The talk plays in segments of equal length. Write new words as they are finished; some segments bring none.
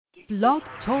Blog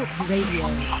Talk Radio.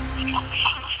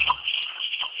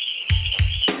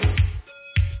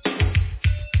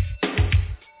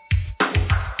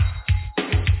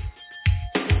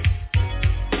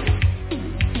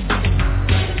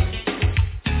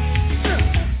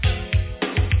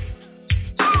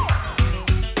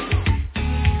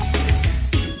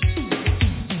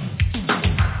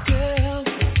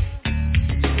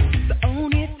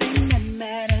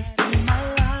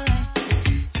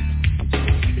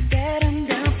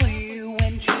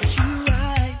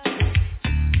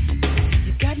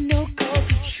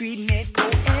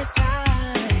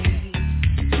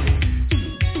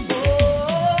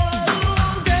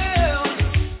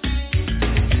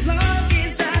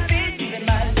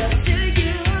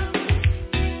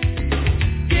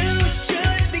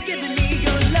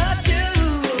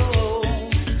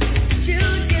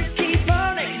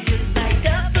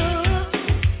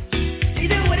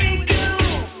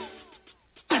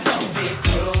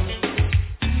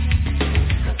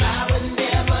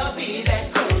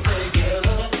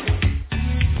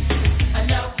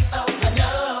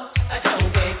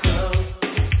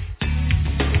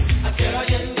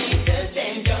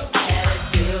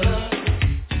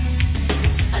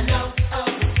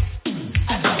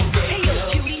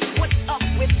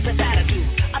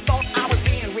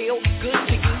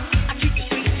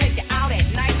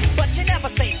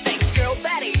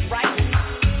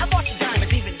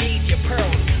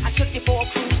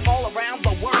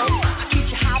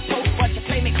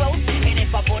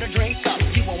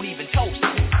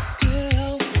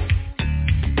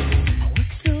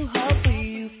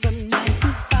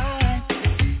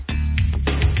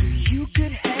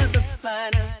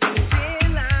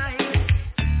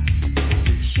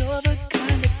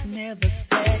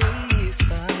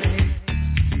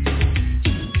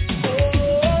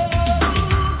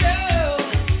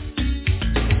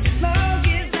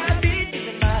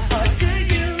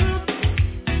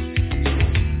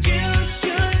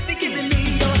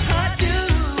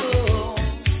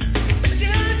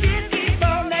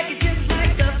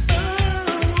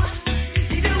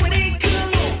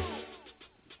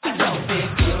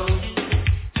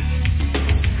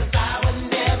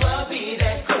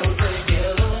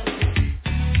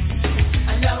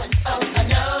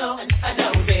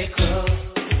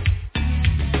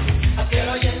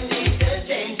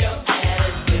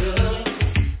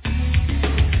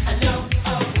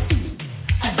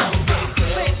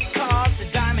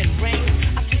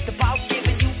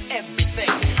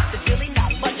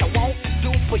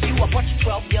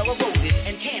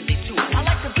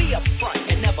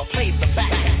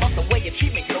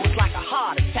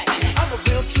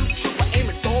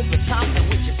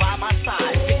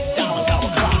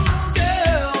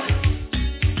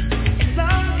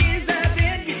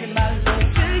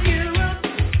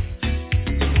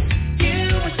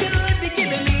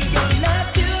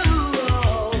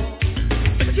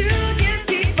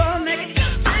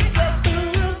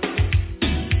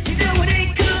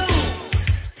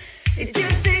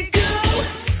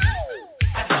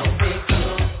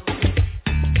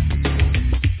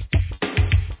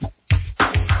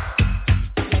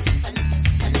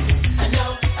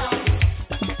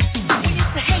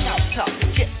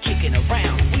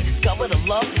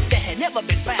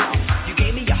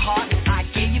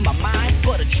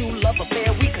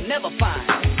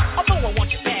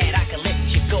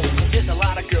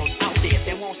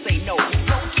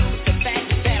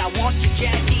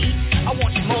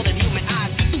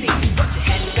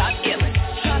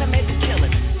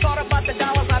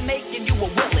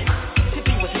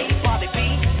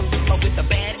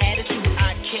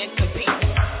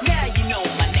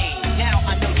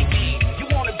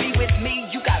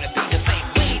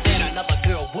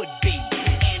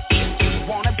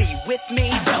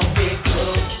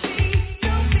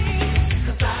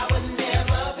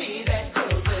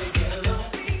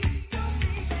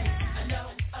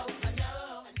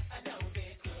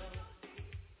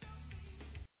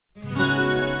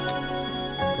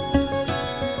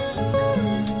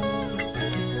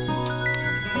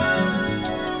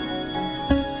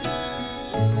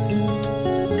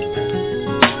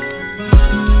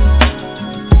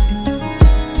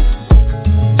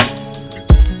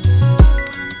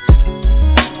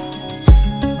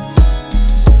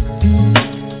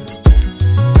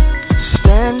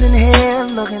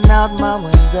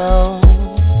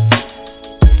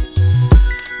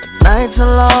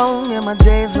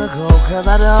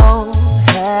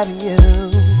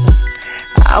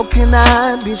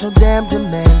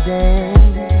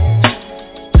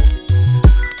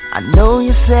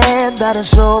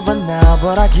 It's over now,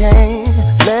 but I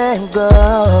can't let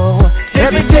go.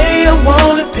 Every day I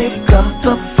wanna pick up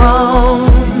the phone.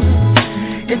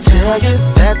 tell you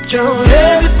that you're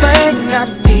everything I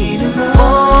need and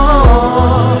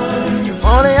more. If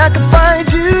only I could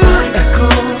find you. Like a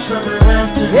cold summer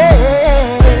afternoon.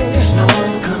 Yeah. Snow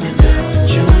coming down in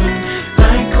June.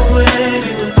 Like a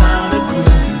wedding without a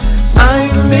groom.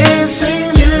 I'm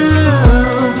missing you,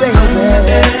 baby. I'm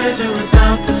the desert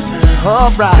without the sun.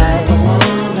 Alright.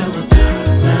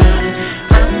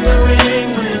 I'm the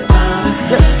ring without a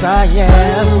hand. Yes, I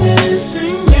am.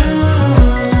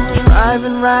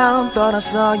 Driving round, thought I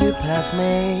saw you pass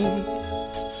me.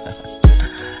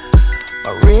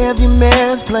 My rearview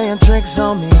mirror's playing tricks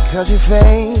on me, 'cause you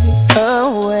fade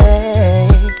away.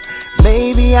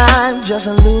 Maybe I'm just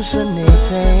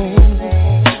hallucinating,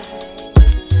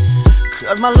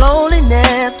 'cause my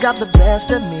loneliness got the best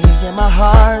of me, and my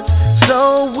heart's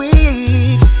so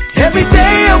weak. Every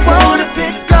day I wanna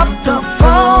pick up the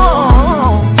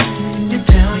phone and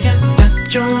tell you that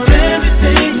you're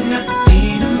everything I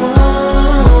need and more.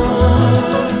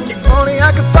 If only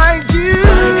I could find you.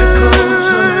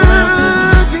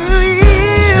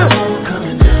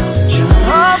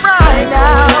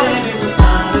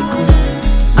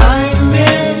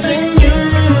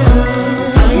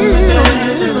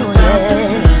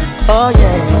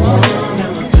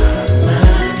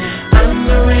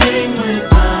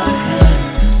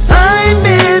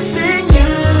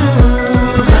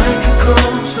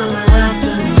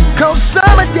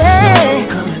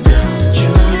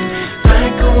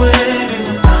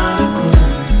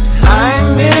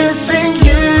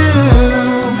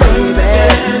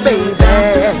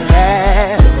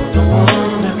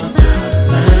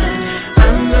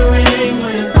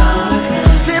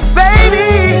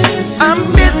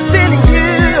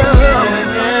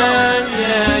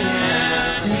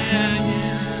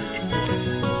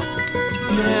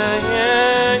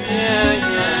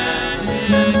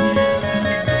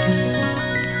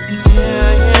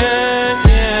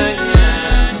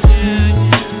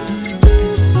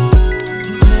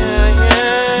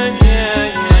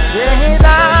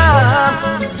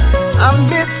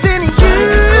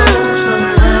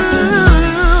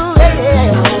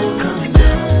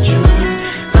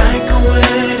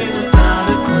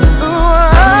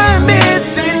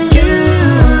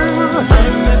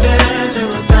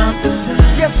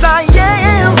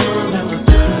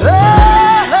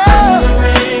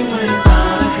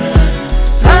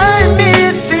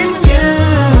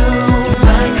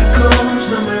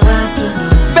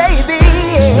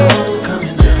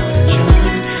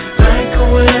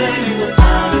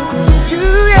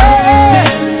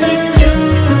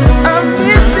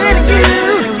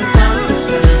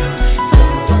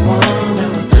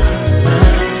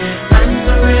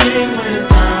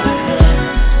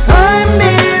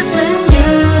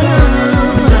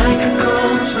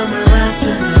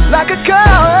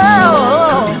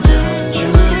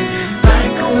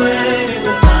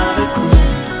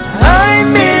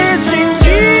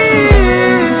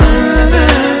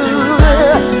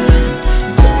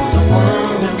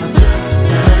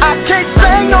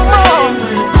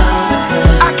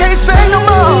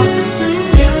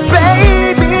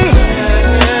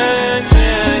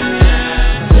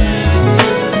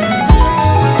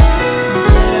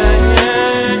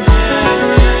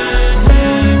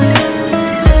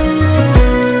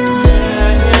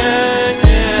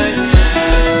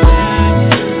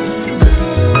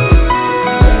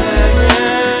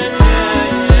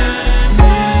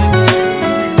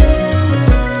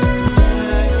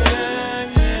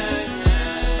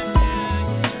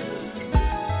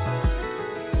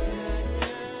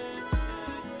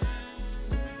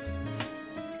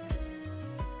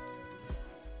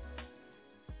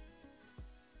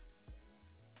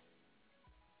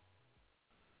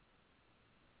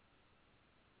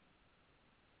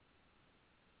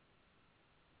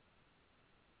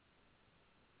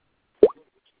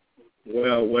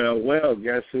 Well,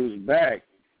 guess who's back?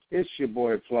 It's your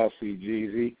boy, Flossy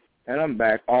Jeezy, and I'm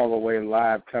back all the way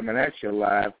live, coming at you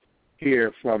live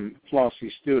here from Flossy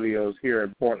Studios here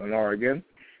in Portland, Oregon.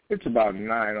 It's about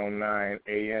 9:09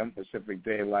 a.m. Pacific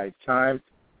Daylight Time,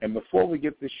 and before we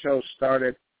get the show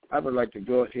started, I would like to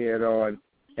go ahead on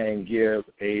and give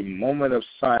a moment of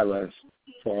silence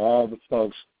for all the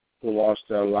folks who lost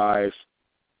their lives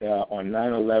on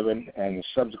 9/11 and the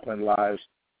subsequent lives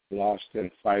lost in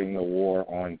fighting the war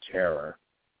on terror.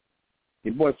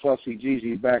 Your boy Flossy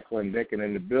Jeezy back on deck and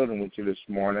in the building with you this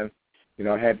morning. You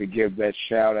know, I had to give that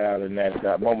shout out and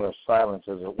that moment of silence,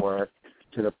 as it were,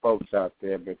 to the folks out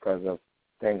there because of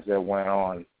things that went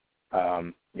on,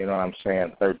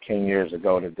 13 years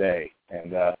ago today.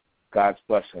 And God's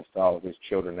blessings to all of his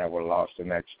children that were lost in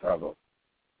that struggle.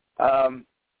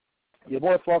 Your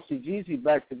boy Flossy Jeezy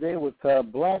back today with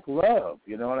Black Love.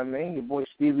 You know what I mean? Your boy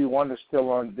Stevie Wonder still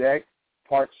on deck.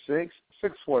 Part 6,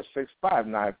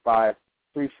 646-595-3402.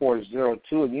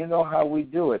 And you know how we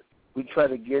do it. We try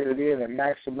to get it in and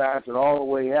maximize it all the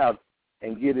way out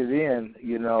and get it in,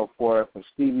 you know, for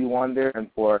Stevie Wonder and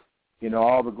for, you know,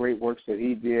 all the great works that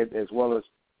he did, as well as,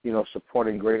 you know,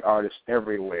 supporting great artists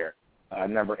everywhere.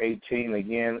 Number 18,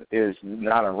 again, is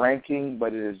not a ranking,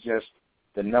 but it is just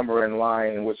the number in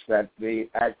line in which that the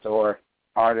act or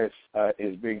artist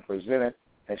is being presented,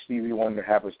 and Stevie Wonder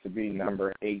happens to be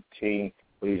number 18,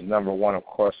 but he's number 1, of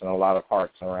course, in a lot of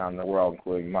hearts around the world,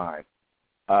 including mine.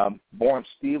 Born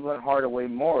Stevland Hardaway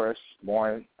Morris,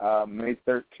 born May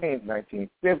 13th,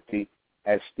 1950,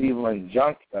 as Stevland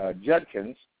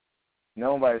Judkins,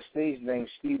 known by the stage name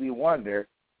Stevie Wonder,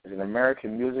 is an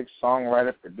American music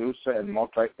songwriter, producer, and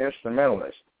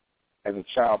multi-instrumentalist. As a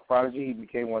child prodigy, he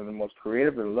became one of the most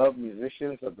creative and loved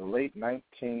musicians of the late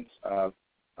 20th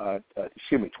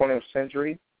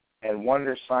century, and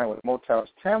Wonder signed with Motown's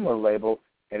Tamla label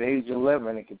at age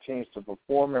 11 and continues to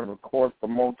perform and record for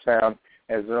Motown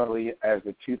as early as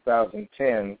the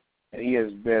 2010s, and he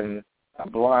has been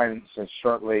blind since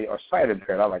shortly, or sight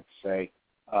impaired, I like to say,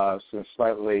 since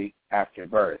slightly after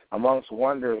birth. Amongst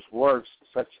Wonder's works,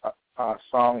 such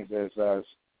songs as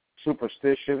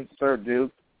Superstition, Sir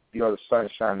Duke, You're the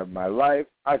Sunshine of My Life,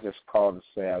 I Just Called to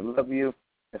Say I Love You,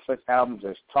 and such albums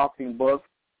as Talking Book,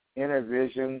 Inner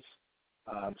Visions,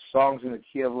 Songs in the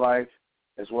Key of Life,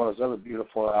 as well as other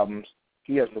beautiful albums.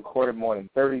 He has recorded more than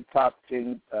 30 top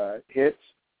 10 hits,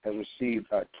 has received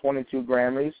 22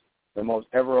 Grammys, the most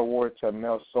ever awarded to a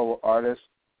male solo artist,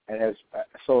 and has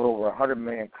sold over 100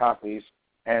 million copies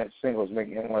and singles,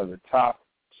 making him one of the top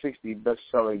 60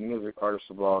 best-selling music artists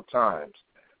of all times.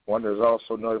 Wonder is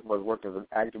also noted for his work as an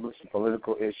activist in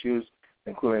political issues,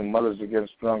 including Mothers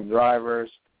Against Drunk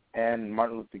Drivers and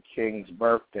Martin Luther King's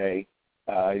birthday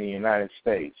in the United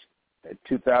States. In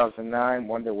 2009,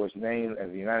 Wonder was named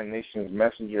as the United Nations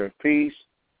Messenger of Peace,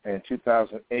 and in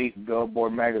 2008,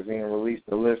 Billboard magazine released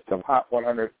a list of Hot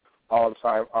 100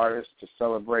 all-time artists to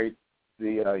celebrate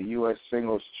the U.S.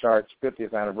 Singles Chart's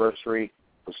 50th anniversary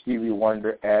of Stevie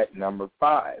Wonder at number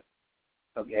 5.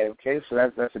 Okay, so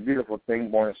that's a beautiful thing.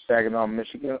 Born in Saginaw,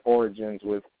 Michigan, origins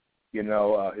with, you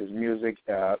know, his music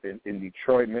in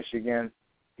Detroit, Michigan.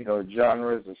 You know,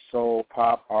 genres of soul,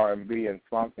 pop, R&B, and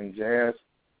funk and jazz.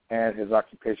 And his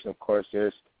occupation, of course,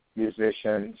 is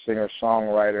musician,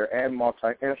 singer-songwriter, and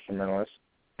multi-instrumentalist.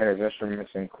 And his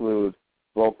instruments include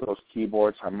vocals,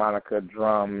 keyboards, harmonica,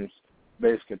 drums,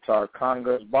 bass guitar,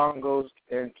 congas, bongos,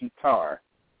 and guitar.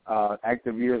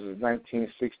 Active years is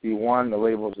 1961. The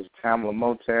labels is Tamla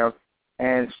Motown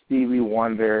and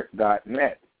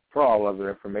StevieWonder.net. For all other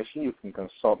information, you can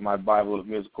consult my Bible of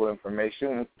musical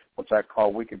information, which I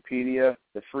call Wikipedia,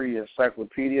 the free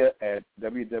encyclopedia at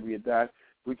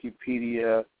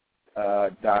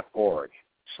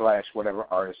www.wikipedia.org/whatever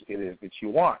artist it is that you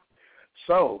want.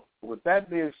 So, with that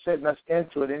being said, let's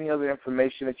into it. Any other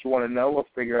information that you want to know or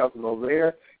figure out, go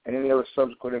there. And any other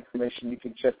subsequent information, you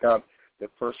can check out the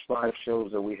first 5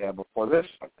 shows that we have before this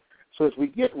one. So as we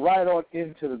get right on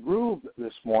into the groove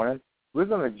this morning, we're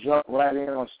going to jump right in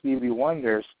on Stevie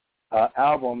Wonder's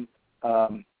album.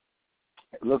 It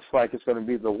looks like it's going to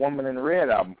be the Woman in Red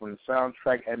album from the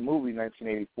soundtrack and movie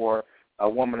 1984, A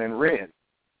Woman in Red. It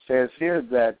says here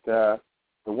that The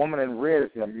Woman in Red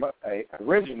is an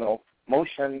original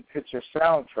motion picture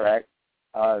soundtrack,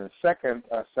 the second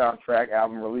soundtrack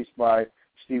album released by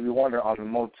Stevie Wonder on the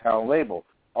Motown label.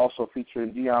 Also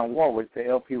featuring Dionne Warwick, the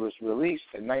LP was released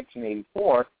in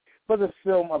 1984 for the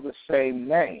film of the same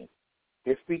name.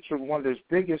 It featured Wonder's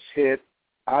biggest hit,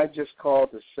 I Just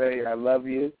Called to Say I Love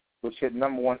You, which hit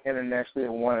number 1 internationally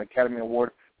and won an Academy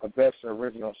Award for Best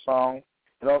Original Song.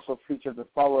 It also featured the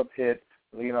follow-up hit,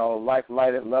 you know, Life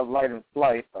Lighted, Love Light and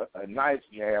Flight, a nice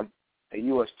jam, a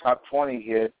U.S. Top 20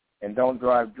 hit, and Don't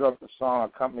Drive Drunk, the song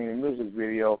accompanying the music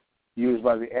video used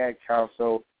by the Ad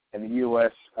Council and the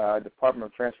U.S. Department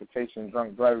of Transportation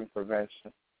Drunk Driving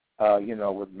Prevention, you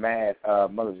know, with MAD,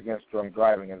 Mothers Against Drunk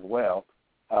Driving as well,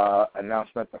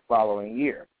 announcement the following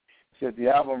year. It said the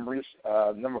album reached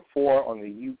number 4 on the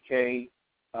U.K.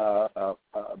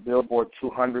 Billboard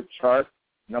 200 chart,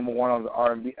 number 1 on the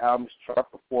R&B albums chart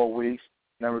for 4 weeks,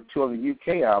 number 2 on the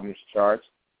U.K. albums charts,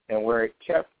 and where it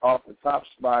kept off the top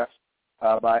spots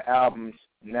by albums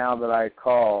Now That I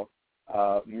Call,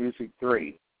 Music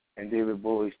 3, and David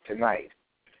Bowie's Tonight.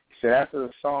 He said after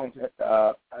the songs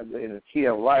in the Key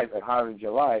of Life and Hot in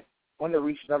July, Wonder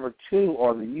reached number 2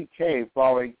 on the UK,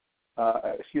 failing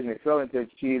to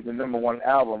achieve the number 1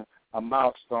 album, a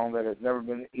milestone that he's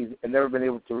never been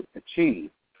able to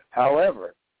achieve.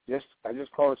 However, I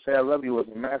Just Called to Say I Love You was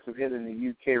a massive hit in the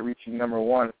UK, reaching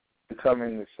 #1,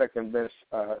 becoming the second best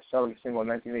selling single in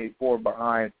 1984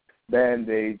 behind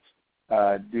Band-Aid's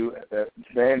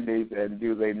Band-Aids and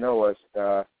Do They Know Us,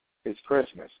 It's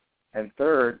Christmas, and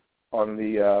third on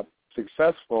the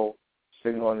successful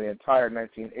single in the entire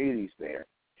 1980s there.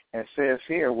 And it says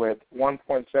here with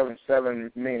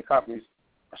 1.77 million copies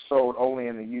sold only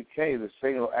in the UK, the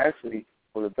single actually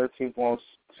was the 13th most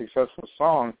successful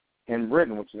song in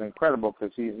Britain, which is incredible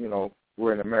because he's,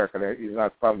 we're in America. He's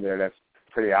not from there. That's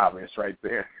pretty obvious right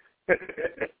there.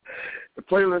 The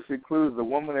playlist includes The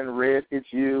Woman in Red, It's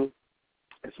You,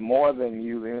 It's More Than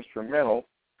You, the instrumental,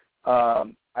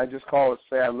 I Just Call to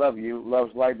Say I Love You,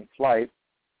 Love's Light and Flight,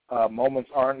 Moments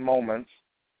Aren't Moments,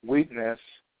 Weakness,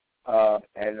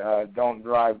 and Don't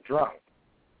Drive Drunk.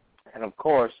 And, of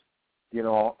course,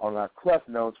 on our Clef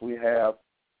Notes, we have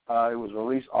it was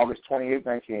released August 28,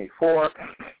 1984.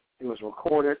 It was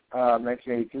recorded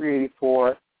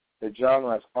 1983-84. The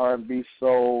genre is R&B,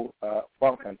 soul,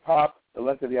 funk, and pop. The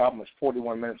length of the album is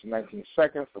 41 minutes and 19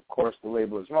 seconds. Of course, the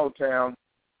label is Motown.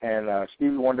 And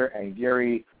Stevie Wonder and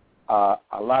Gary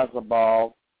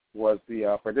Alazabal was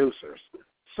the producers.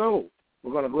 So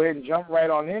we're going to go ahead and jump right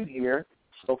on in here.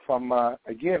 So from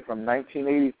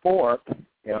 1984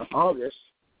 in August,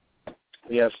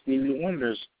 we have Stevie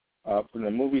Wonder's from the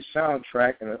movie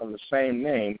soundtrack of the same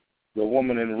name, The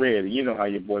Woman in Red. You know how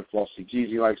your boy Flossy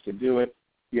Jeezy likes to do it.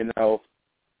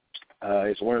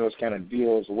 It's one of those kind of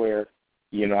deals where,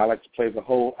 I like to play the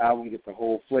whole album, get the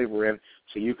whole flavor in,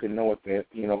 so you can know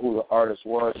who the artist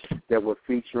was that we're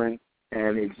featuring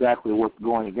and exactly what's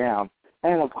going down.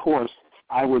 And, of course,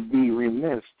 I would be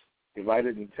remiss if I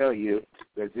didn't tell you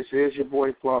that this is your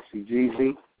boy Flossy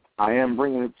Jeezy. I am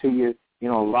bringing it to you,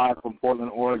 live from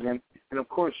Portland, Oregon. And, of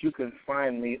course, you can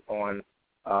find me on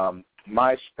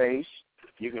MySpace.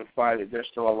 You can find it. They're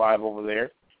still alive over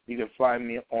there. You can find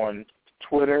me on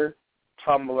Twitter,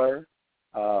 Tumblr,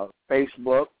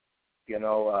 Facebook,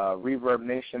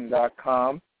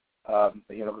 ReverbNation.com,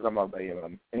 because I'm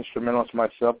an instrumentalist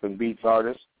myself and beats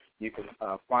artist. You can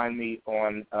find me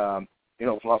on,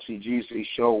 Flossy Jeezy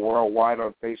Show worldwide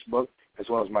on Facebook, as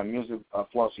well as my music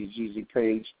Flossy Jeezy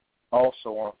page,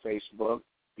 also on Facebook.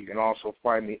 You can also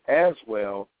find me as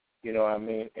well,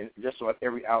 in just about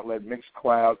every outlet,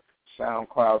 Mixcloud,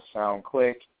 SoundCloud,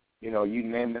 SoundClick, you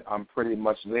name it, I'm pretty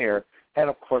much there. And,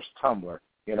 of course, Tumblr.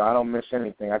 I don't miss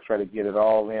anything. I try to get it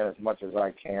all in as much as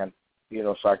I can,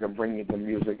 so I can bring you the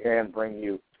music and bring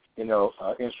you,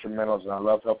 instrumentals. And I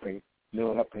love helping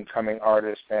new and up-and-coming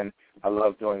artists, and I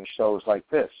love doing shows like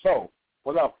this. So,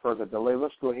 without further delay,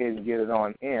 let's go ahead and get it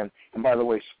on in. And, by the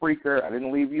way, Spreaker, I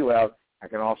didn't leave you out. I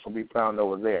can also be found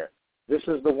over there. This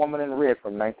is The Woman in Red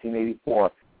from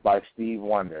 1984 by Stevie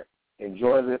Wonder.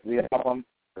 Enjoy the album.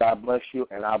 God bless you,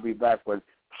 and I'll be back with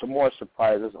some more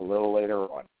surprises a little later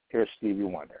on. Here's Stevie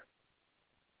Wonder.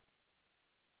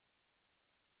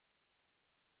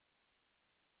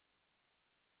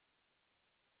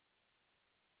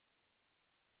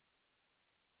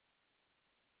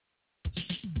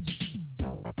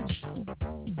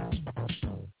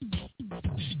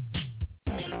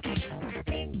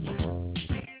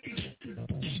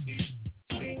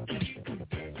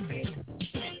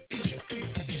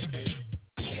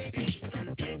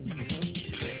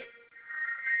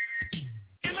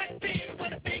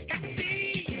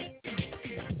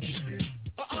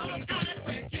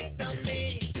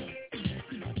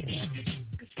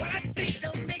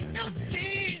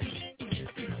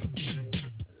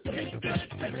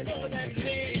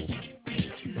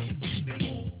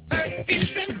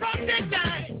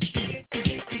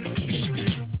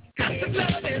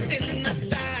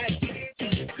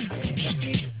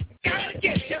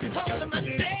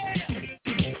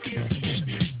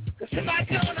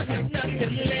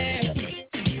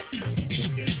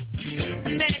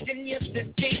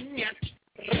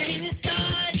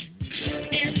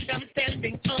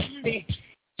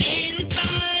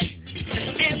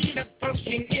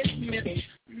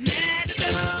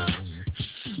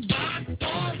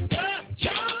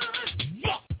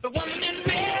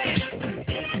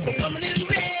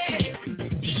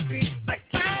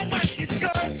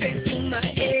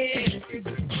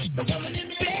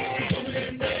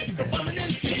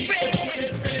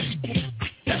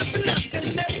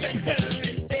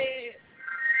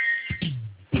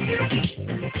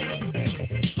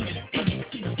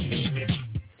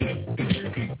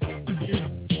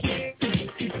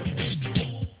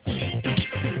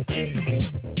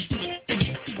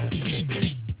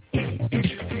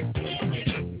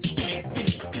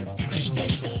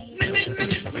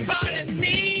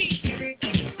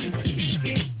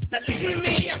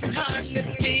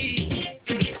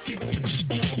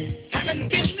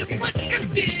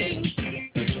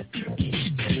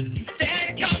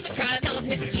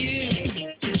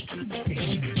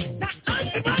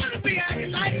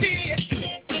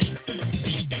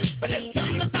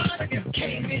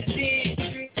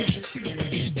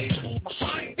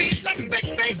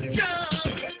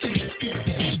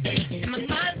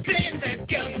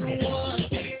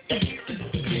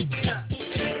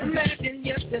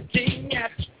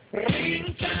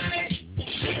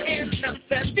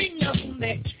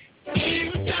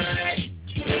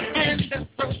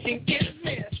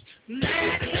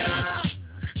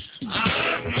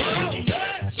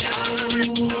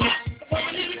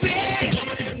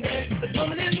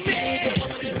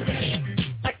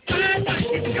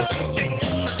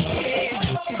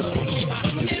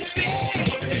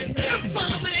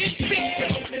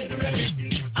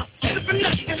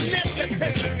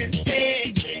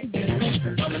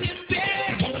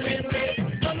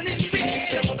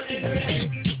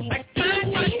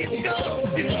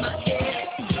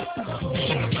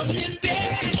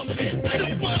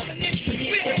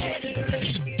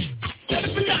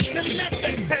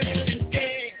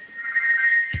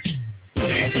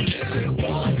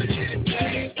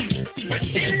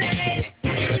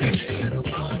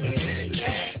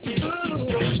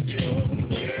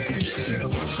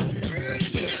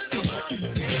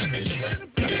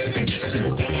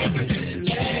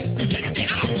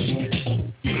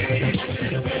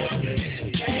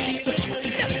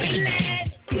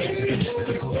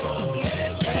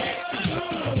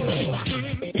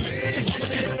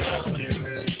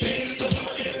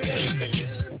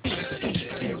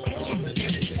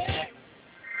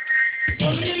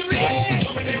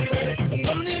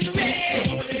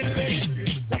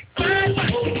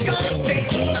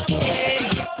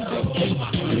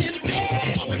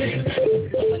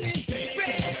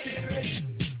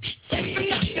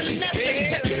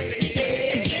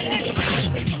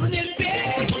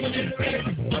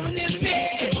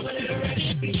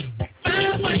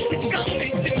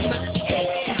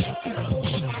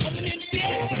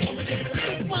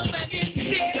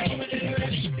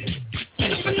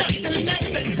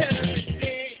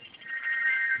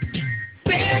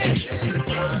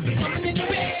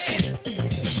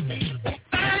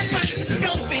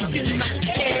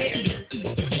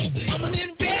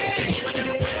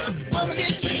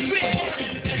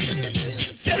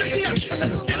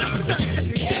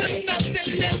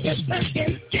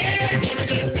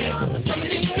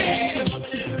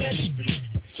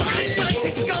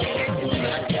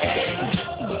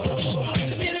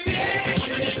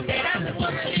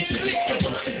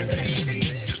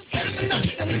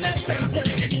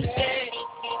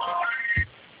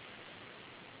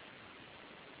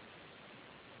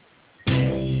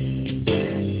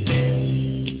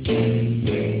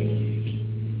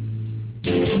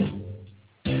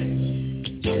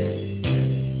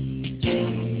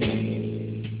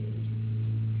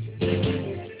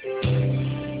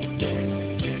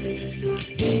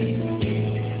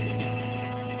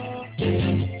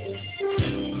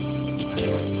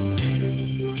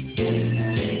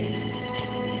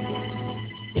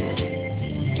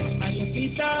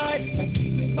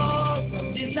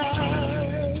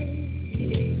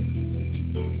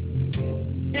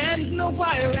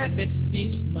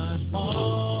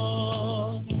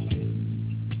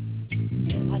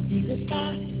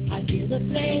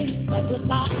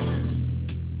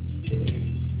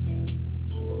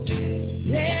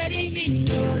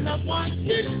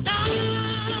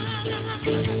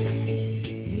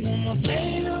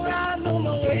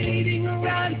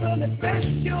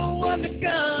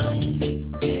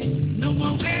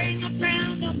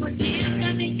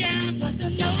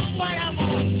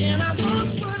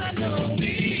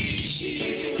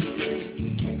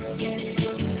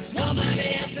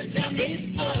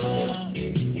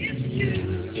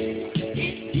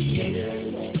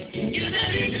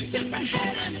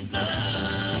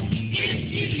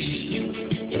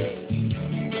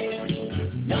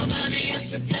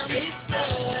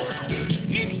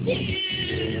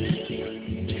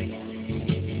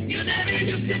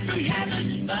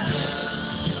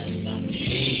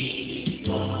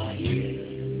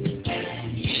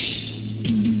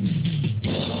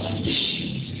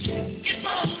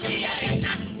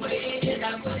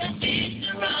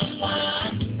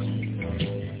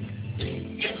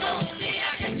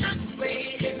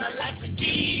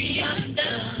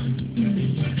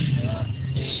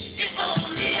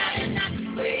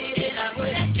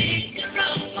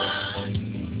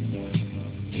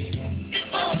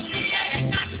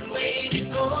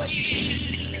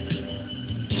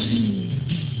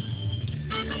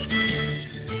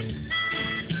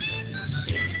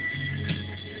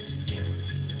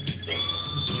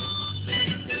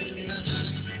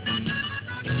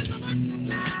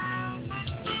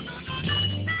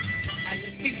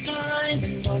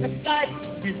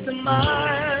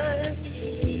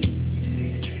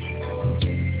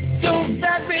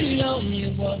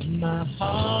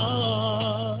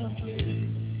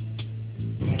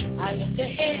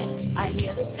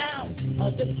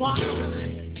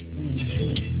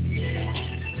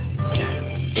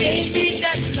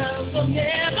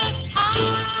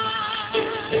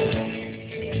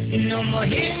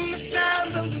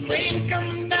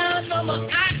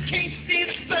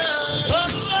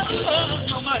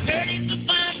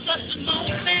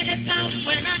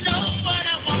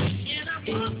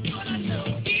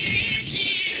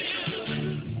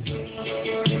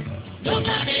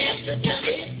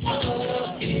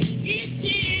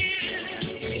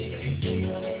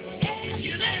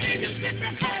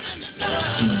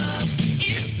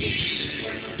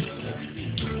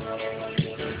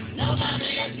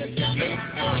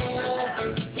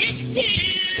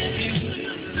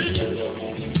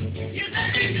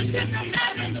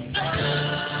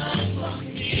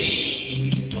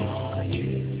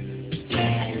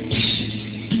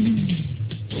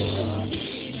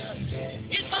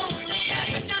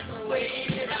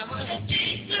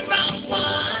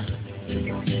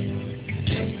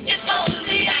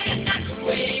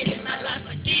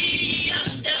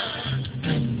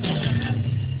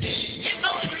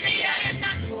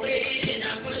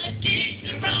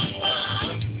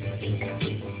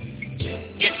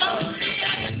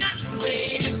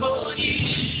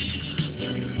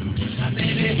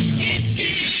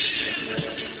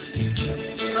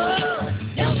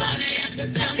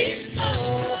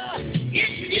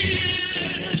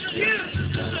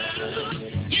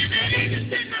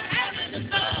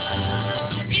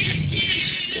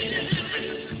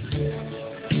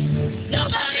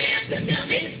 Nobody else can tell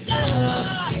me so.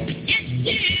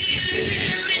 It's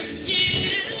you,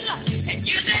 and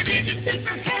you're the reason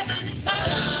from heaven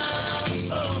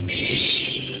for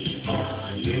me,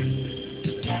 for you.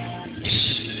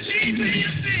 Baby,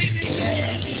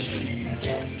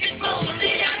 if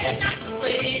only I had not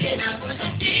waited, I would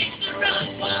have taken the wrong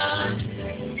one.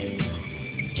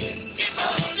 If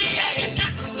only I had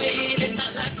not waited, my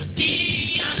life would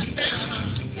be undone.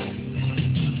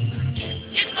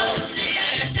 If only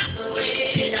I had not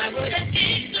waited, I would have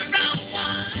taken the wrong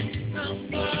one.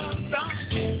 Wrong.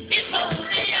 If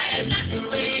only I had not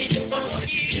waited for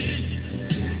you.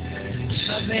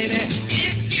 But baby,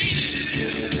 it's you.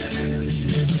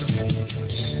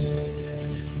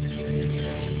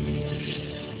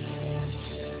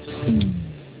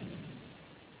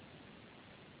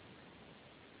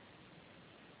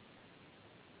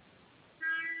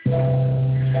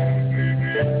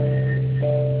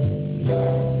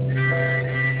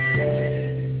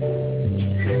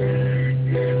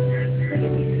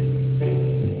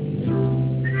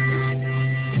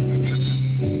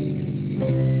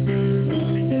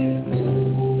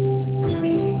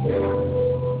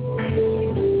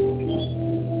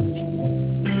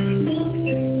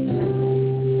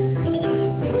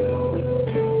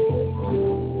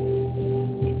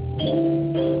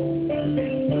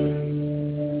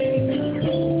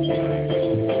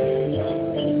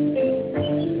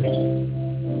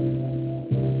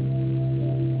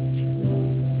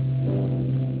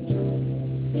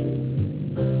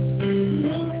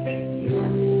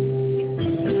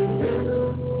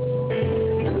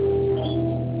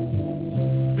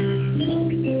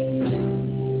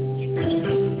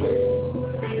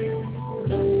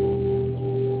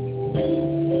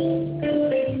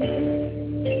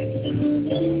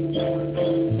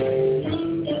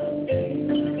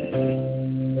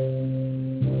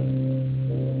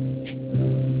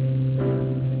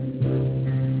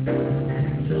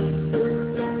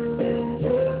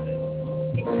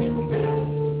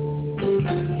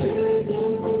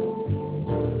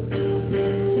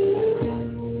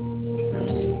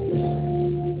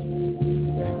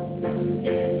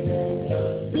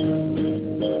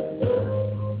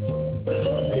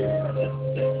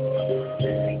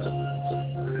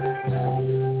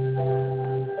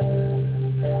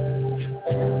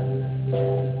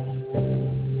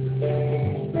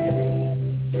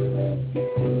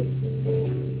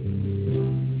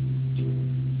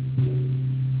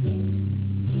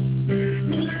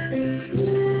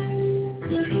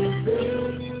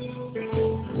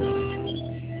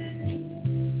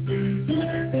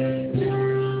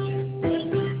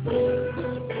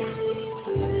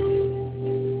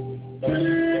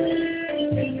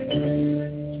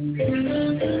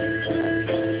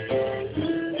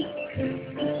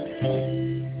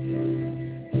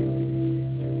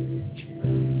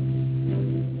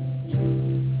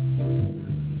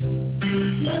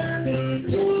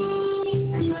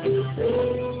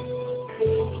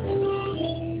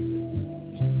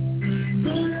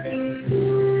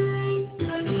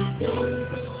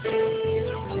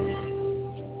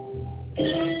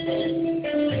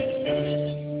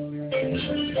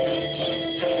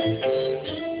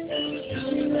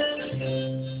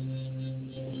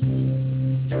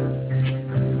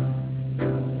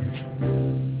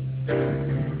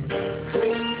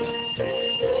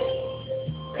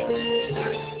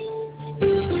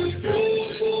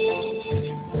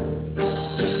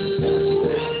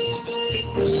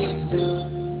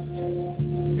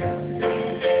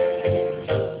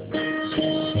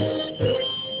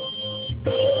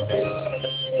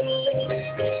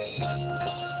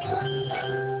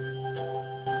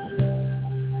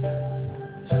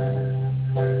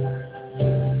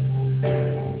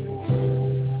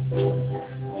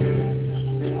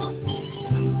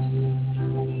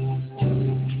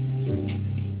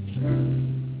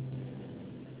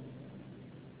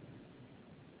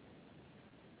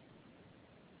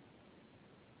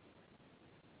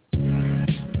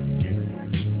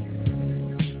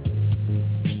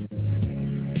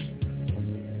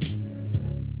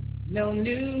 No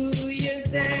New Year's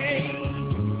Day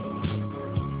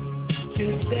to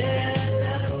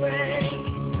celebrate.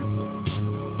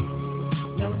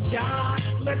 No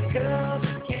chocolate cup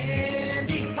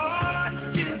candy heart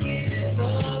to give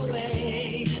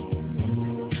away.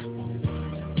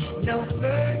 No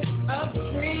bird of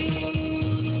spring,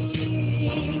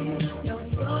 no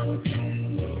song to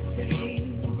sing.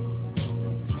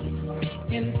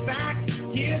 In fact,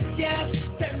 it's just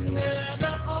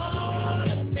another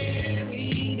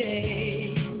ordinary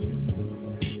day.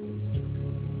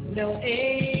 No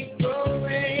April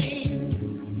rain,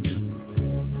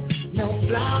 no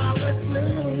flowers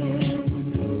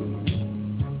bloom.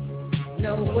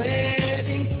 No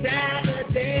wedding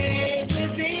Saturday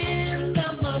within the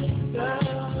month of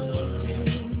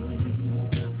June.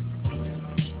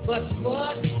 But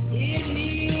what it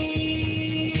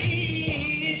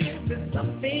is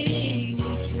something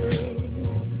true,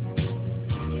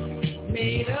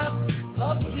 made up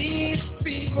of these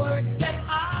three words that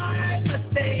I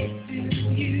must say to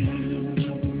you.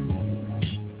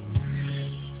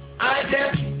 I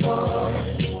just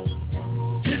want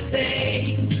to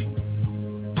say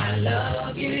I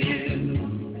love you.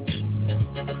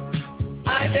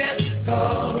 I just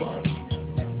want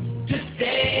to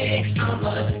say how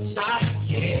much I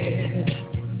care.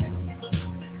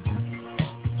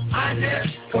 I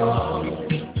just want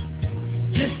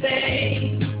to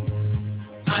say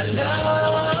I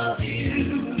love you,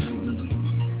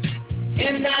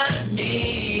 and I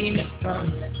mean it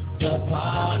from the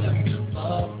bottom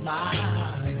of my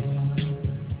heart.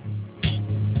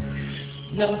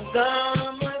 No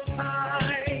summertime,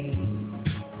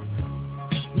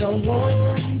 no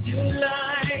warm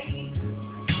July,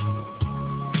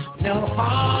 no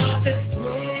harvest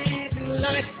moon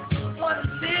like one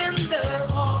tender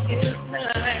August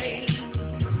night,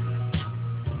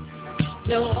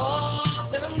 no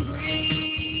autumn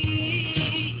breeze,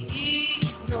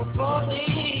 no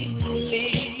falling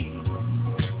leaves,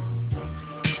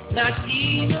 not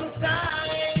even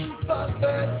time for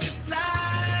birds to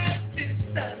fly to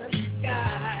southern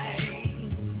sky.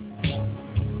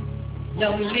 No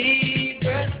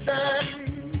Libra sun,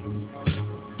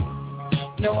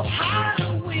 no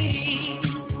Halloween,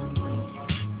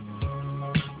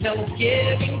 no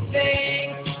giving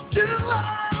thanks to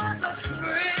all the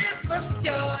Christmas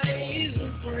joy you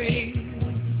bring.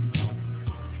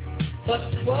 But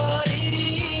what it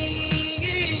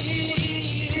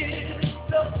is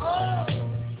so old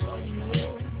for you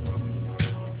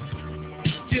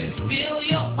to fill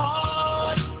your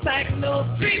heart like no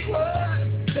three words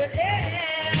could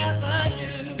ever do.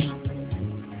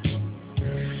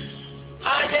 I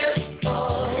just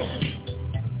want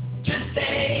to say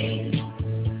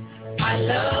I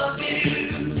love you.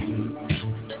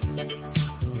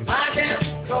 I just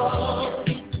want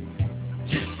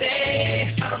to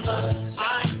say how much I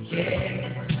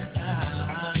care.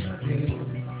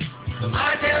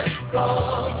 I just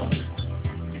want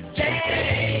to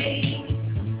say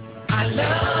I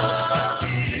love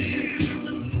you,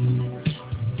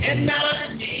 and I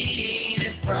mean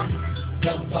it from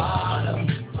the bottom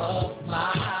of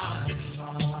my heart.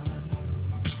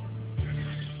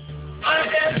 I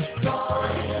just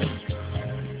want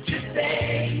to say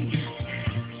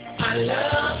I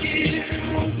love you.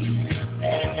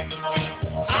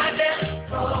 I just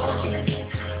want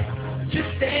to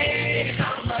say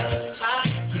how much I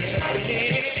care.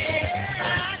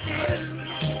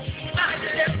 I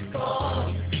just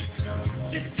want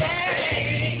to say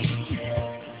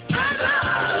I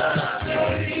love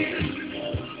you,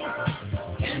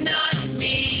 and I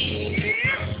mean it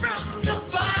from the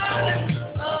bottom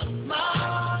of my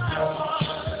heart.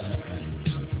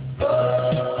 Oh,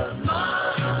 my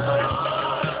heart.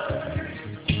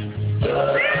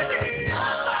 Oh,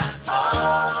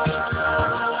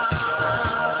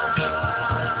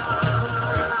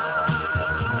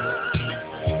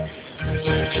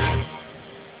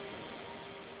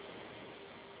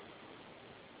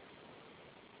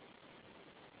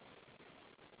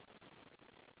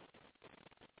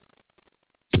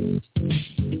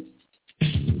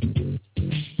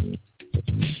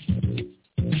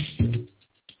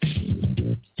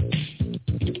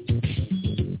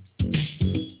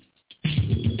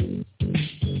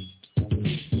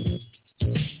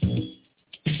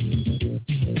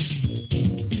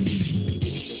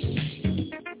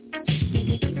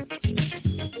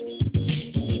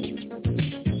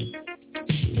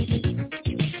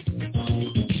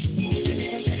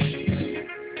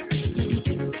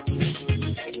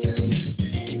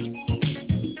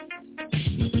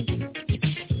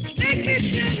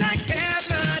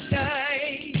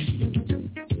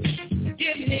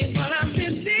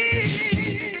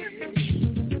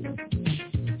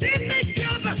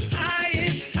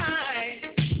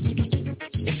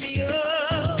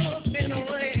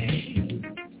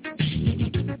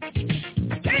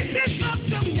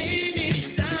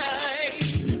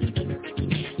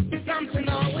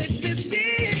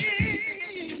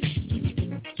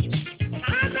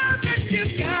 you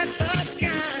got the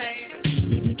kind,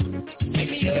 make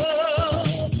me yours.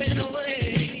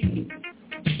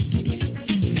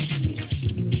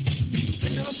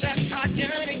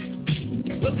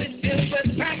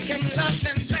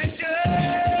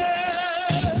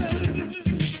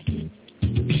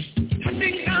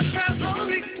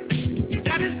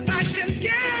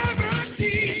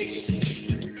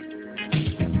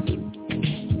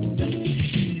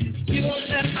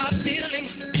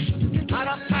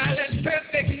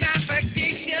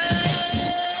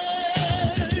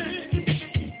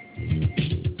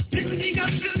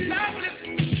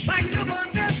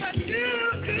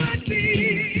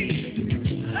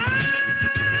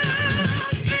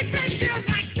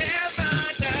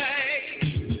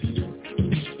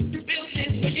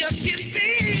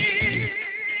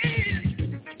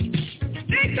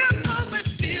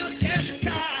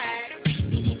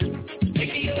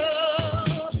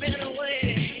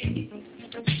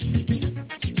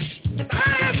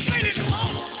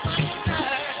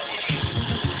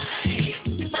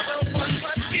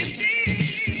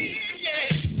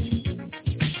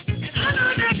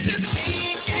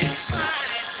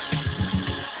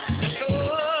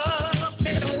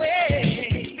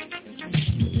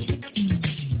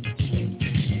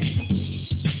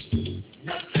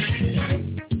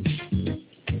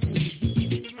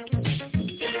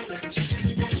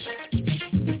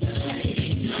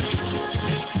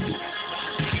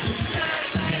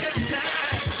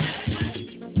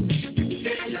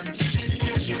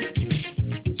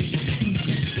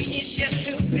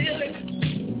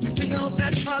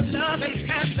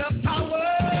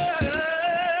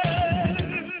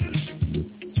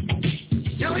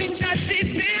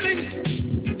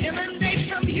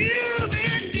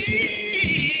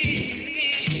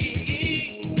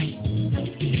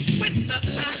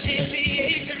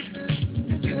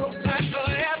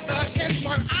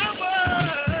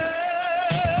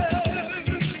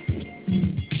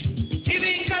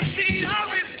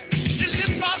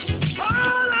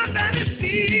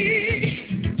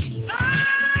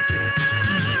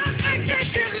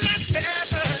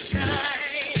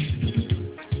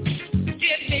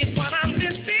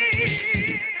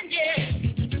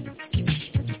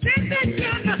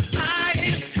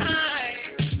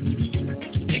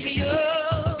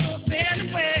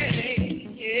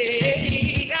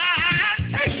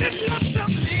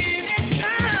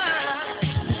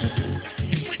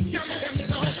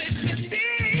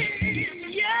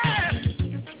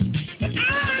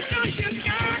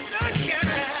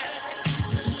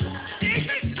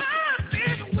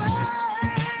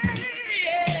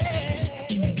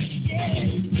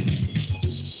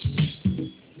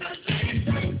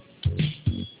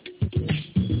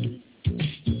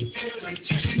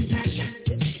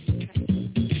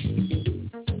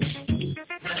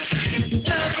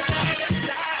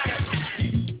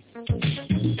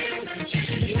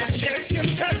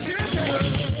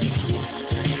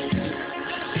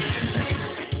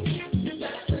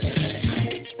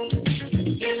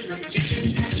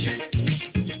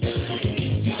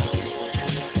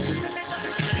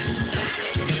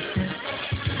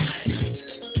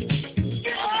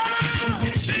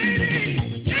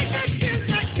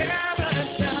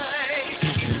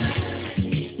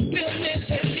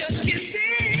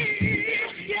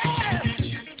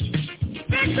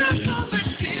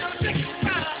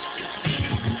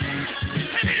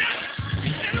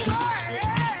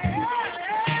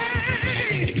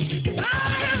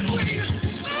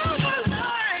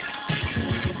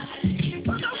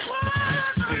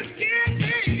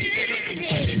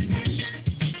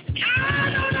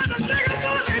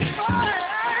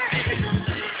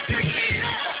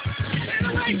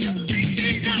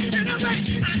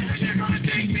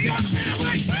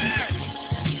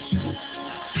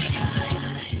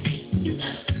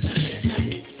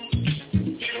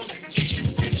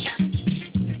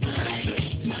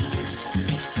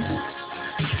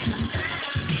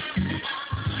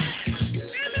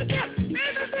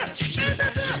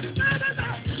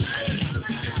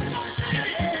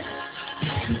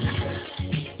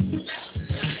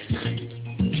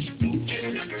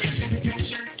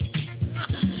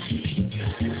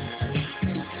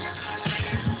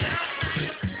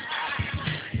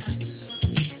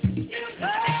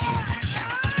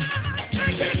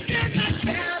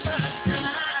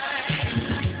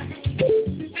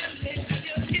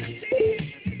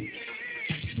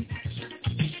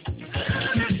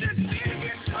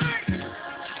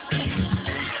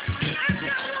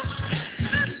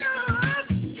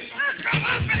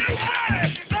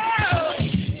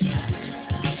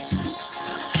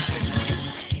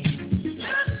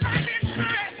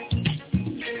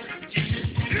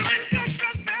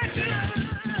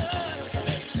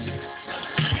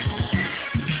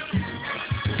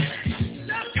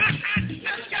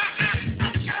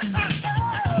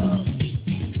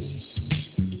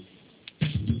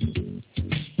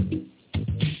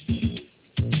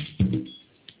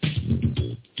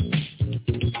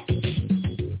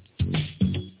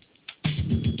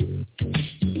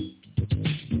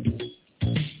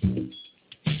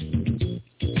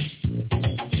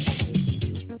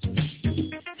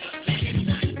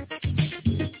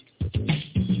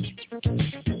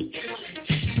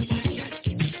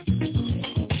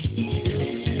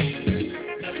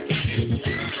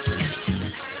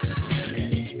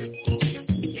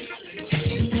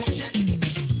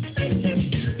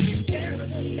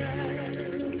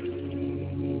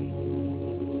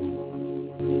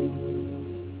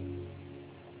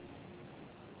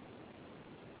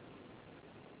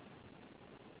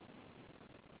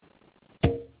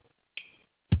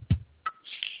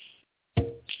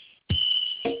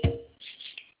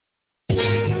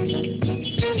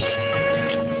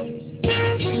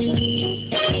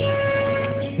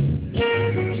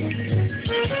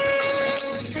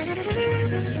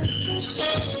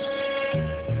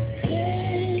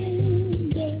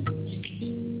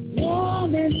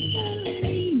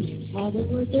 momentary, all the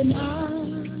words that I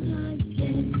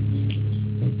sing,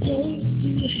 close to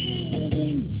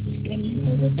heaven, and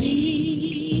know the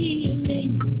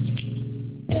feeling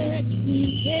that we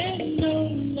can no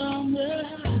longer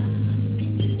hide.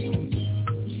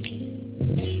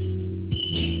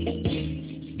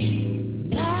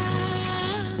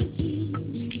 Light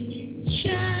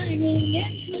shining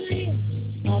and clear,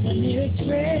 all the mere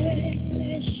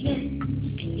expression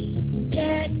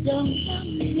that don't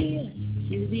come near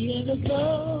to the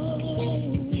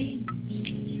ever-glowing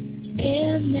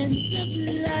immense of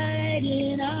light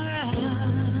in our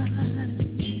eyes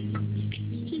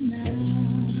tonight.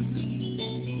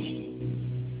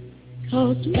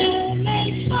 'Cause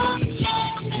moments are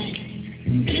moments,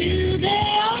 do they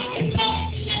all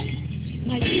moment,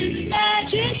 like this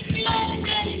magic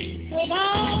moment of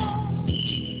ours,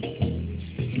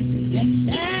 the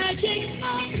magic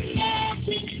of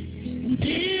magic.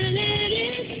 Until it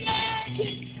is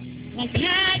magic, like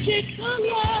magic for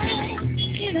love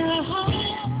in our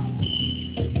heart,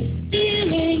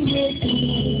 feeling with you,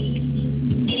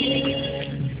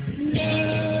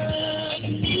 love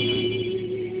you.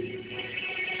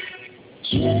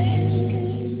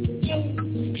 Gentle,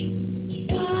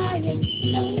 quiet,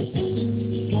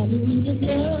 following the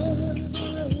blood,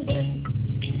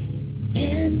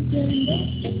 and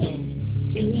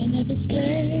to another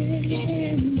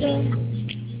splendor,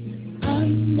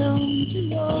 unknown to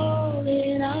all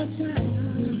in our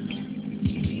time.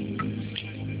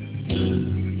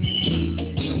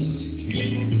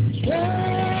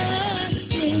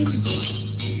 Trusting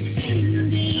in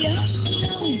the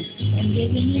unknown and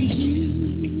living in you.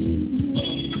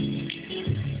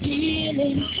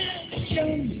 Feeling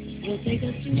passion will take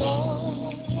us to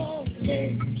all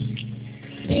this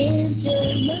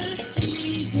intimacy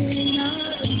in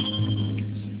our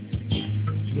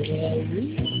where we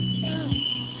are.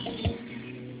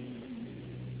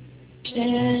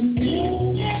 And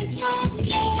moments are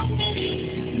moments,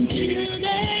 until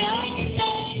they are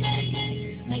moments,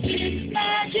 like this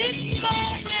magic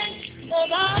moment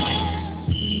of ours.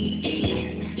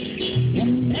 The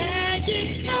magic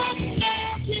of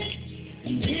magic,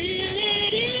 until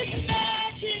it is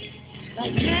magic,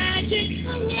 like magic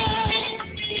of love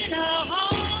in our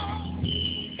hearts,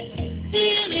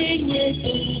 feeling with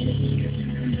you.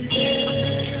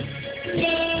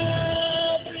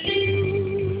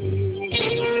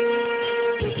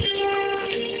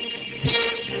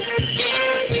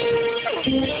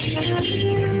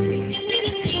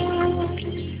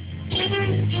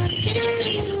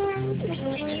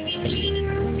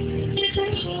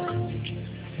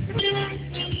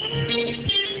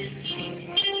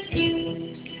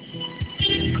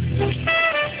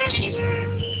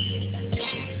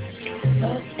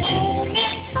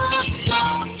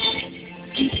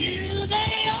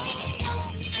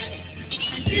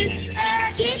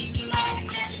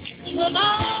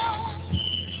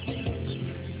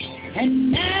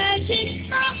 And magic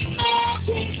not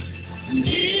magic,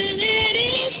 until it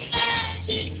is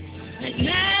magic, like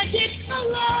magic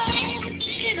alive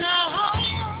in our hearts.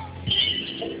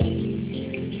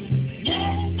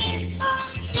 Moments are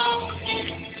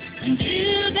moments,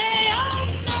 until they are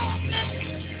moments,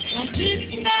 like this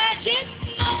magic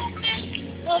moment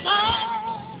of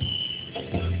ours.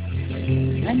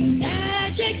 And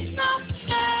magic not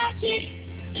magic,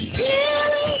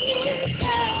 until it is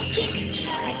magic,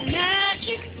 like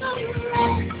magic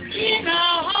alive in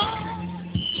our hearts.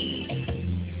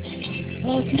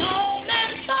 'Cause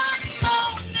moments are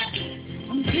moments,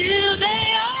 until they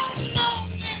are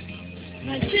moments,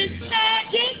 like this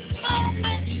magic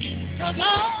moment of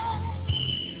ours.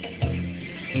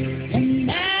 And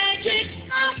magic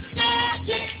not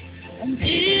magic,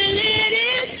 until it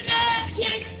is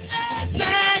magic, like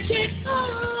magic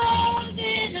alive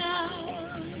in our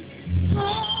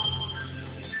hearts.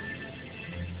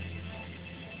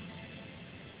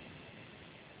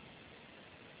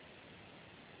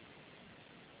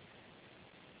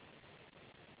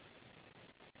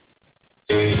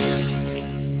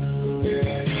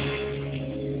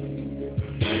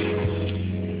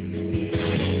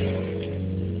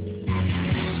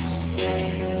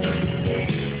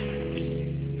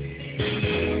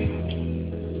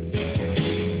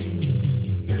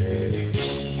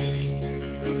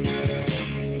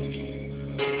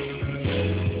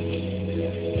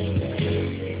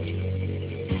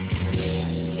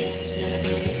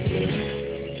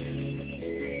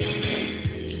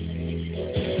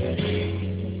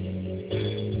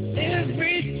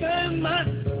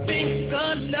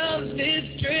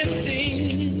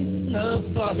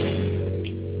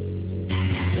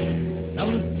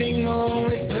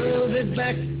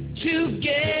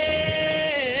 together.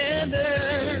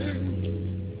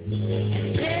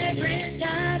 And every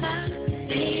time I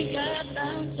think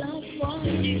about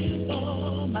someone you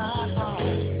for my heart,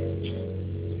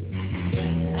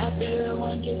 I feel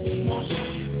one just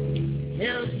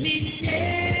helps me never.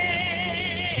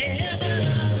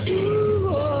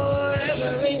 Ooh,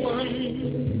 everyone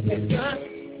has got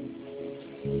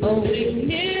a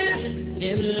weakness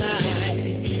in life.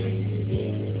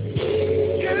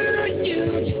 Girl, you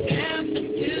just have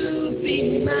to be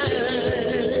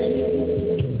mine.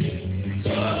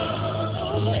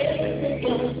 Oh,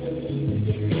 everyone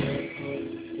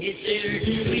is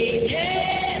certain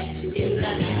weakness in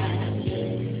life.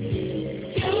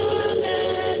 Your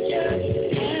love just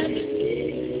have to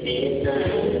be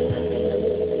mine.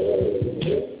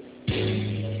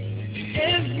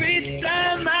 Every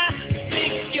time I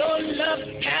think your love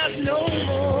has no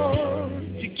more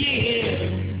to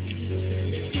give,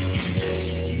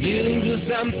 you do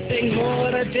something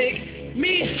more to take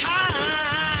me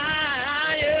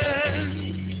higher.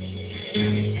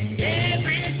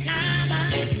 Every time I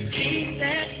think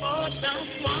that for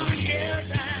someone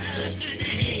else I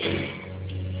today,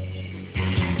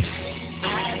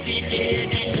 I be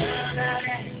dead and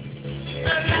alive.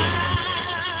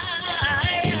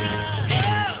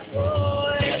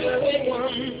 Oh,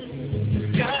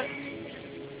 everyone got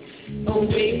a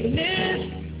weakness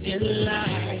in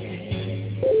life.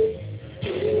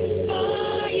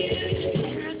 Oh, you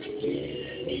have to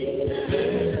be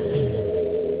mine.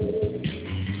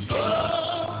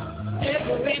 Oh,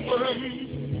 everyone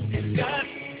has got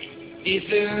a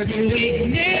certain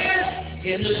weakness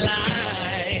in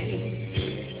life.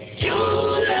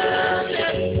 Your love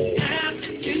doesn't have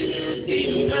to be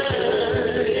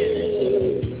mine.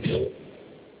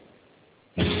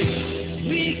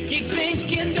 We keep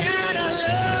thinking that our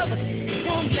love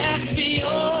won't last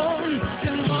beyond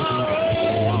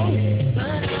tomorrow,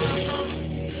 but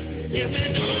if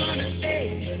we're gonna stay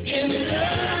in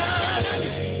love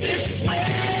this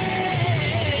way.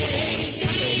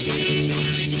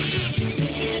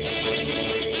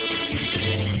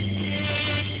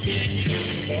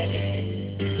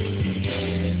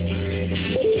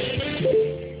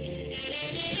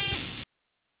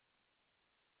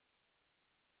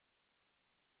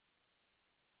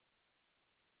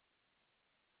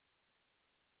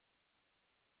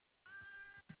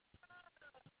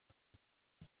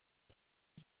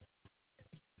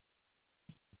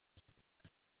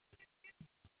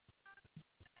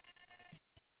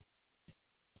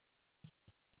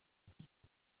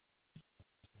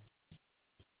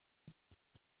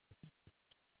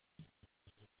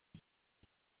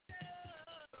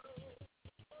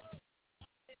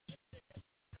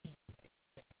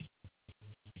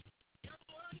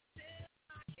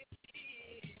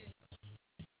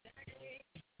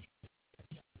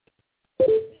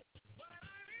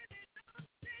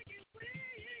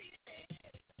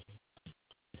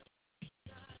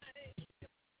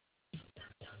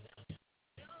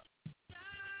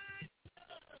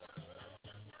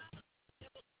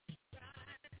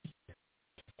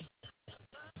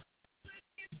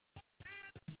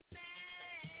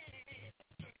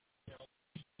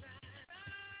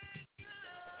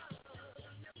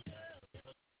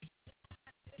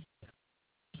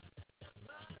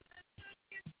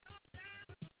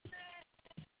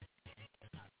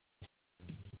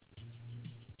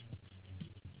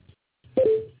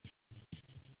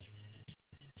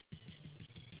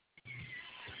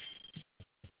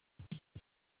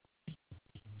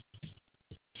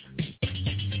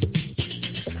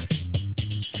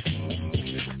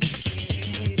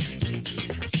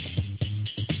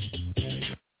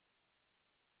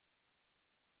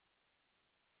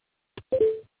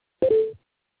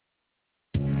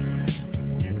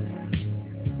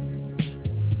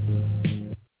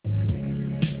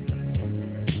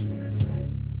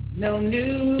 No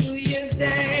New Year's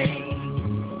Day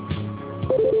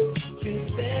to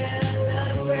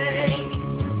celebrate.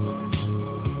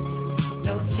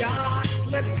 No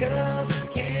chocolate cups,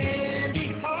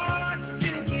 candy hearts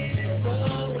to give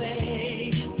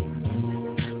away.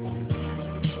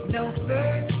 No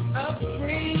birth of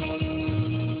spring,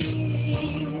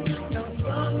 no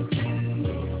song to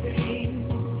sing.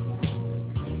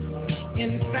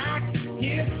 In fact,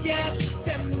 it's just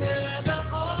another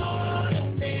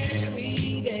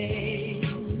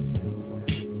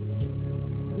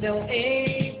no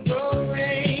April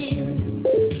rain,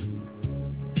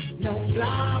 no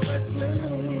flowers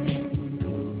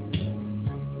bloom,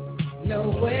 no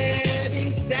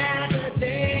wedding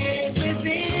Saturday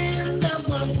within the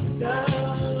month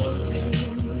of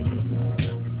June.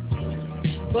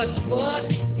 But what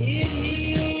it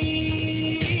is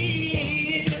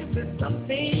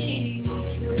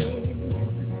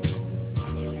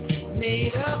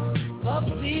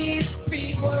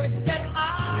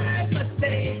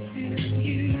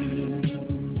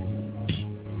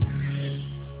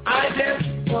just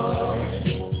want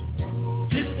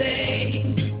to say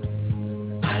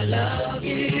I love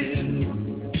you.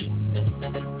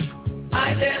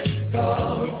 I just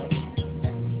want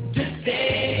to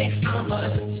say how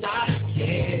much I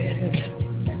care.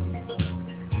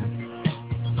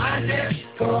 I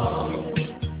just want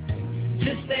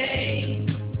to say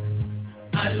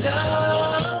I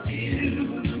love you,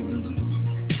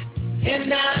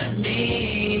 and I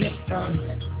mean it from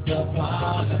the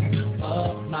bottom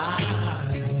of my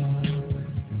heart.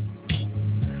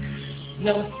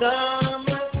 No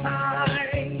summertime,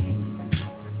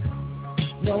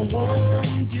 no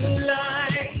warm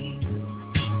July,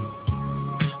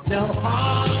 no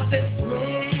harvest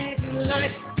moon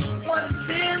like one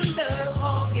tender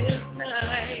August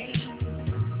night,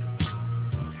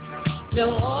 no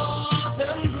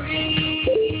autumn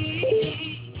breeze,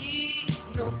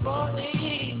 no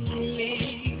falling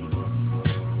leaves,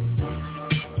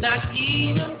 not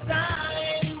even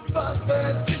time for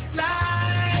birds to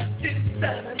fly to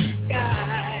southern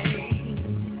sky,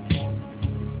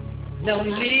 no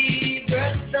Libra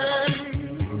sun,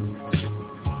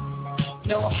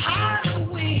 no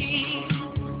Halloween,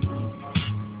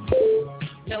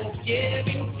 no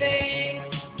giving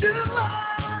thanks to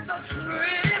all the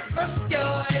Christmas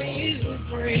joy you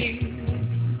bring.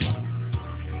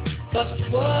 But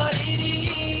what it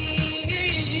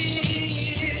is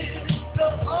so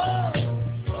old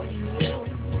for you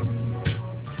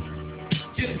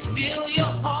to fill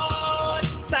your heart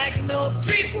like no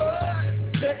three words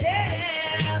could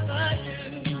ever do.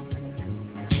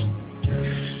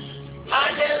 I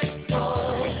just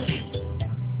want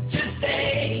to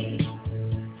say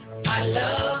I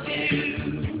love you.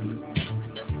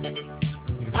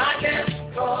 I just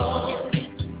want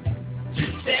to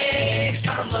say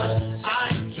how much I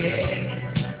care.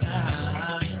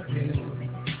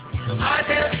 I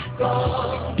just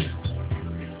want to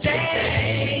say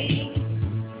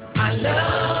I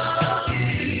love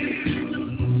you,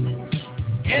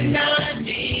 and I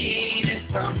mean it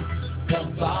from the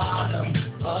bottom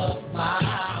of my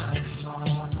heart.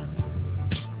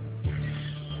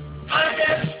 I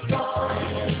just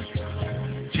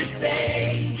want to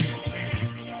say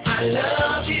I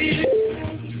love you.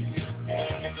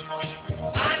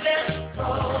 I just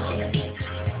want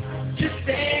to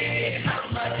say how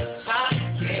much I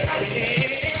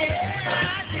care.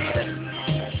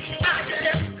 I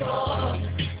just want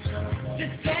to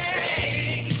say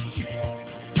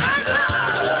I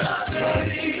love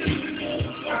you,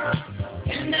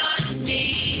 and I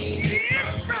mean it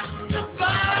from the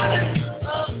bottom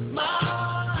of my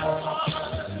heart.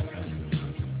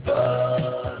 Of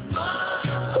my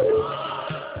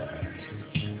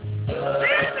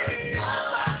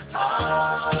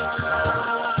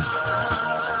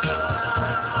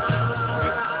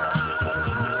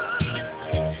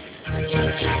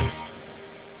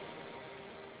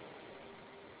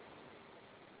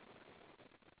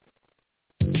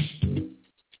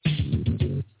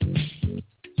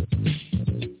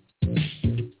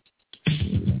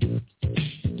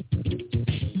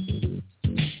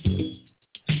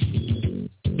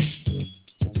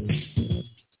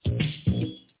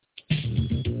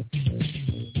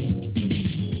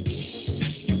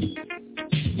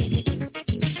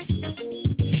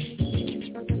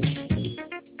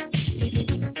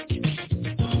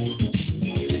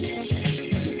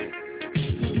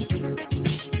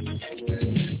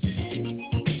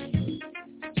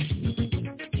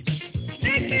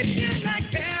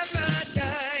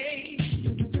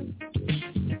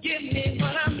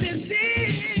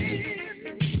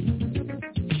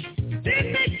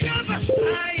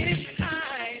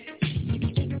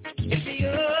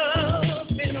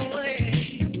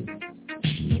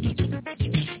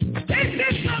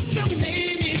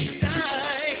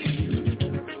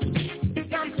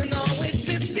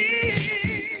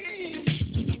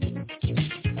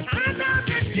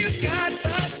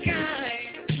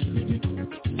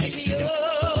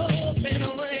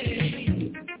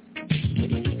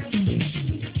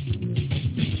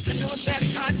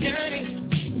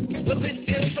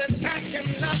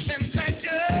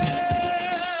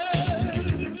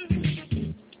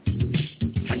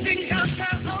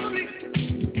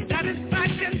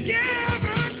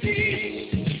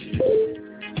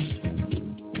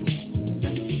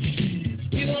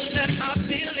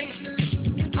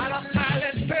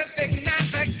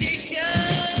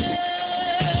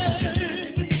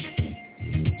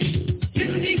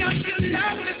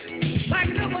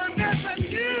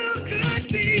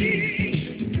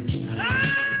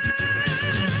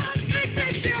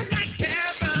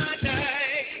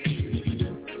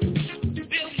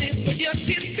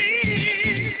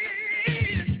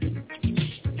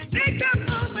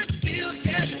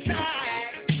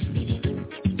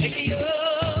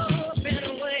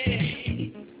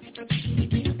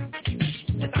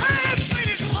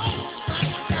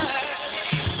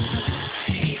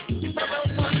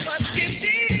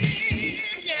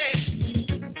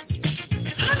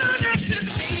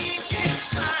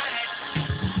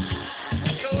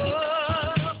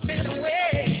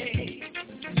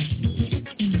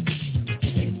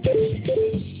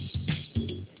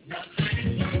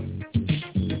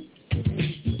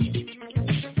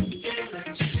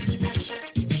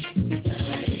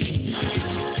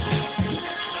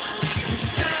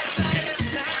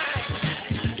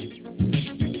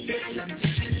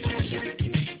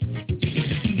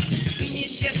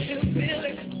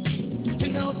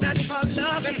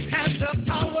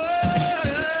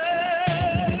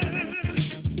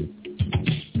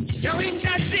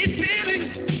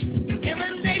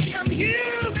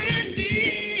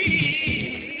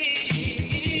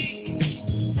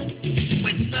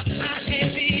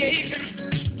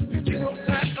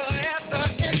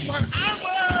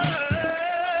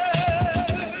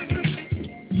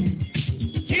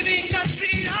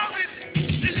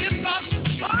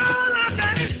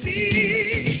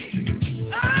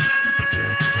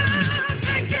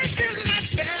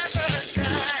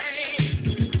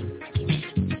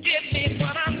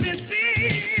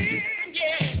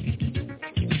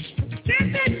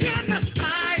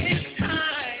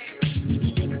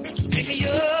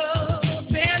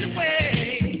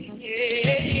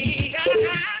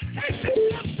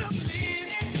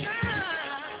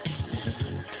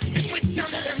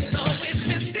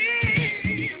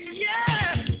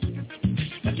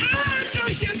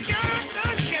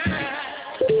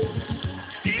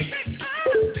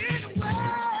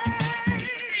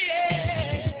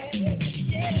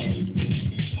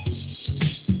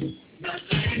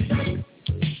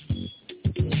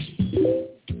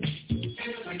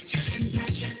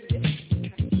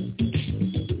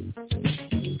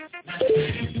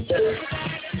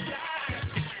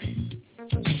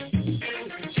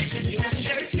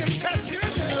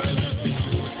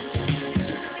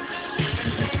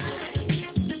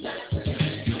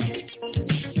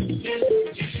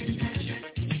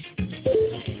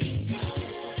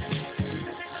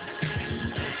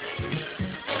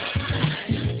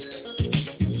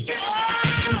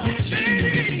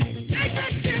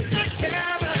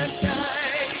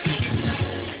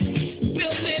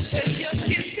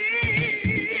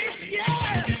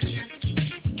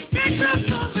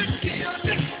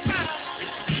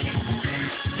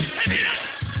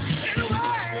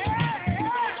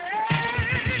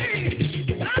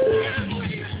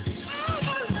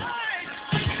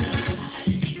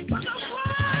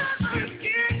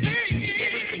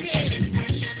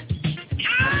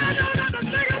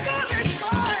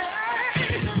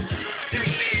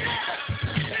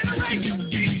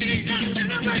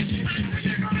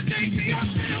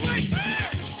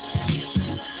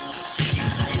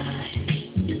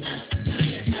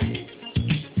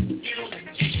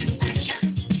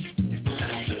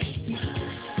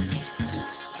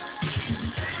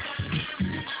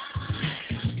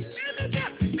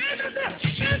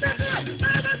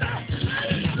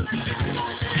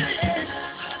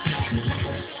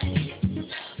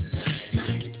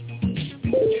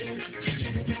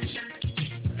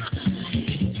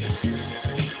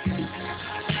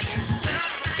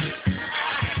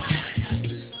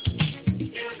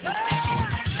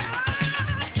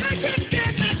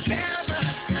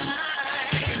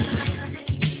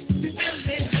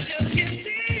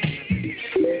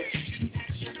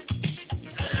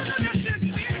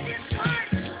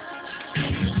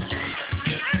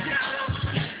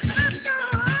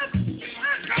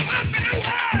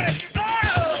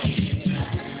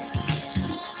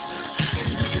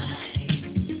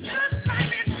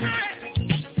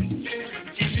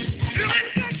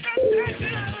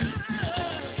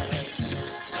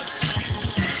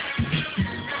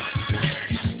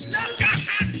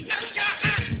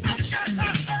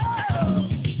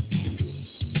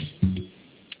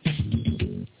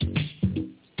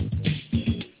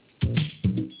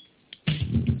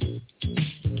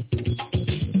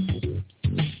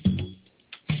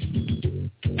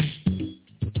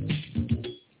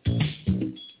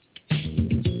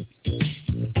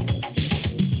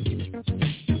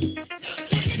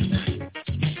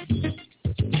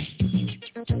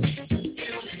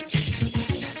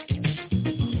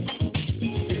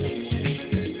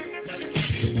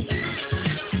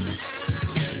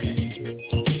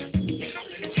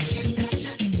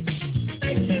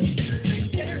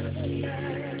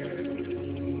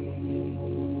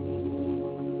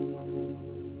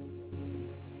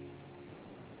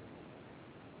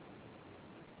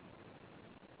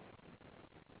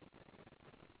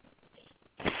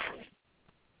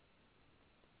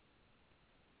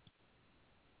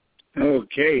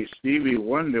Okay, Stevie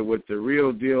Wonder with the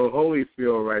Real Deal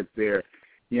Holyfield right there.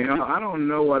 You know, I don't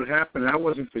know what happened. I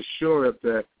wasn't for sure if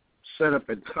the setup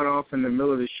had cut off in the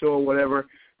middle of the show or whatever.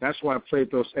 That's why I played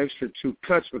those extra two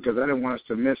cuts, because I didn't want us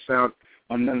to miss out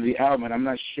on none of the album. And I'm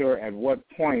not sure at what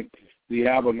point the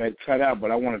album had cut out,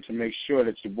 but I wanted to make sure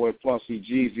that your boy Flossy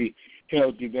Jeezy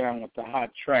held you down with the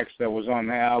hot tracks that was on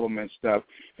the album and stuff.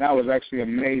 And I was actually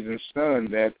amazed and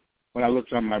stunned that when I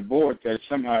looked on my board that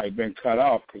somehow it had been cut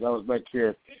off, because I was back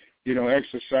here, you know,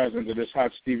 exercising to this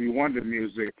hot Stevie Wonder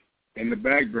music in the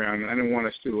background, and I didn't want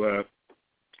us to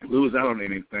lose out on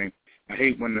anything. I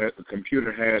hate when the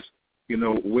computer has, you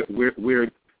know,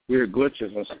 weird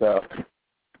glitches and stuff.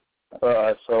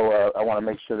 So I want to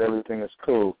make sure that everything is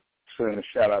cool. Sending a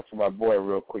shout-out to my boy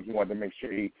real quick. He wanted to make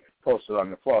sure he posted on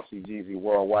the Flossy Jeezy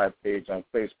Worldwide page on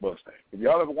Facebook. If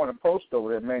y'all ever want to post over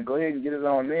there, man, go ahead and get it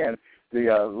on there.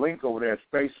 The link over there is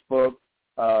Facebook,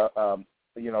 .com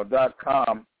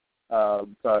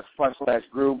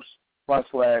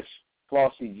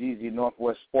 /groups/Flossy Jeezy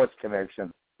Northwest Sports Connection.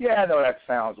 Yeah, I know that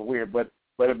sounds weird, but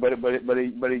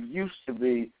it used to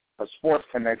be a sports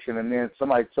connection, and then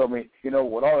somebody told me, you know,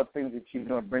 with all the things that you're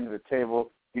going to bring to the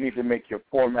table, you need to make your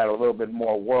format a little bit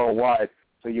more worldwide,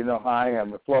 so you know how I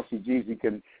am. If Flossy Jeezy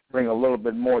can bring a little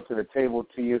bit more to the table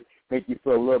to you, make you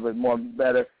feel a little bit more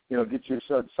better, you know, get you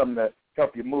something to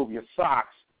help you move your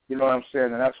socks, you know what I'm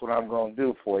saying, and that's what I'm going to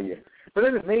do for you. But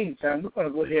in the meantime, we're going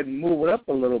to go ahead and move it up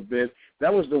a little bit.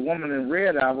 That was the Woman in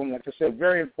Red album. Like I said,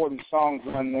 very important songs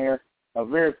on there, a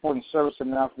very important service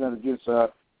announcement against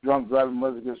drunk driving,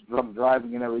 against drunk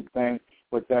driving and everything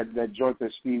with that joint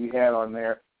that Stevie had on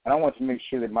there. And I want to make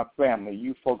sure that my family,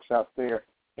 you folks out there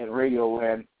in Radio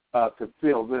Land, could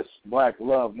feel this Black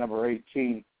Love number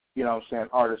 18, you know what I'm saying,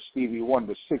 artist Stevie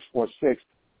Wonder,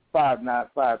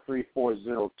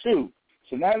 646-595-3402.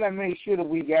 So now that I made sure that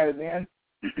we got it in,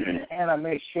 and I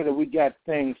made sure that we got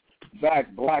things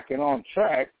back black and on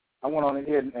track, I went on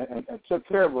ahead and took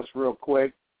care of us real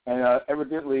quick, and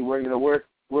evidently we're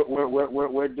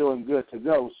doing good to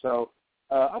go. So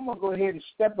I'm gonna go ahead and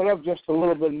step it up just a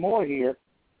little bit more here,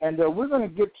 and we're gonna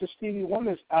get to Stevie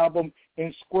Wonder's album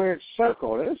In Squared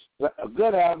Circle. This is a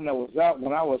good album that was out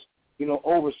when I was, you know,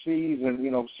 overseas and, you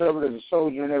know, serving as a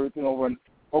soldier and everything over in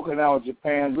Okinawa,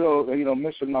 Japan, real, you know,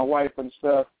 missing my wife and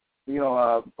stuff, you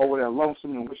know, over there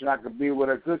lonesome and wishing I could be with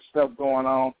her, good stuff going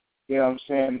on, you know what I'm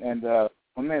saying, and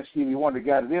my man Stevie Wonder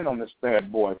got it in on this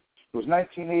bad boy. It was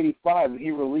 1985 that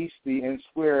he released the In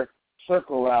Square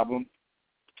Circle album,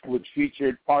 which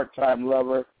featured Part-Time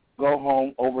Lover, Go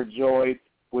Home, Overjoyed,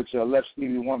 which left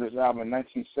Stevie Wonder's album in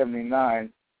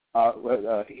 1979.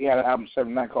 He had an album in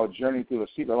 79 called Journey Through the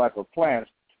Secret Life of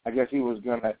Plants. I guess he was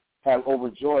going to have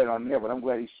Overjoyed on there, but I'm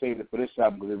glad he saved it for this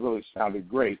album because it really sounded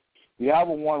great. The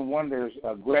album won Wonder's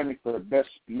Grammy for the Best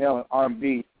Male in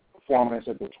R&B Performance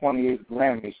at the 28th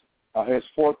Grammys, his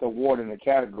fourth award in the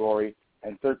category,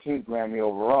 and 13th Grammy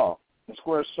overall. The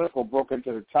Square Circle broke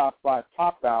into the top 5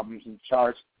 pop albums in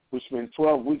charts, which spent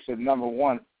 12 weeks at number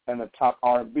 1 in the top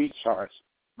R&B charts.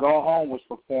 Go Home was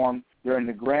performed during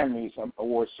the Grammys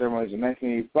award ceremonies in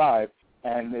 1985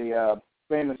 and the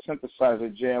famous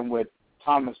synthesizer jam with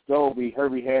Thomas Dolby,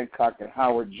 Herbie Hancock, and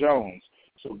Howard Jones.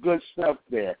 So good stuff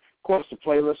there. Of course, the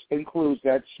playlist includes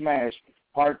that smash,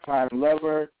 Part-Time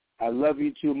Lover, I Love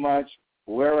You Too Much,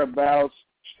 Whereabouts,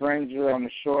 Stranger on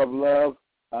the Shore of Love,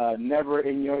 Never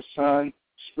in Your Sun,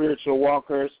 Spiritual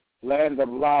Walkers, Land of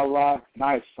La La,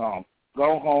 nice song.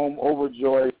 Go Home,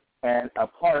 Overjoyed, and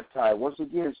Apartheid. Once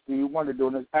again, Stevie Wonder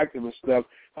doing this activist stuff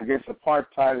against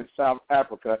apartheid in South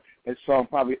Africa. This song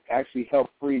probably actually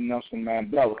helped free Nelson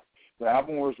Mandela. The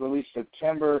album was released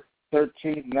September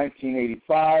 13,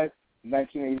 1985.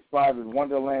 1985 in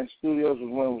Wonderland Studios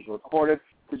was when it was recorded.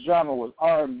 The genre was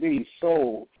R&B,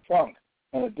 soul, funk,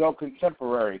 and adult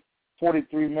contemporary.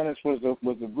 43 minutes was the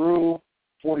groove.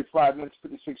 45 minutes,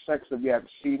 56 seconds if you have a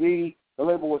CD. The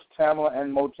label was Tamla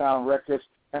and Motown Records.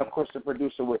 And, of course, the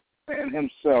producer was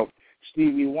himself,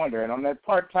 Stevie Wonder. And on that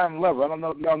Part-Time Lover, I don't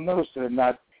know if y'all noticed it or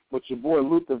not, but your boy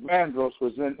Luther Vandross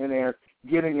was in there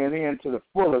getting it in to the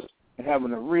fullest and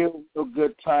having a real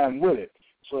good time with it.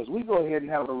 So as we go ahead and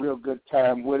have a real good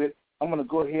time with it, I'm going to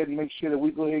go ahead and make sure that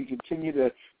we go ahead and continue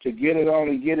to get it on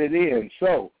and get it in.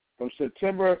 So from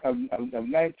September of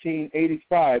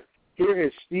 1985, here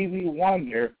is Stevie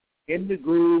Wonder in the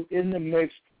groove, in the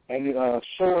mix, and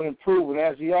showing and proving,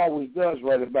 as he always does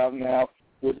right about now,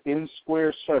 within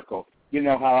Square Circle. You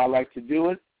know how I like to do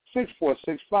it.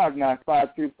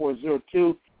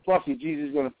 646-595-3402. Fluffy Jesus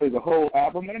is going to play the whole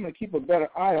album, and I'm going to keep a better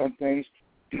eye on things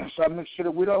so I make sure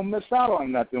that we don't miss out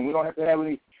on nothing. We don't have to have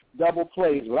any double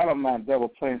plays, but I don't mind double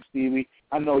playing Stevie.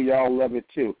 I know y'all love it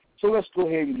too. So let's go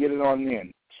ahead and get it on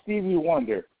in. Stevie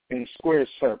Wonder in Square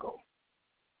Circle.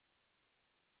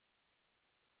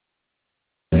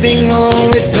 Sing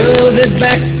on, we pull this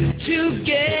back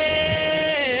together.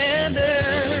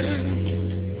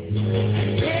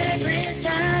 Every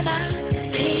time I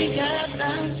think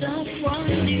about someone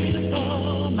new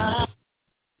for my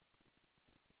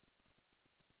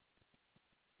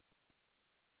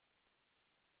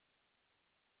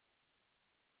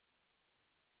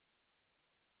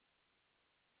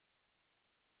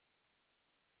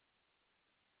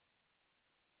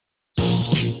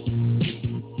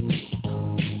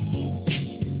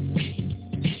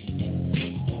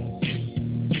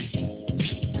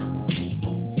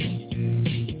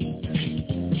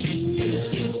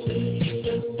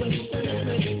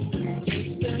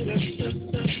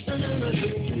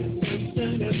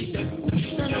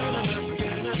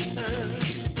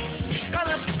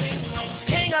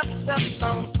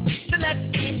to let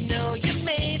me know you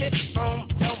made it home.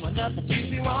 Don't want nothing to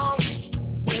be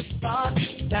wrong with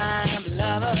part-time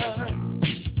lover.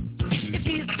 If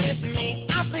he's with me,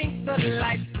 I'll blink the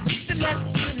lights to let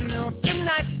you know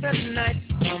tonight's the night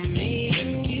for me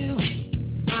and you,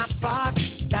 my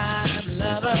part-time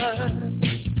lover.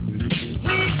 We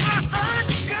are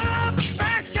undercover,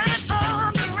 fashion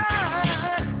on the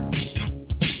run,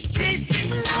 chasing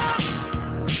love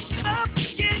up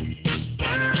against the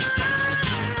sun.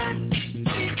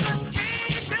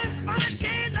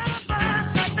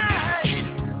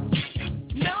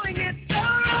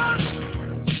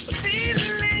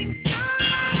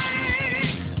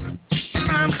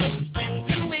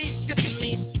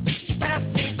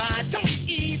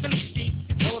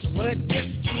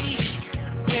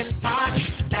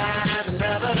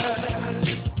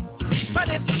 But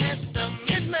if there's some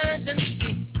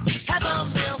emergency, have a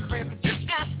male friend just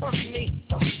ask for me.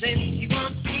 Then you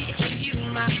won't be and you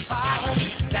my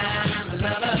part-time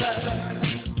lover.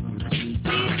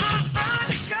 We are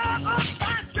undercover,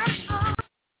 part-time.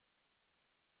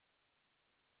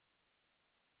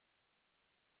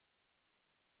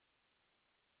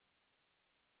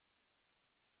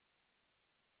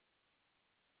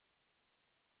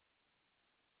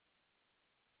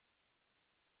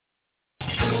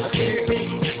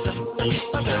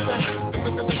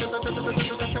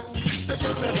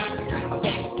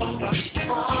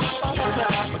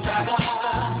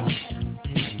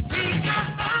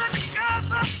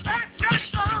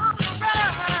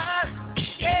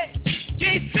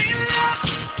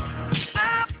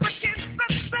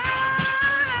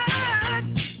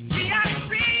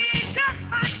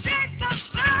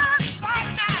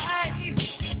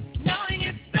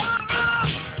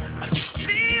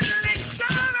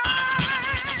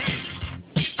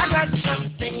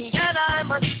 Something that I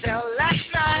must tell last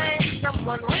night.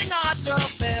 Someone rang our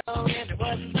doorbell and it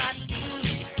was not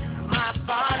you, my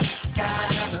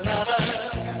part-time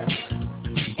lover.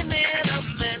 And then a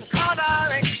man called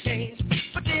our exchange,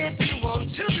 but if you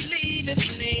want to believe it's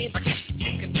me, but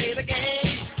you can play the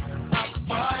game, my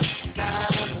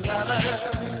part-time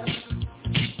lover.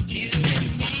 You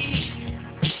and me,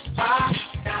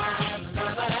 part-time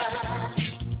lover.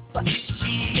 but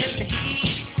she and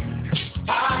he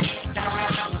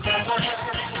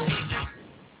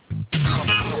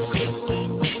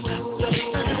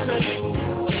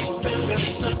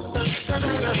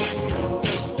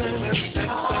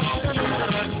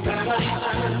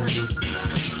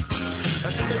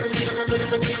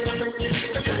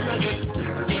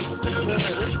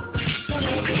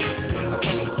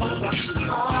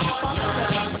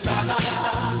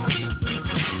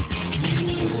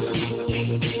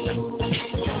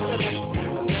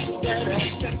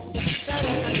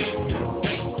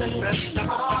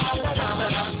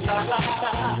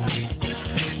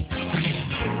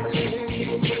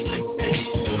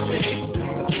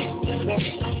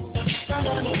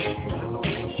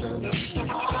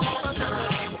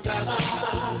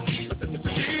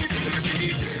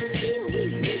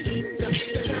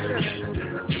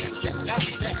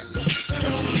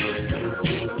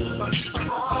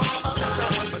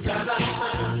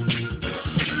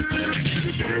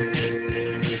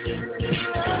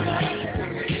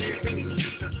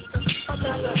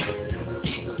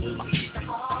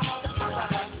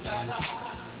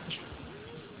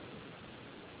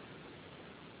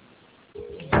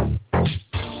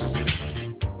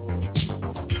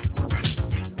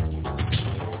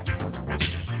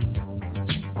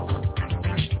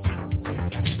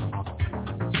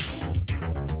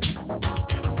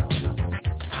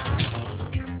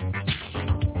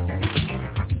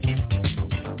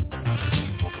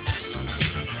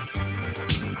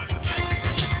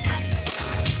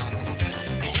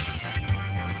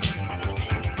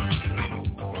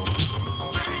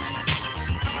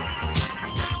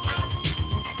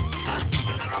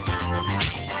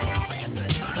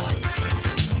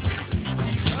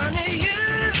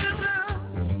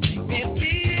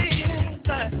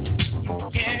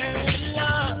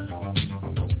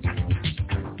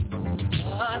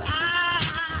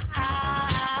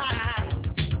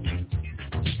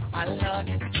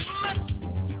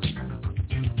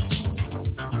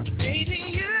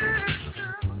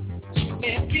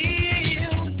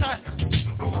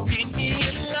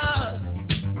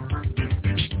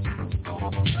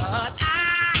are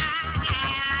down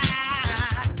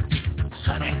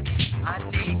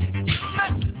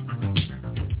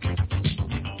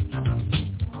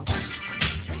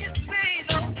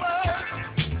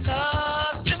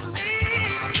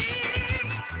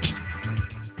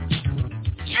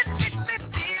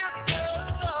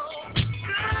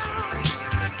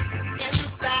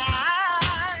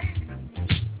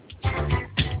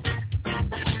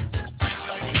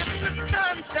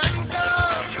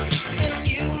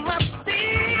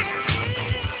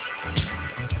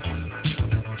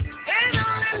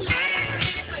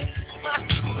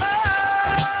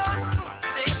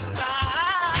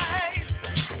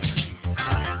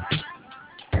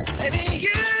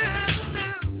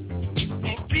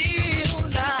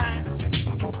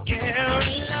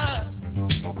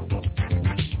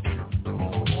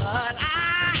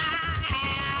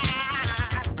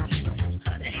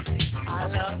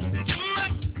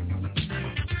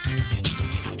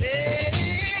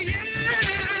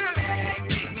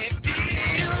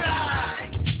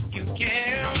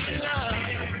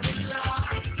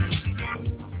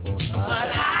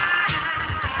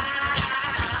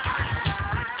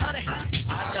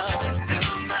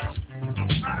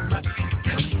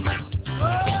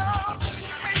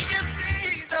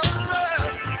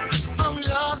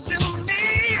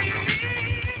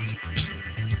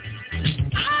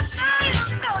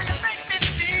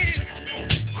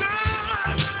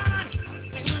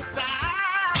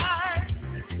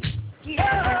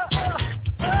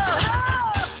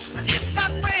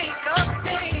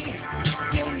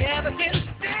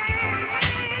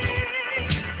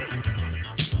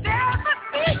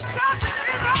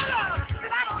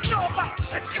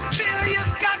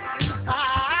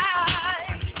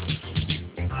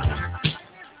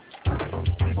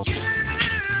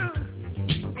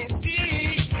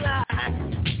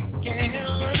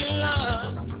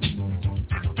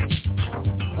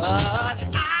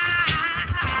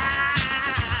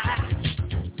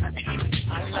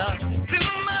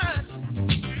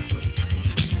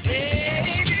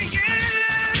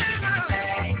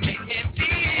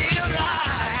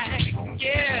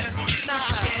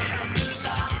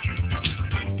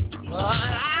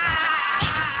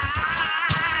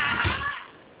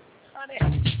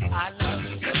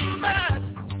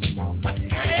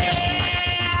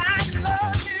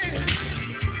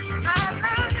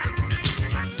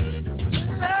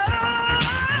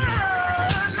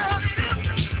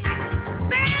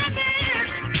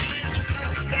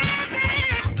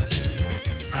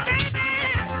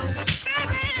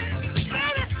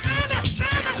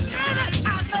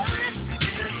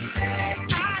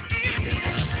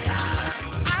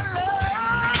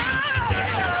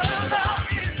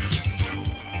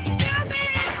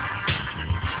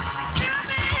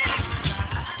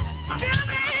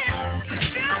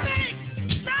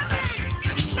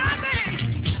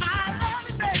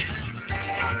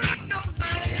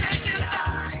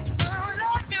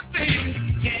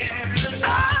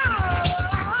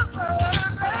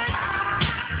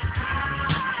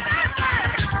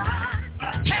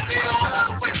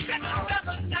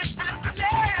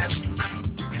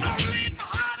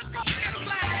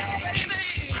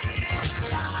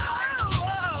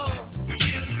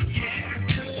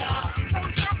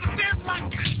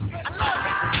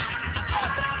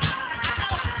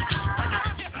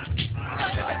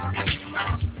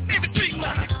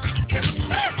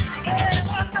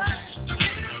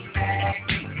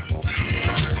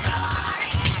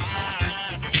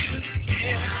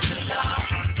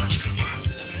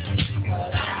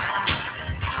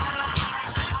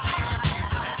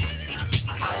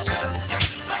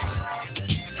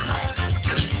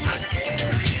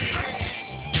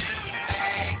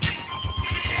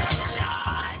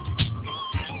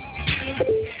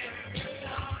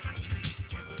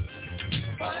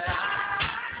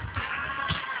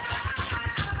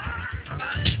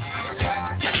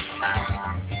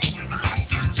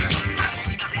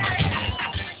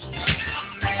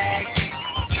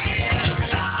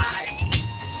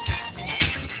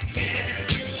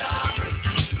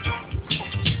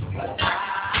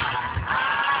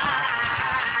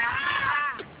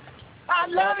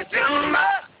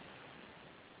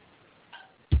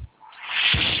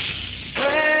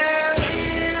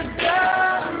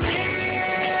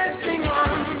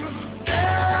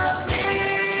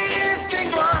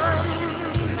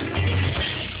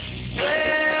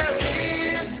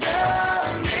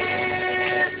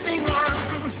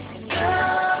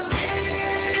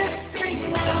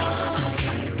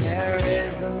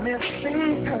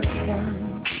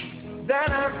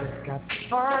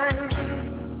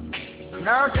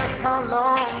Now just how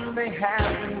long they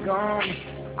have been gone,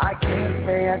 I can't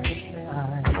say I can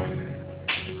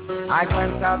I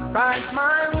glance outside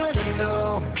my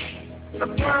window,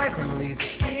 surprisingly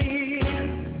see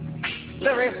the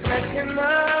reflection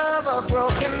of a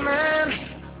broken man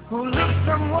who looks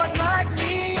somewhat like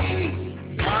me.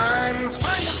 I'm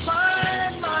trying to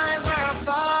find my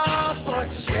whereabouts. What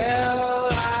shall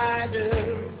I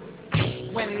do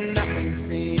when nothing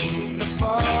seems to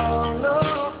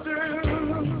follow through?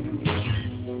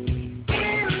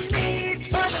 In me,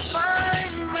 trying to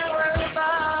find my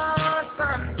whereabouts,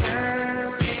 I'm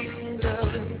turning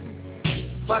blue.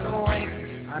 But wait,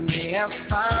 I may have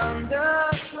found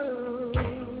a clue.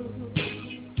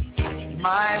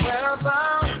 My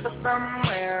whereabouts are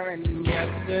somewhere in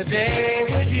yesterday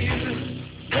with you.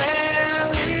 There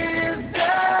is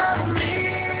the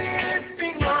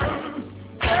missing one,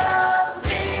 the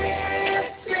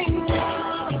missing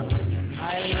one. I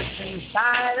look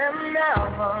inside an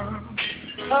album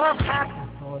of happy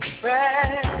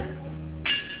photographs.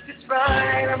 Just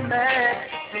right a man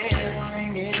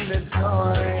staring in the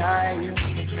door I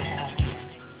used to have.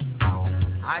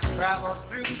 I travel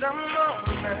through the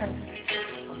moment.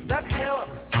 That's how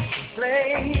I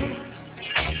play.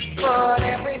 But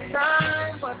every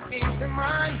time what keeps in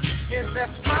mind is that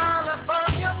smile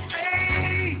upon your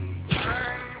face.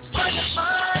 I'm trying to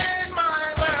find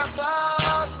my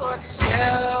whereabouts. What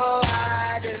shall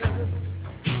I do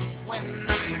when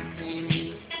nothing seems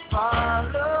to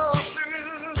follow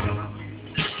through?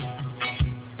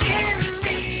 In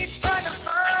me, trying to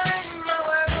find my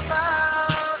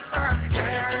whereabouts. I'm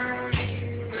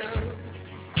turning blue.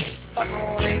 But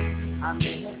wait, I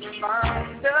may have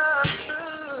found a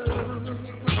clue.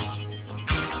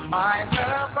 My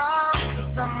whereabouts is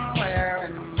somewhere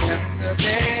in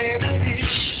yesterday with you.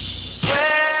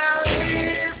 Where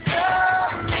is the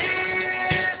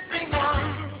missing one?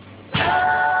 The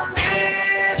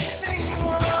missing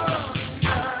one.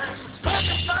 I'm trying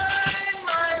to find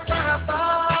my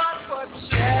whereabouts. What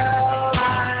shall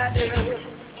I do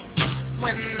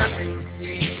when nothing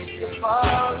seems to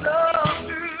follow?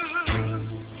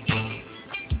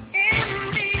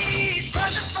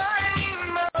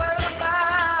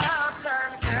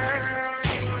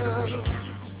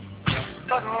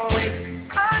 But wait,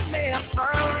 I may have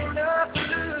found a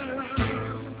clue.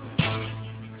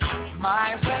 My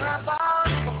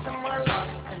whereabouts was somewhere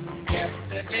lost in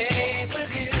yesterday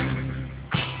with you.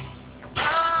 I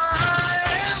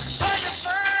am trying to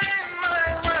find my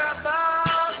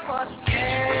whereabouts. What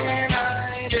can I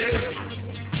do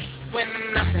when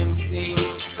nothing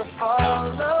seems to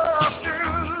follow through?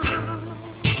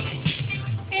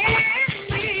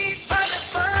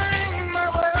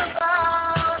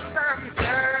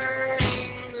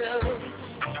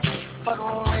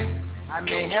 I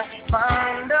may have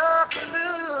found a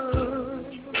clue.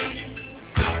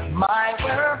 My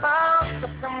whereabouts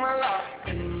are somewhere lost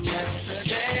in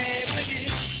yesterday with you.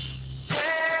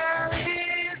 Where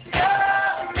is the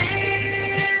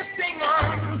missing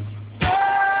one? The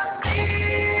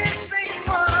missing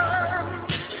one.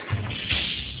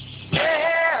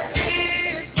 Where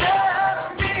is the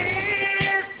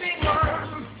missing one?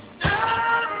 The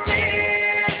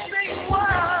missing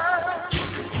one.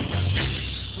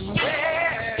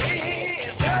 Where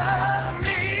is the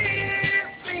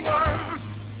missing one?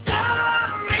 The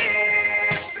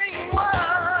missing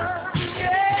one.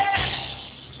 Yeah.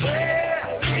 Where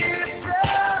is the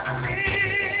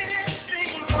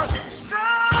missing one? The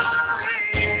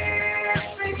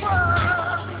missing one.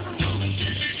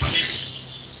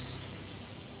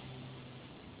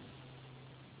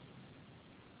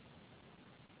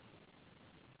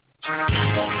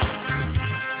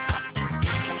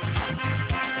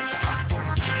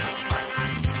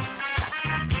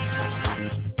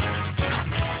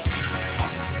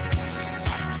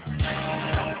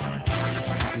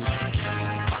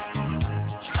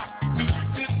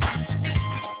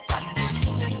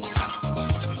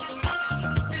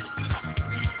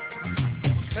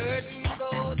 Curtain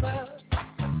goes up,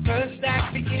 first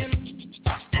act begins.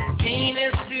 Scene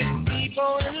is two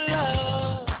people in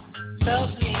love.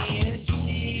 Lovely is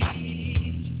she,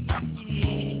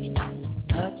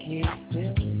 a kiss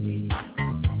will be.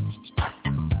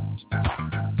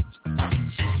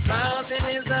 Smiles in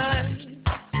his eyes,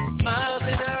 smiles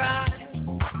in her eyes.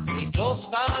 He both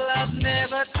vow love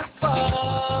never to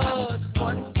fall.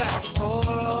 One back for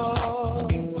all.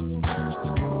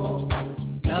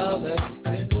 Lovers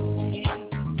will be.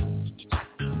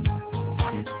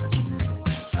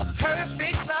 A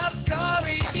perfect love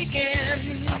story begins.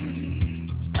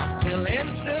 Till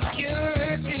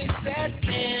insecurity sets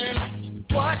in.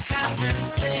 What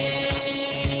happens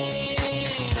then?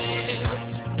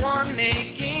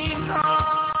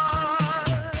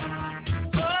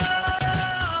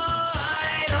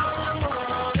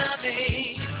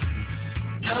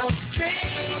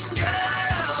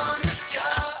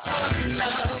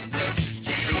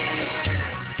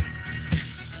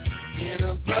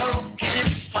 a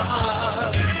broken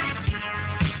heart.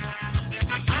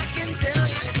 I can tell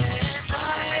you that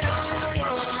I don't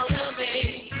wanna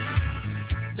be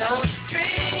no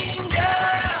stranger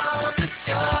on the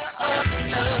shore of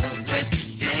love with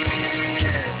you,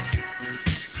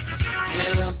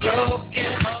 with a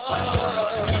broken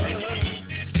heart.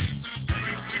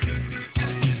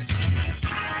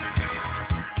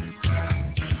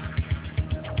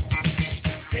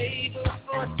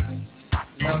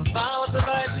 The vows that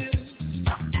I do,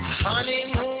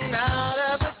 honeymoon out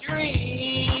of a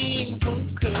dream. Who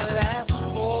could ask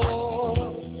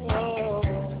for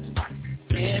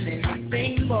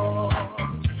anything more?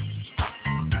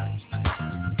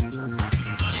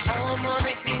 Home on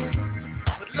the hill,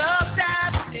 with love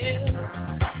died still,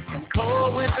 and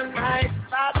cold winter nights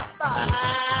by the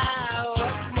fire.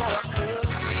 What more could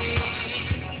be?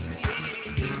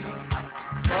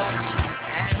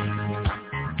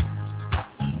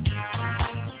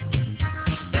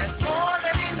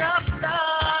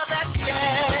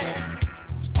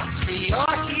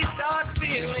 Or she starts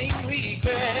feeling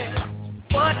regret.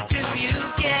 What do you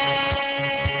get?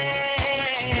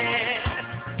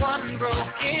 One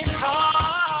broken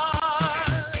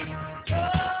heart. Oh,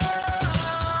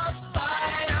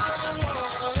 I don't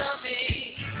wanna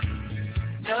be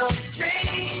no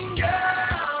stranger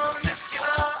on the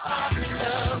shore of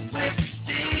love with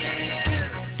you,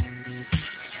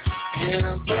 in a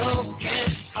broken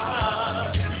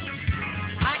heart.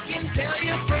 I can tell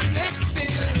you from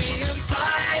experience,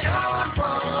 I don't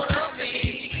wanna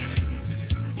be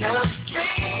no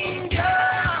stranger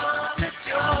on the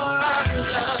shore of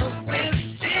love with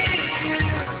you,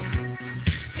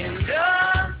 in a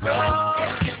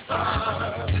broken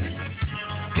heart.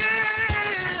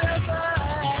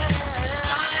 I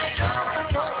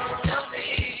don't wanna be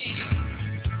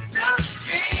no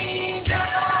stranger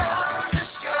on the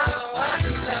shore of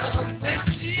love with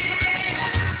you.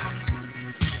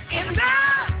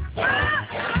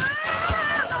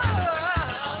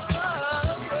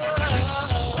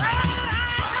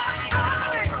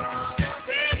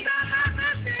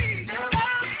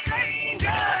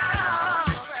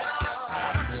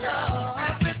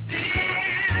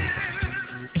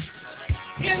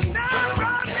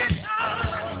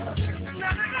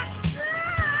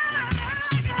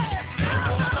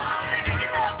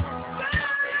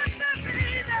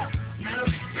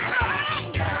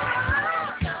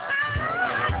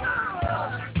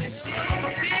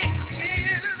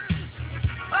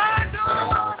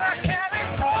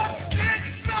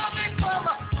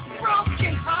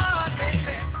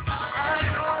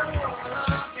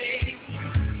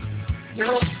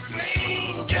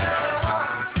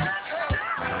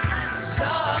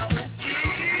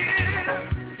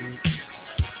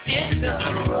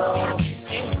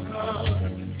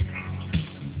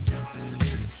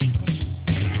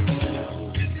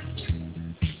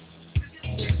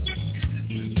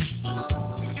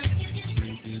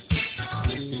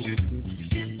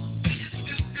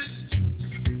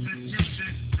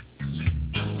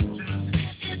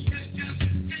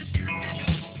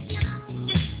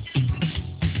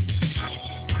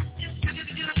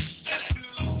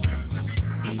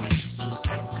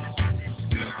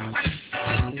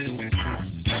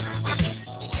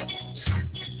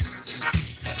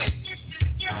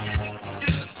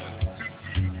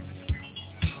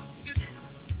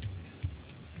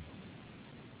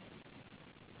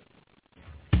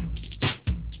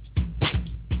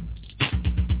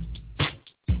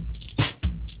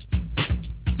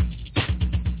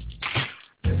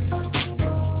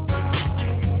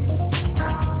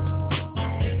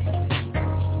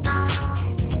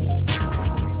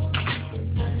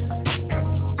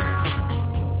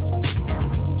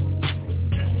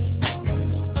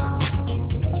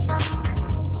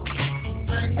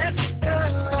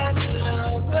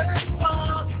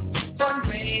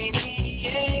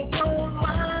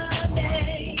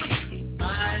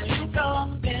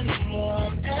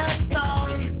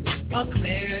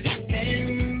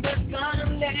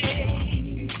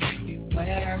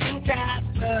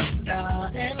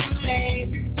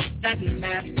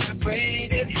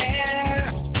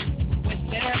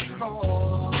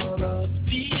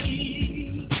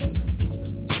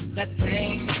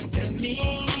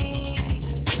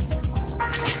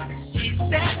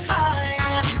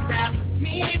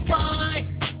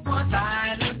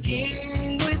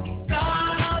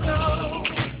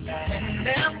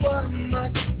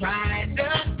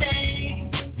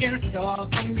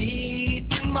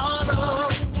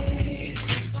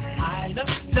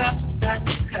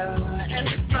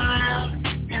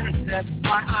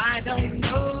 I don't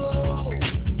know,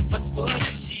 but would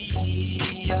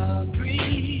she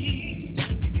agree?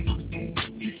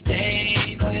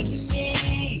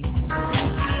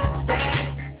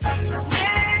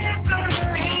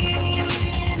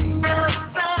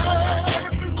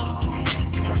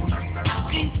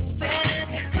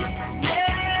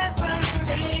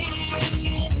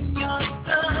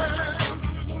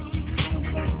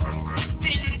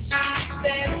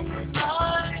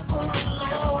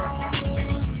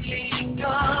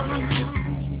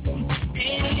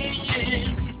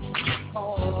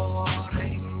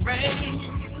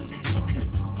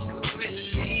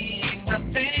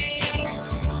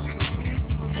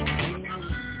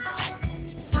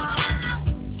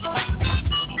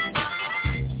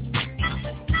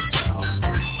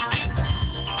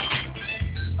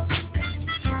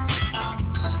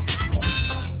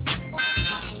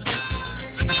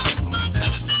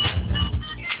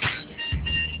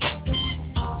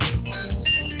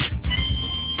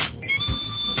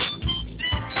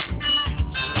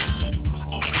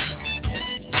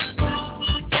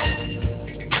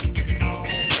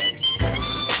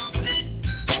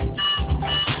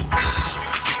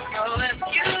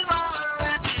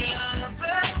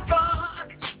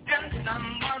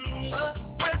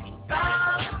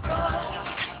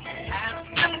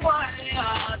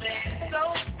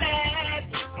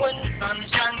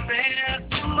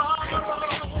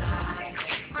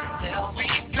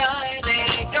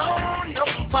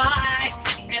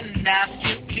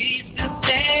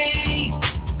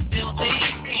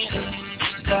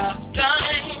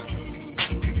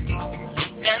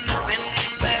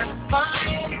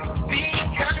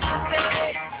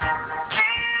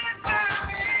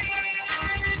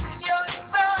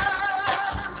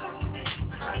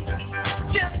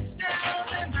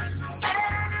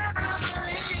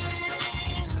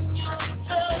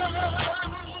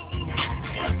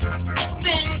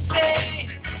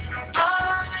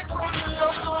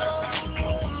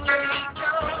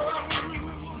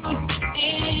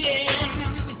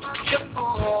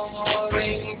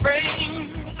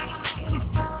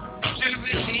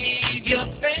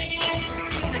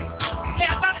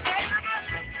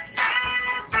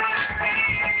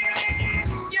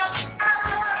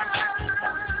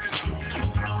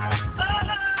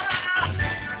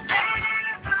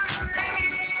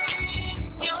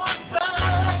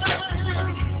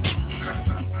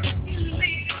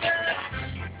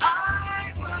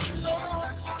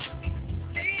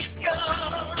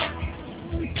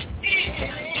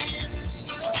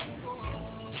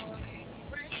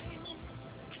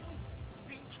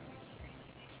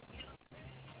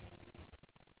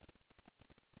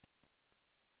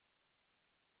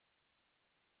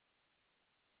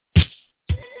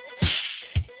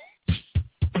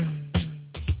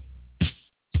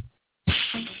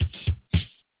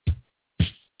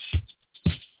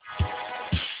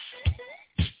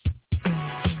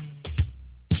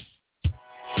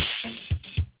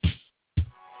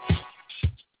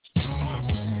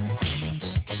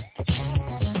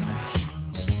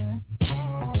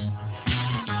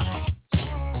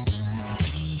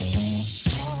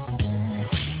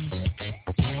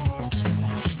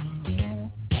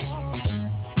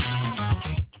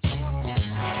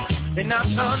 They knock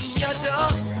on your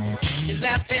door, you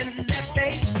laugh in their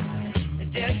face,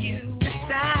 and tell you it's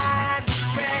time to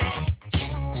pray.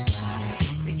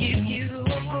 They give you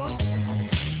a book,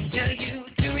 and tell you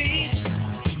to read,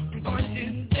 you're going to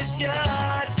the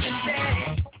judgment day.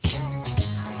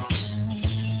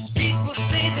 People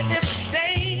say that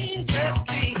everything's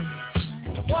perfect,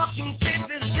 walking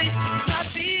papers they should not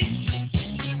be,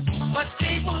 but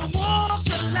they will walk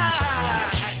the line.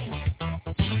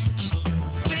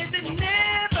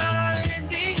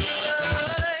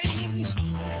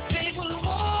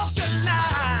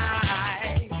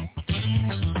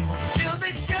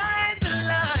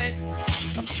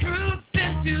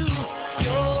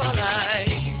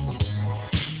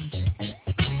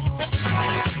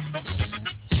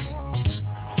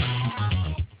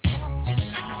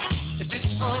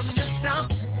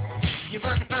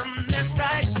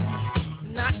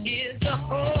 Not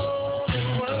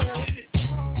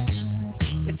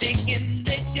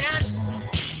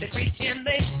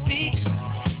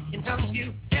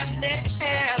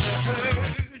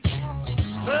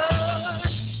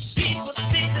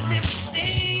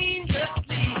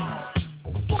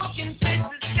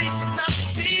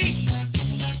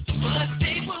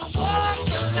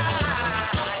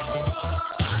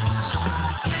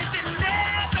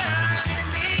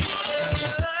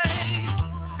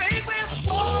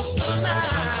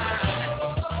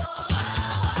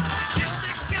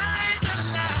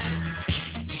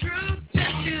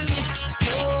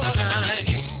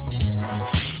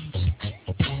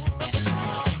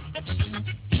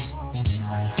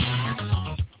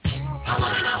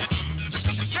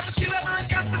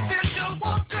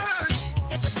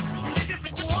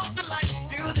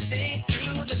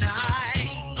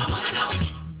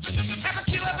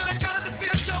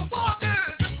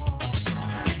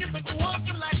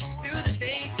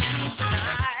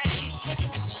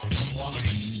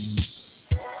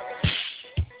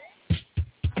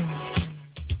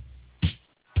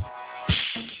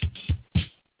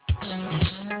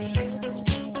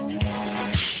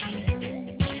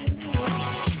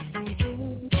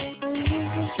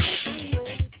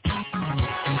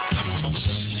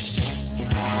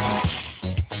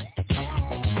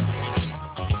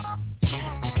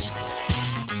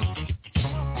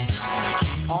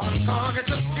On corners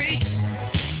of street,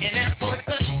 and that's for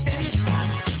the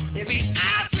they be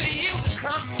after you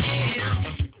come in.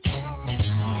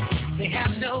 They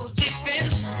have no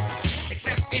defense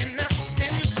except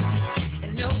innocence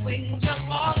and no wings of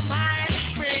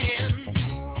Almighty friend.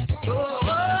 Oh,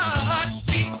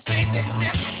 people say they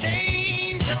never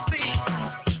change a thing.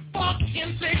 Walk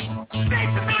in place, they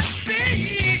cannot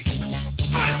see,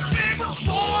 but they will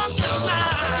walk the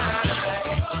line.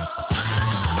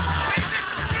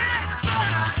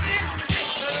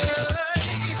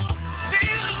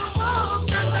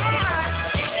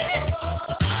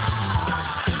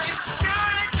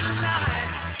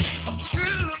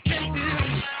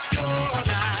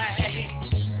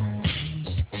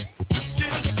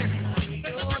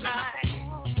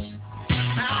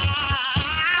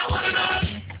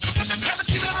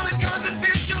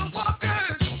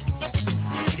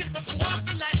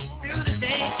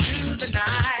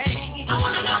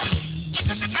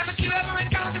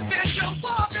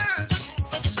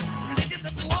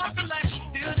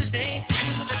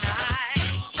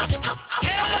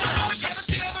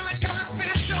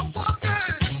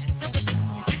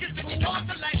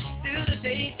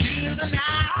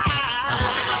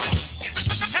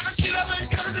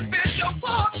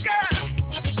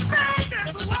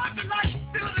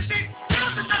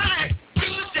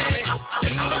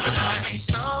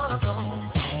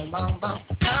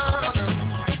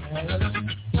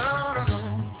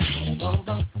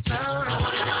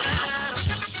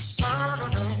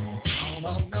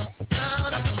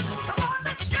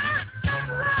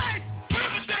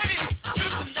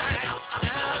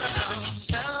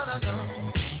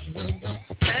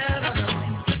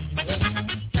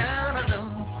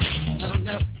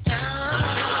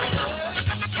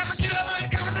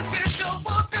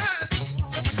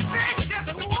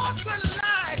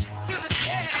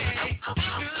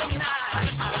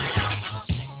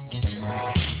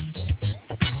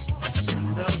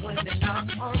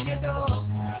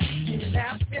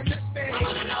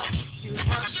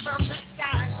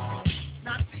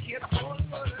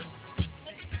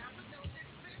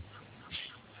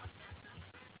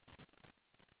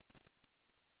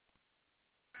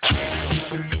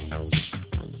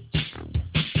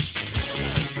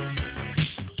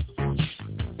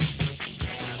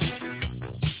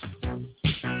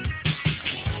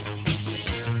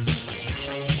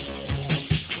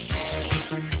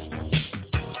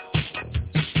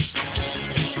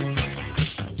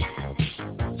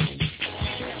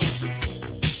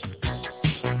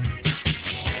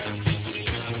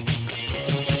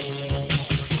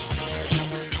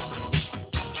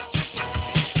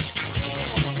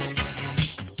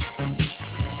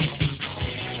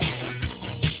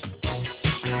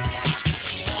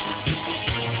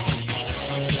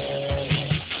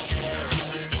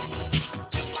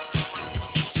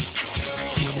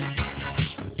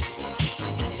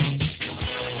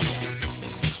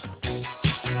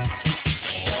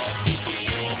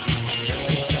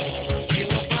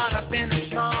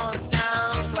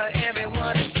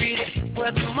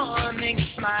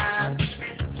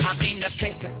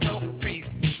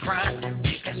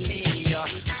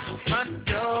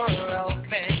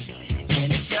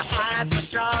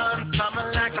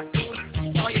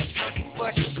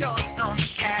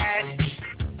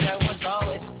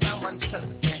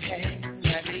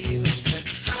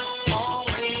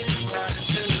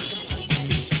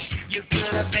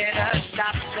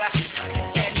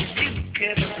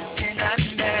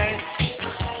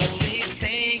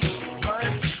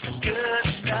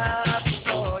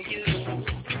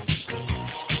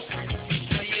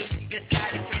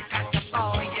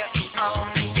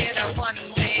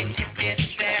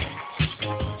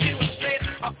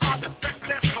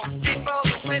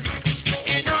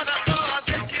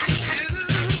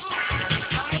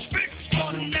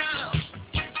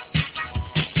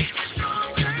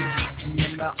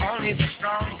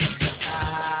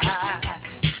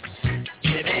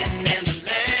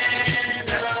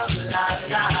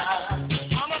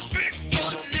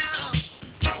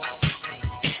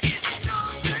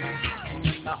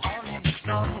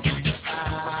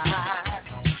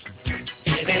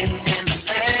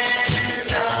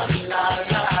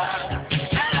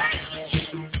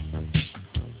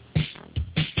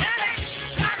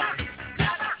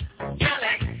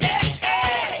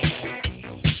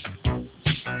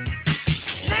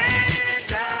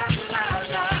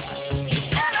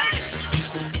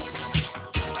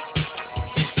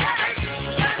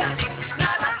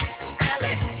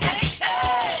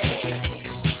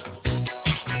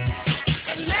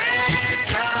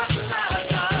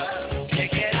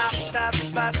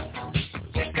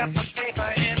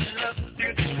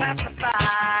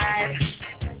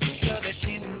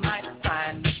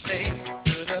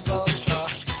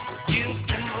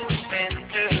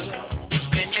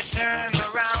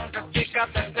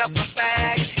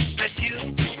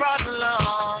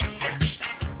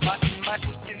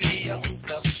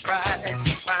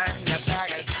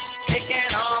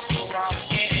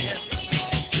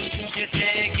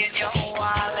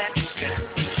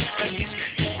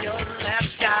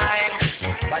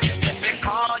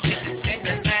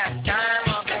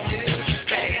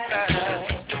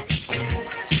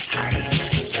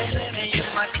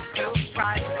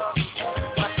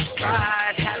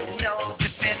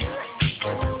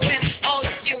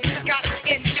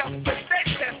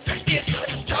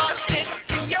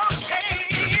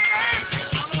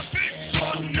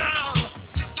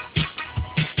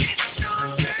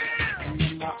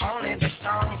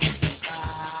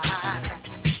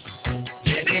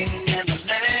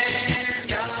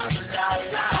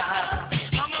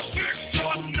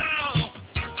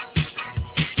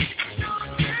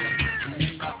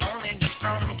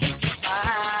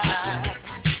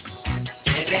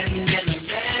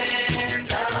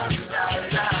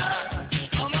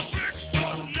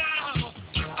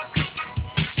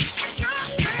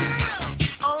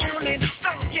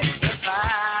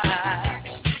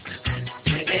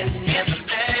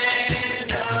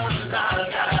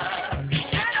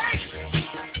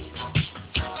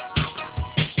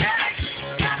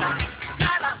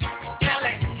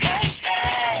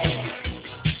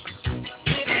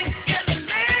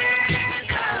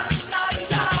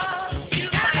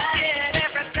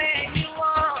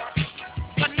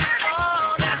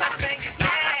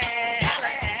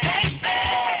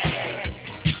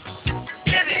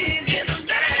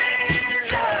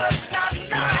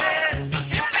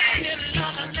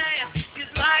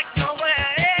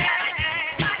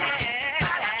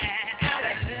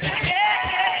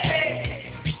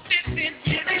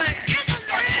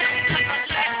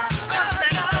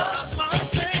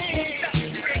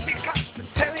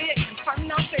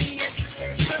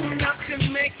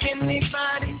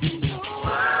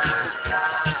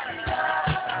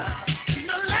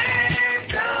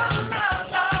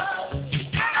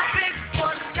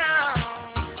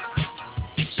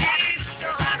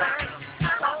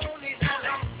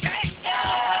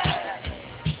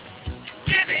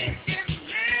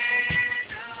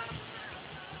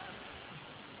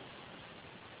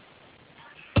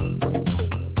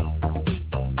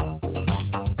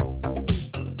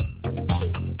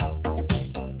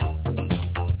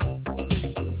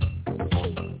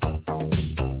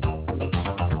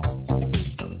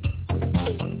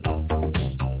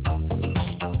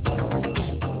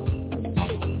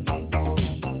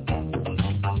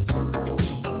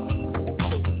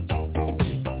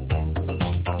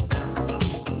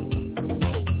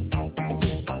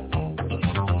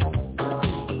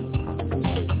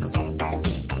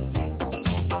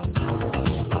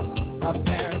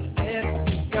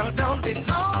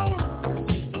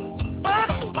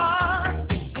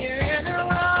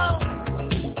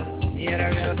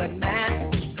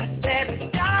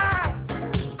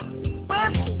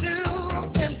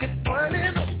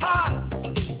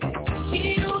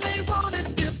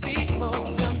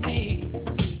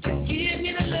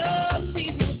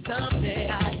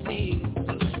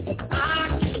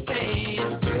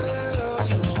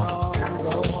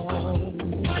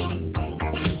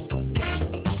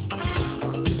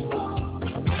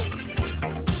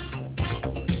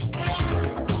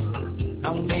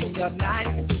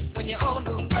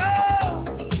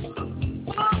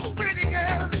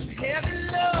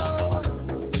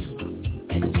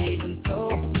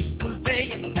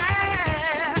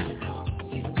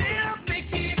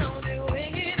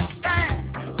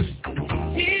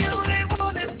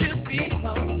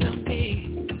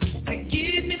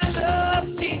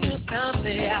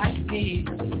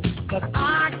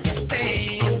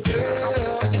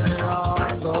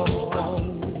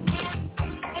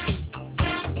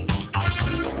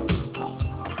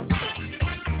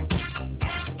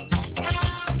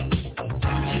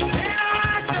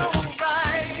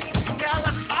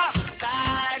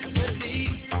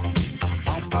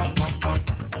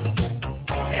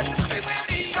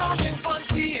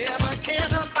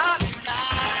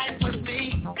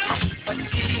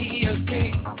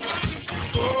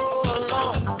 Go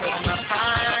along with my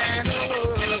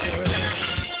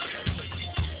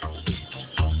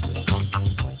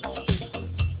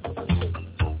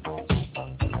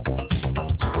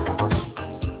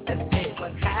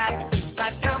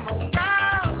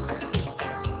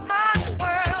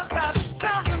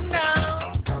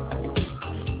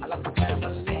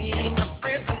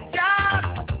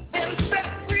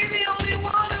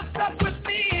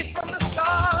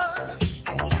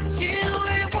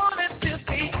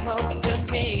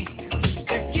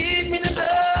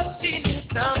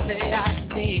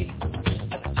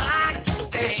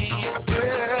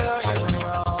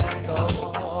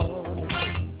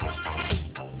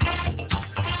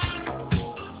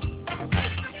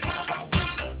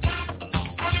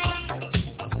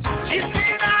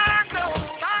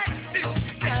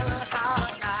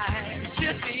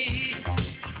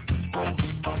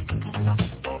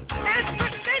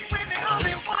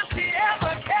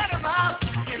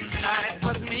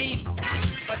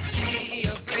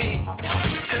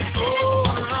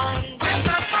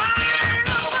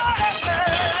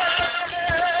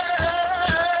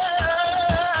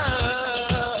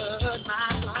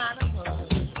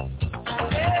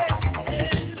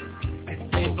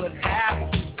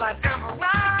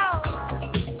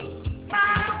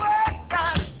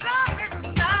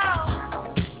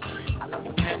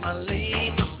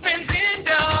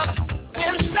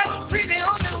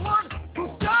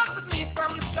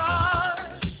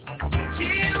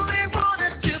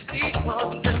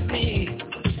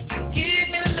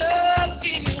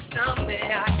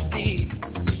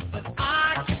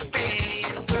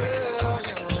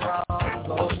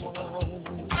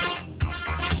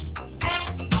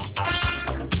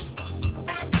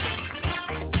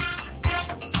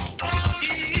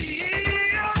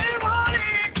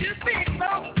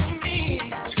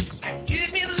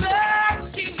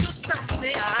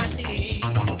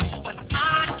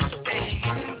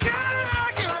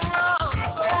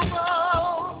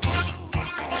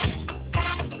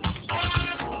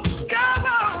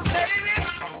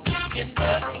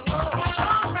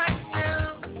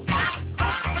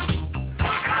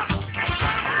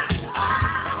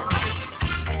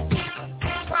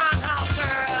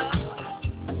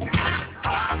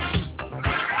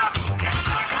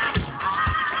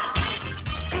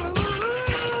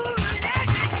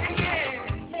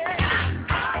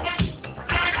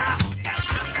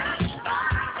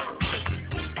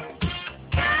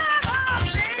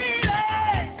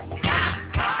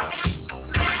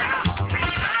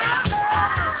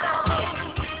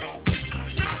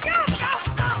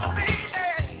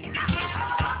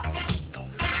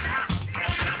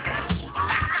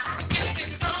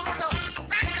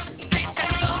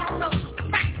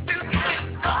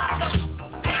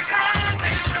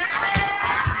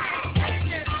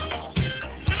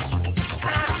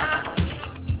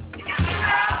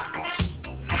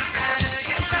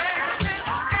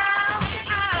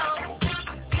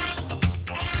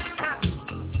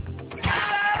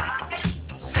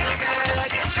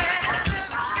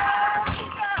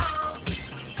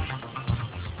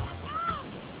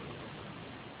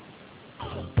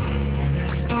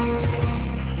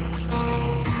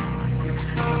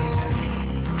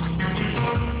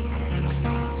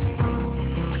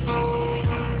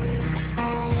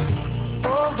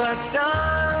Over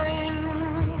time,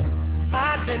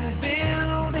 I've been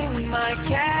building my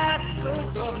castle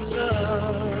of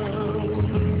love.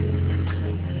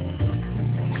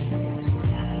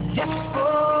 Just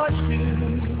for you,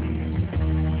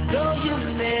 though you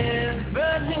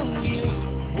never knew you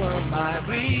were my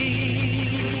reason.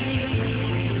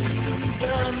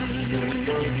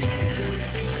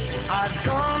 I've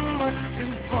gone much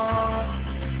too far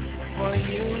for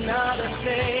you now to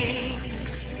say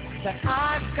that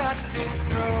I've got to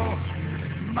throw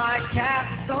my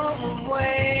castle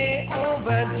away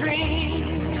over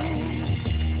dreams.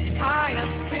 I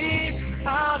am big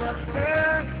out of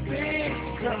perfect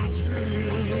come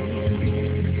true.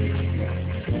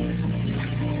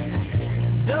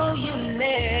 Though you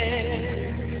never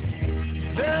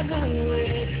knew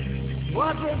it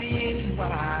was with you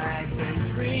I've been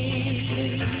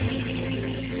dreaming.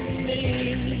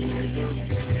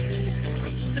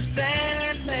 The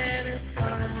bad man has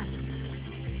come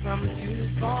from too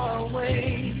far away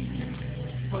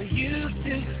for you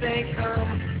to say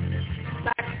come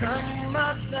back some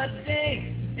other day.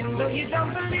 And though you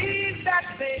don't believe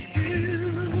that they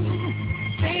do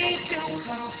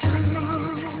come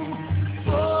true.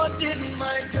 Oh, didn't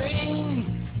my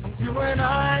dream come true when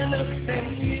I looked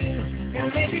at you?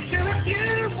 And maybe too if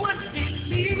you would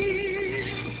believe,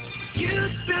 you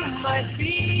too might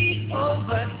be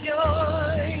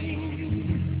overjoyed,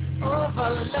 over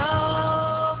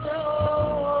love,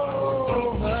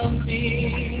 over me.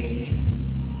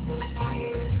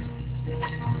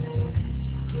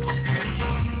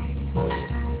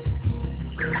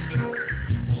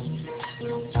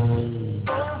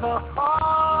 Over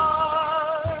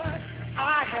heart, I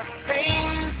have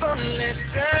painfully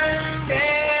turned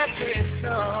every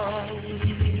song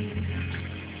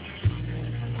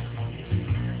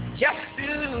just to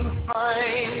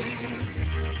find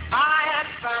I had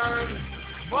found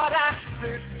what I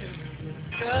searched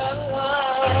for.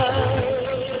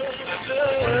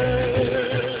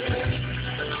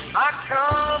 I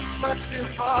come much too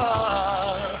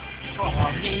far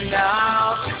for me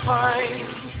now to find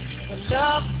the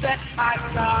love that I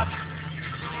got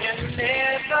can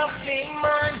never be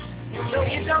mine. You know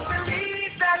you don't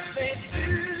believe that they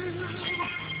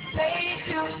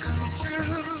do come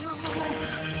true.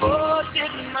 Oh,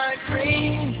 didn't my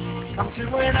dream come true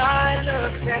when I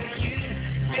looked at you?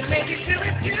 And maybe too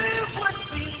if you would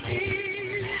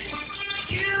believe,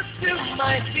 you too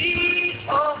might be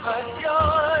overjoyed,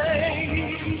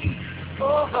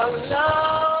 over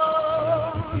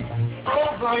love,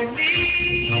 over me.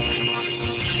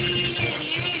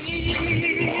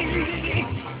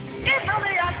 If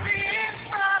only I'd been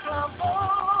probable,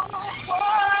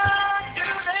 what do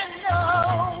they know?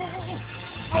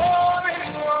 For in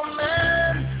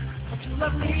woman, but you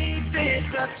love me,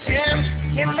 there's a chance.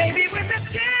 And maybe with a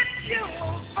chance you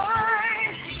will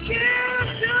find you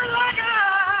too like I,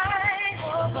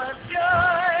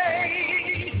 overjoyed,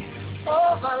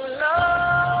 over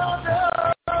love,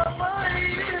 over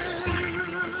you.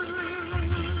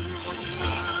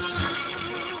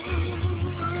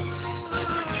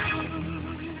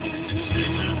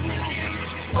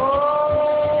 Over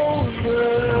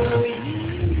you.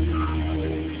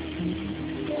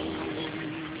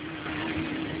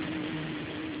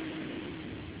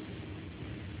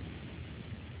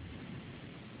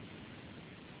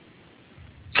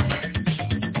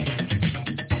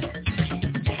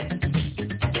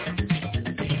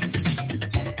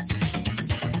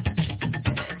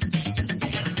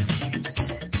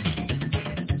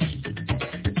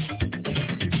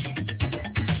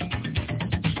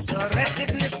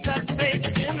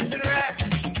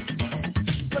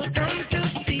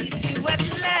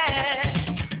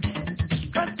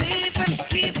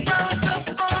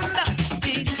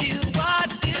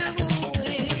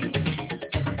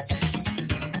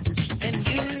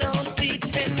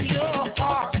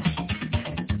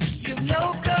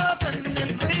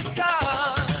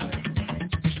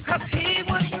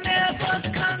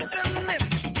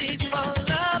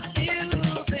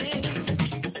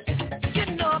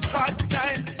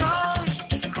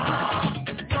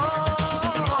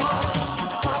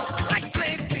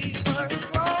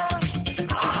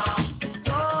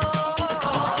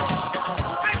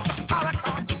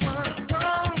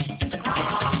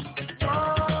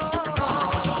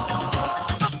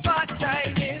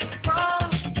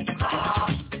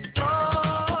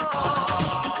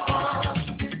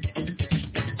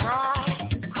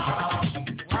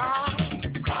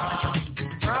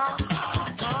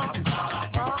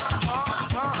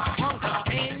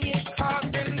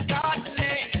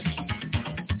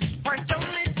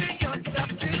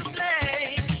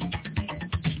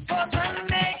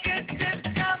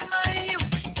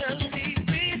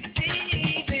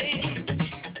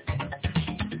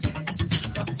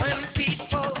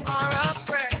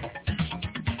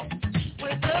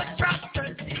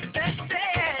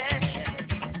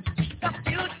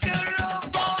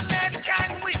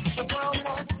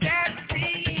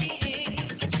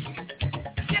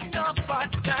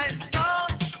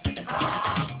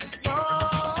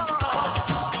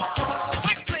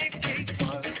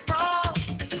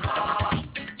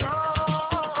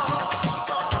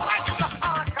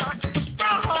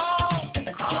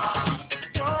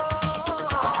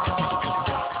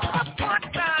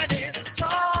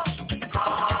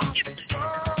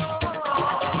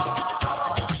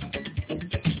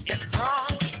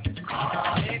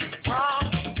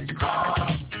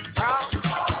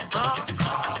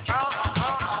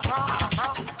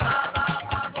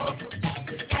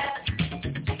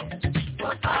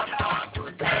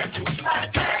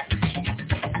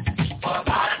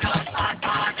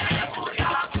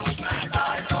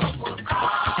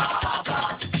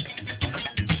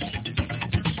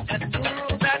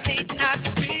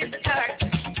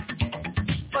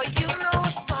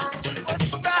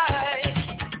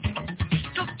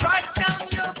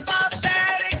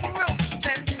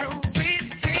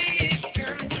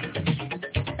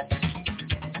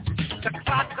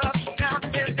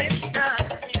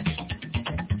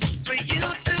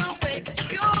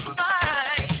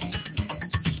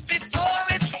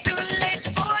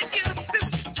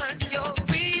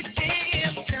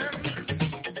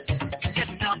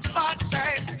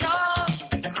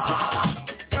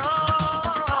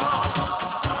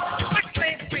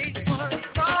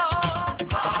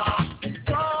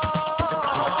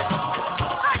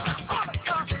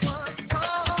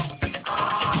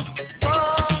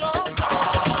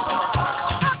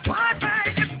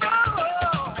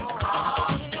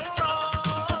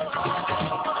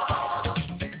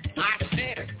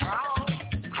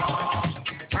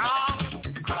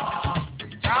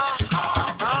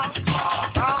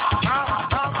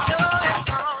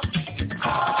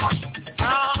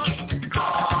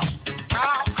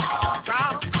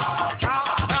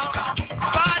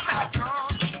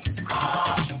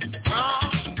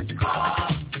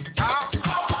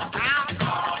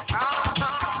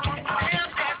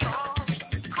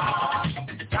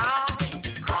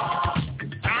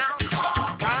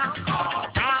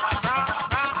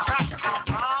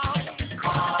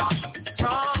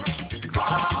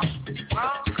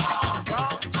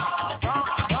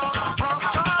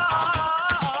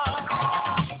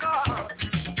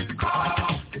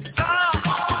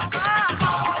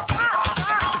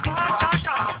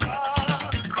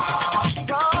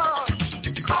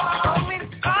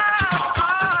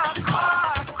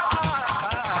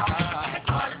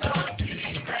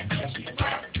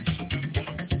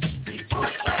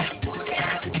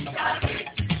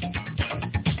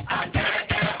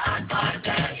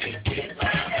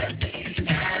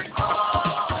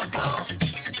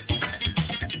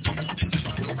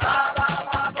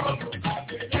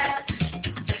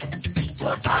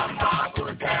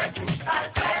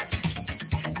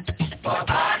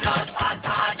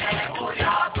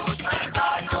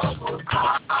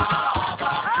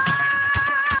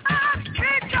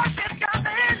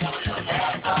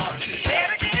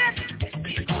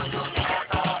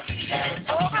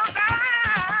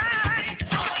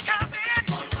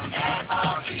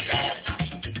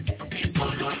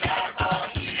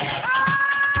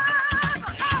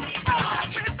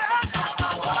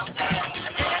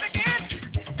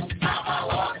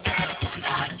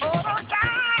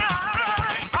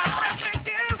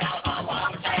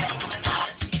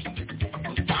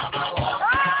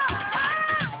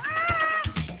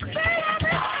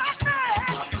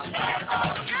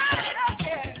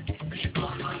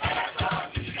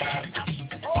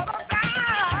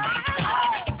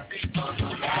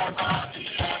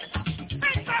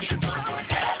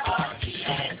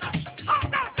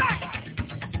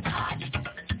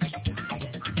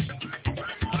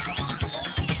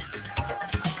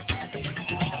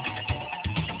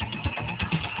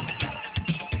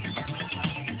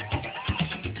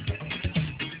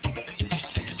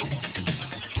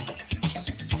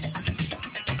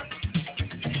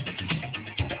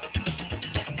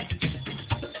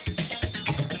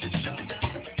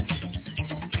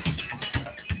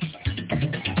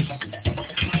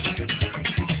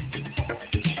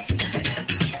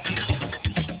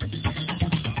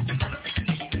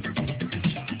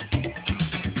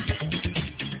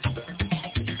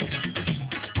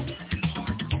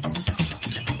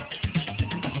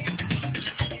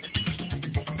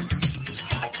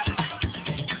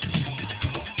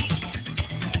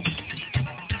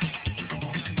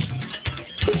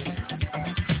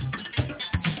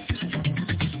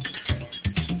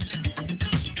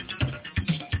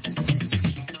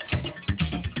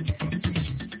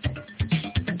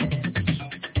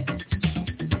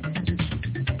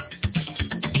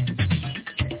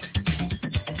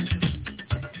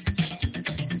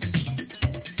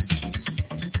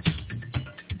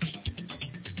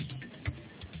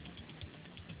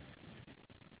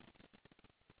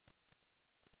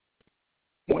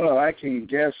 Well, I can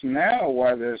guess now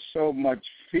why there's so much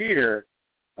fear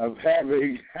of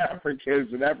having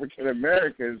Africans and African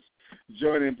Americans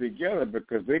joining together,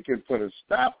 because they can put a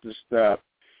stop to stuff.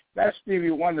 That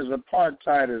Stevie Wonder's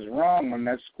Apartheid Is Wrong on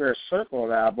that Square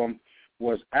Circle album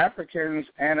was Africans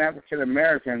and African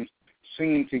Americans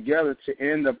singing together to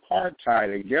end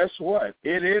apartheid. And guess what?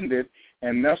 It ended,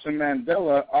 and Nelson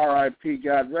Mandela, R.I.P.,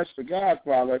 God rest the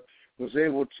Godfather, was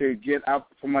able to get out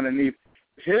from underneath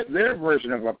their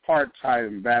version of apartheid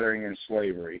and battering and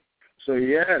slavery. So,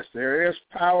 yes, there is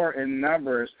power in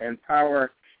numbers and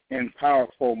power in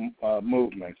powerful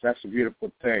movements. That's a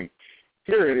beautiful thing.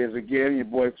 Here it is again, your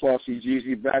boy Flossy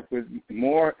Jeezy back with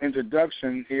more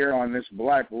introduction here on this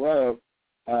Black Love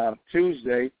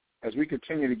Tuesday as we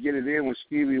continue to get it in with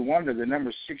Stevie Wonder, the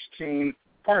number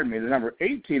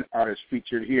 18 artist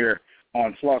featured here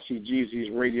on Flossy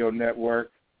Jeezy's radio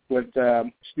network, with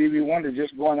Stevie Wonder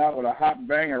just going out with a hot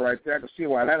banger right there. I can see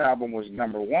why that album was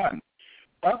number one.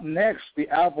 Up next, the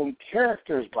album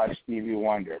Characters by Stevie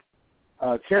Wonder.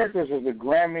 Characters is a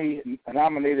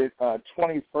Grammy-nominated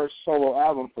 21st solo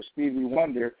album for Stevie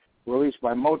Wonder, released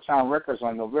by Motown Records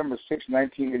on November 6,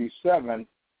 1987,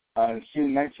 and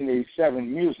seen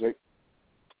 1987 music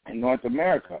in North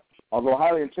America. Although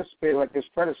highly anticipated like its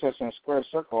predecessor in Square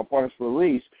Circle upon its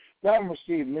release, the album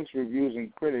received mixed reviews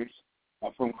and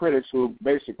from critics who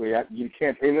basically, you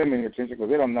can't pay them any attention because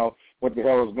they don't know what the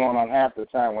hell is going on half the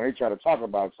time when they try to talk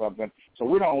about something. So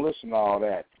we don't listen to all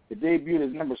that. It debuted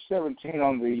as number 17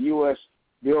 on the U.S.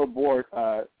 Billboard,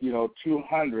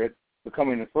 200,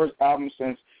 becoming the first album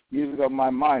since Music of My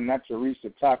Mind not to reach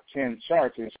the top 10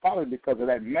 charts. And it's probably because of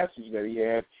that message that he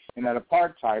had in that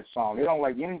apartheid song. They don't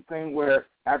like anything where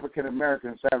African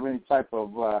Americans have any type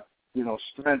of,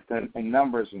 strength in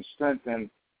numbers and strength in,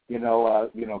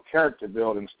 character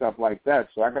building, stuff like that.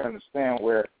 So I can understand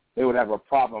where they would have a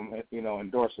problem,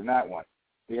 endorsing that one.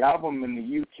 The album in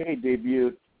the UK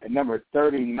debuted at number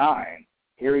 39.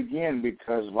 Here again,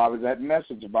 because of that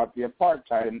message about the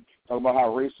apartheid and talking about how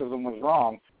racism was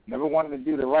wrong. Never wanted to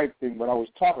do the right thing, but always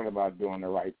talking about doing the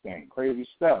right thing. Crazy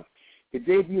stuff. It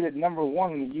debuted at number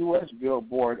one in the U.S.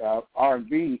 Billboard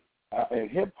R&B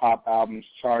and hip-hop albums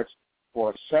charts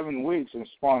for 7 weeks and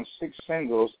spawned 6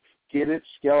 singles, Get It,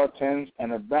 Skeletons,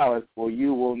 and a ballad for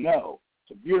You Will Know.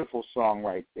 It's a beautiful song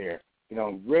right there.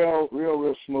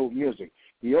 real smooth music.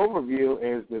 The overview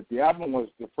is that the album was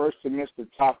the first to miss the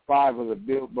top 5 of the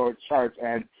Billboard charts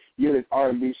and yielded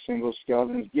R&B single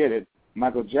Skeletons Get It.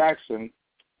 Michael Jackson,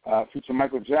 featured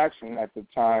Michael Jackson at the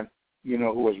time, who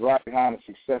was riding on the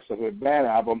success of his Bad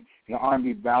album and the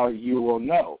R&B ballad You Will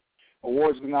Know.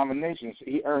 Awards and nominations.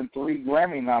 He earned 3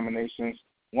 Grammy nominations,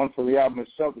 one for the album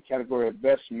itself, the category of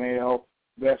Best Male,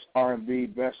 Best R&B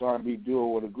Duo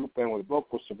with a group band with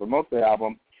vocals to promote the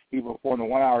album. He performed a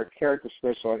 1-hour character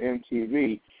special on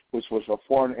MTV, which was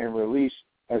performed and released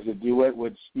as a duet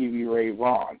with Stevie Ray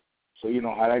Vaughan. So you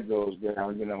know how that goes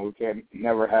down. We can't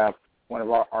never have one of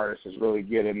our artists really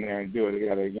get in there and do it. They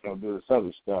got to, do this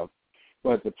other stuff.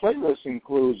 But the playlist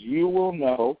includes You Will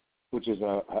Know, which is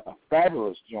a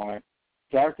fabulous joint,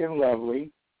 Dark and Lovely,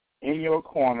 In Your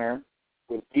Corner,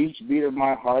 With Each Beat of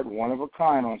My Heart, One of a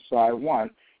Kind on side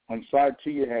 1. On side 2,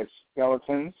 you had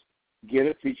Skeletons Get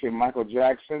It, featuring Michael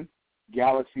Jackson,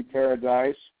 Galaxy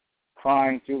Paradise,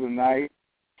 Crying Through the Night,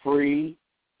 Free,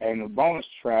 and the bonus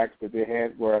tracks that they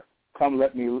had were Come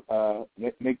Let Me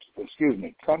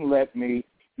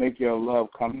Make Your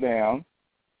Love Come Down,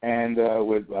 and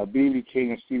with B.B.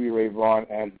 King and Stevie Ray Vaughan,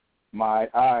 and My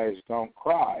Eyes Don't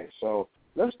Cry. So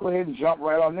let's go ahead and jump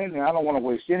right on in there. I don't want to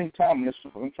waste any time on this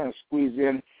one. I'm trying to squeeze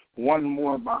in one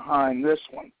more behind this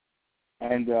one.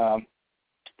 And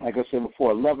like I said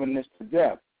before, Loving This to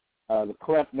Death. The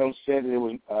Clef Note said it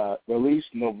was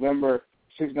released November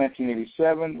 6,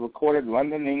 1987, recorded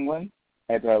London, England,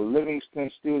 at Livingston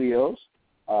Studios.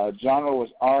 Genre was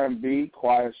R&B,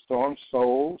 Quiet Storm,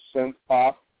 soul, synth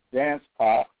pop, dance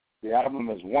pop. The album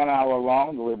is 1 hour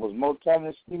long. The label was Motown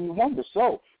and Stevie Wonder.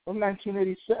 So, from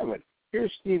 1987,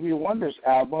 here's Stevie Wonder's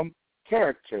album,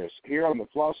 Characters, here on the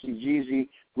Flossie Jeezy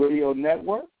Radio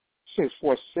Network,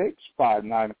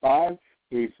 646-595-3402.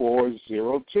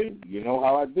 You know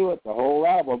how I do it, the whole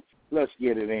album. Let's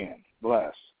get it in.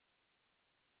 Bless.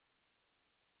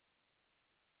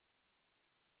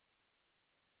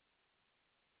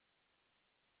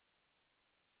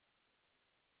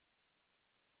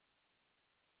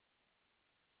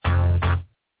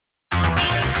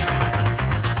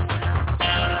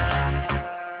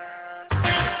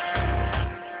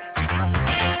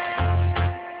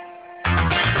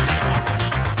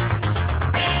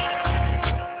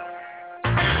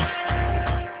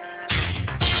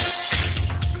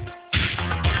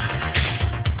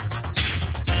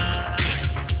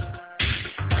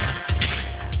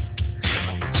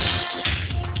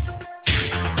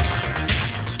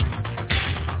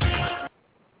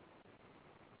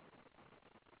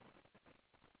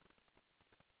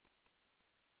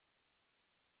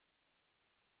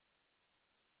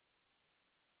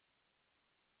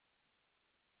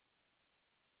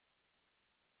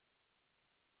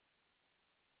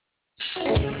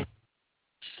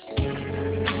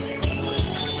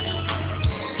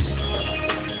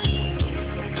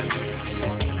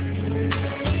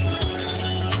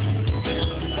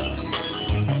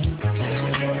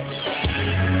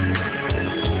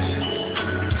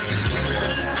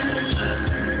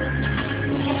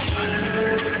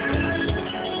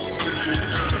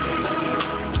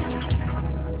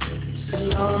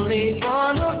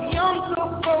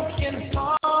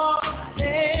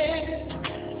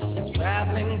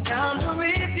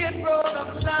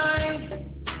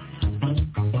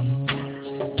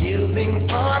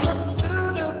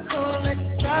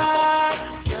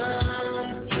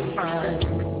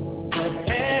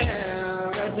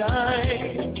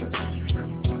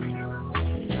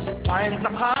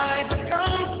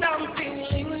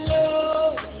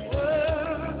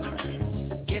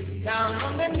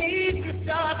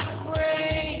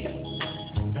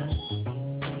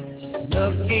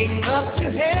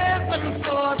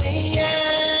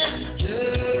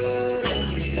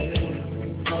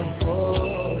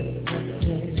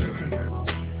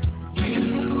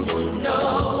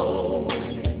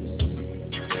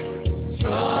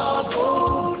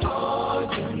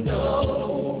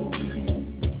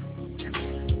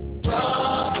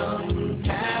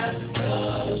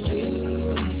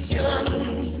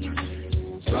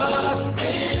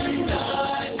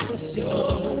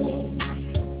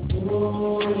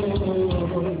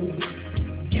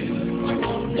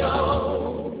 You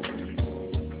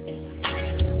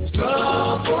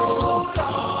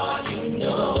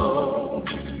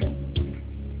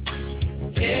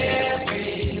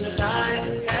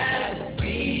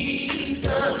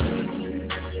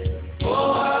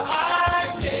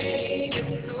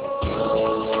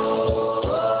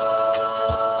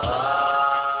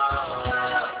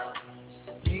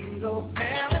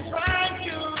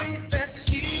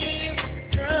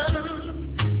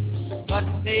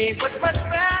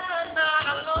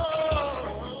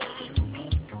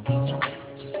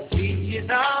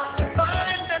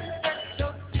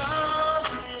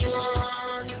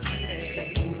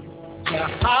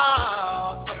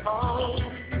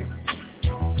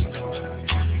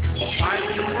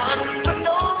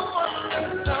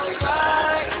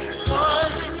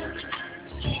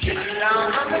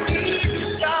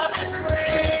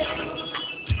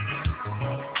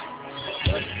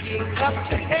up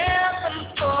to heaven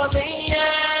for the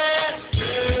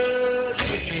answer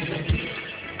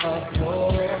of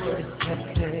your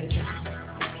acceptance.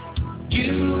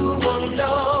 You will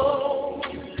know,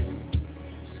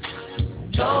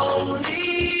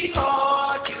 only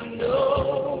God you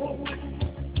know,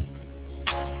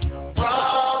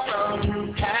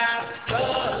 problem past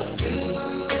solution,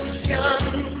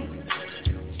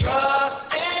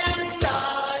 trust and I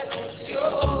will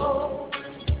show.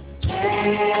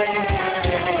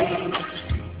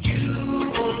 You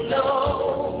will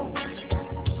know,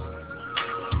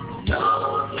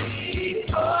 only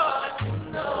God you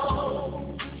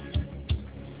know.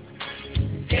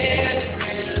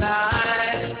 Every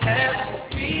life has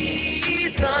a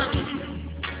reason,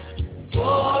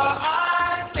 for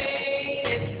I made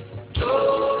it so.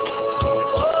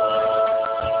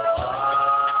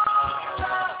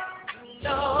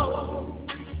 No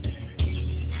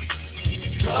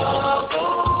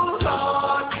trouble,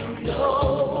 Lord, you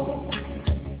know.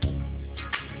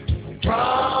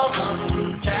 Problem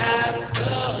that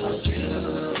solution.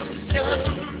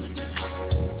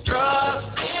 Trust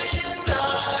in I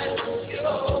will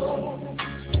show.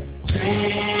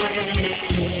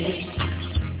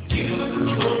 You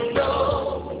will know.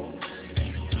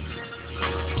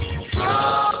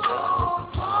 Trouble,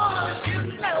 Lord, you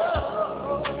know.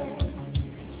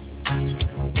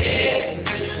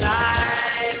 Every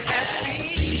life has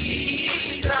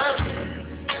reason,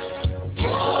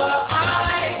 for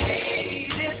I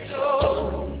hate it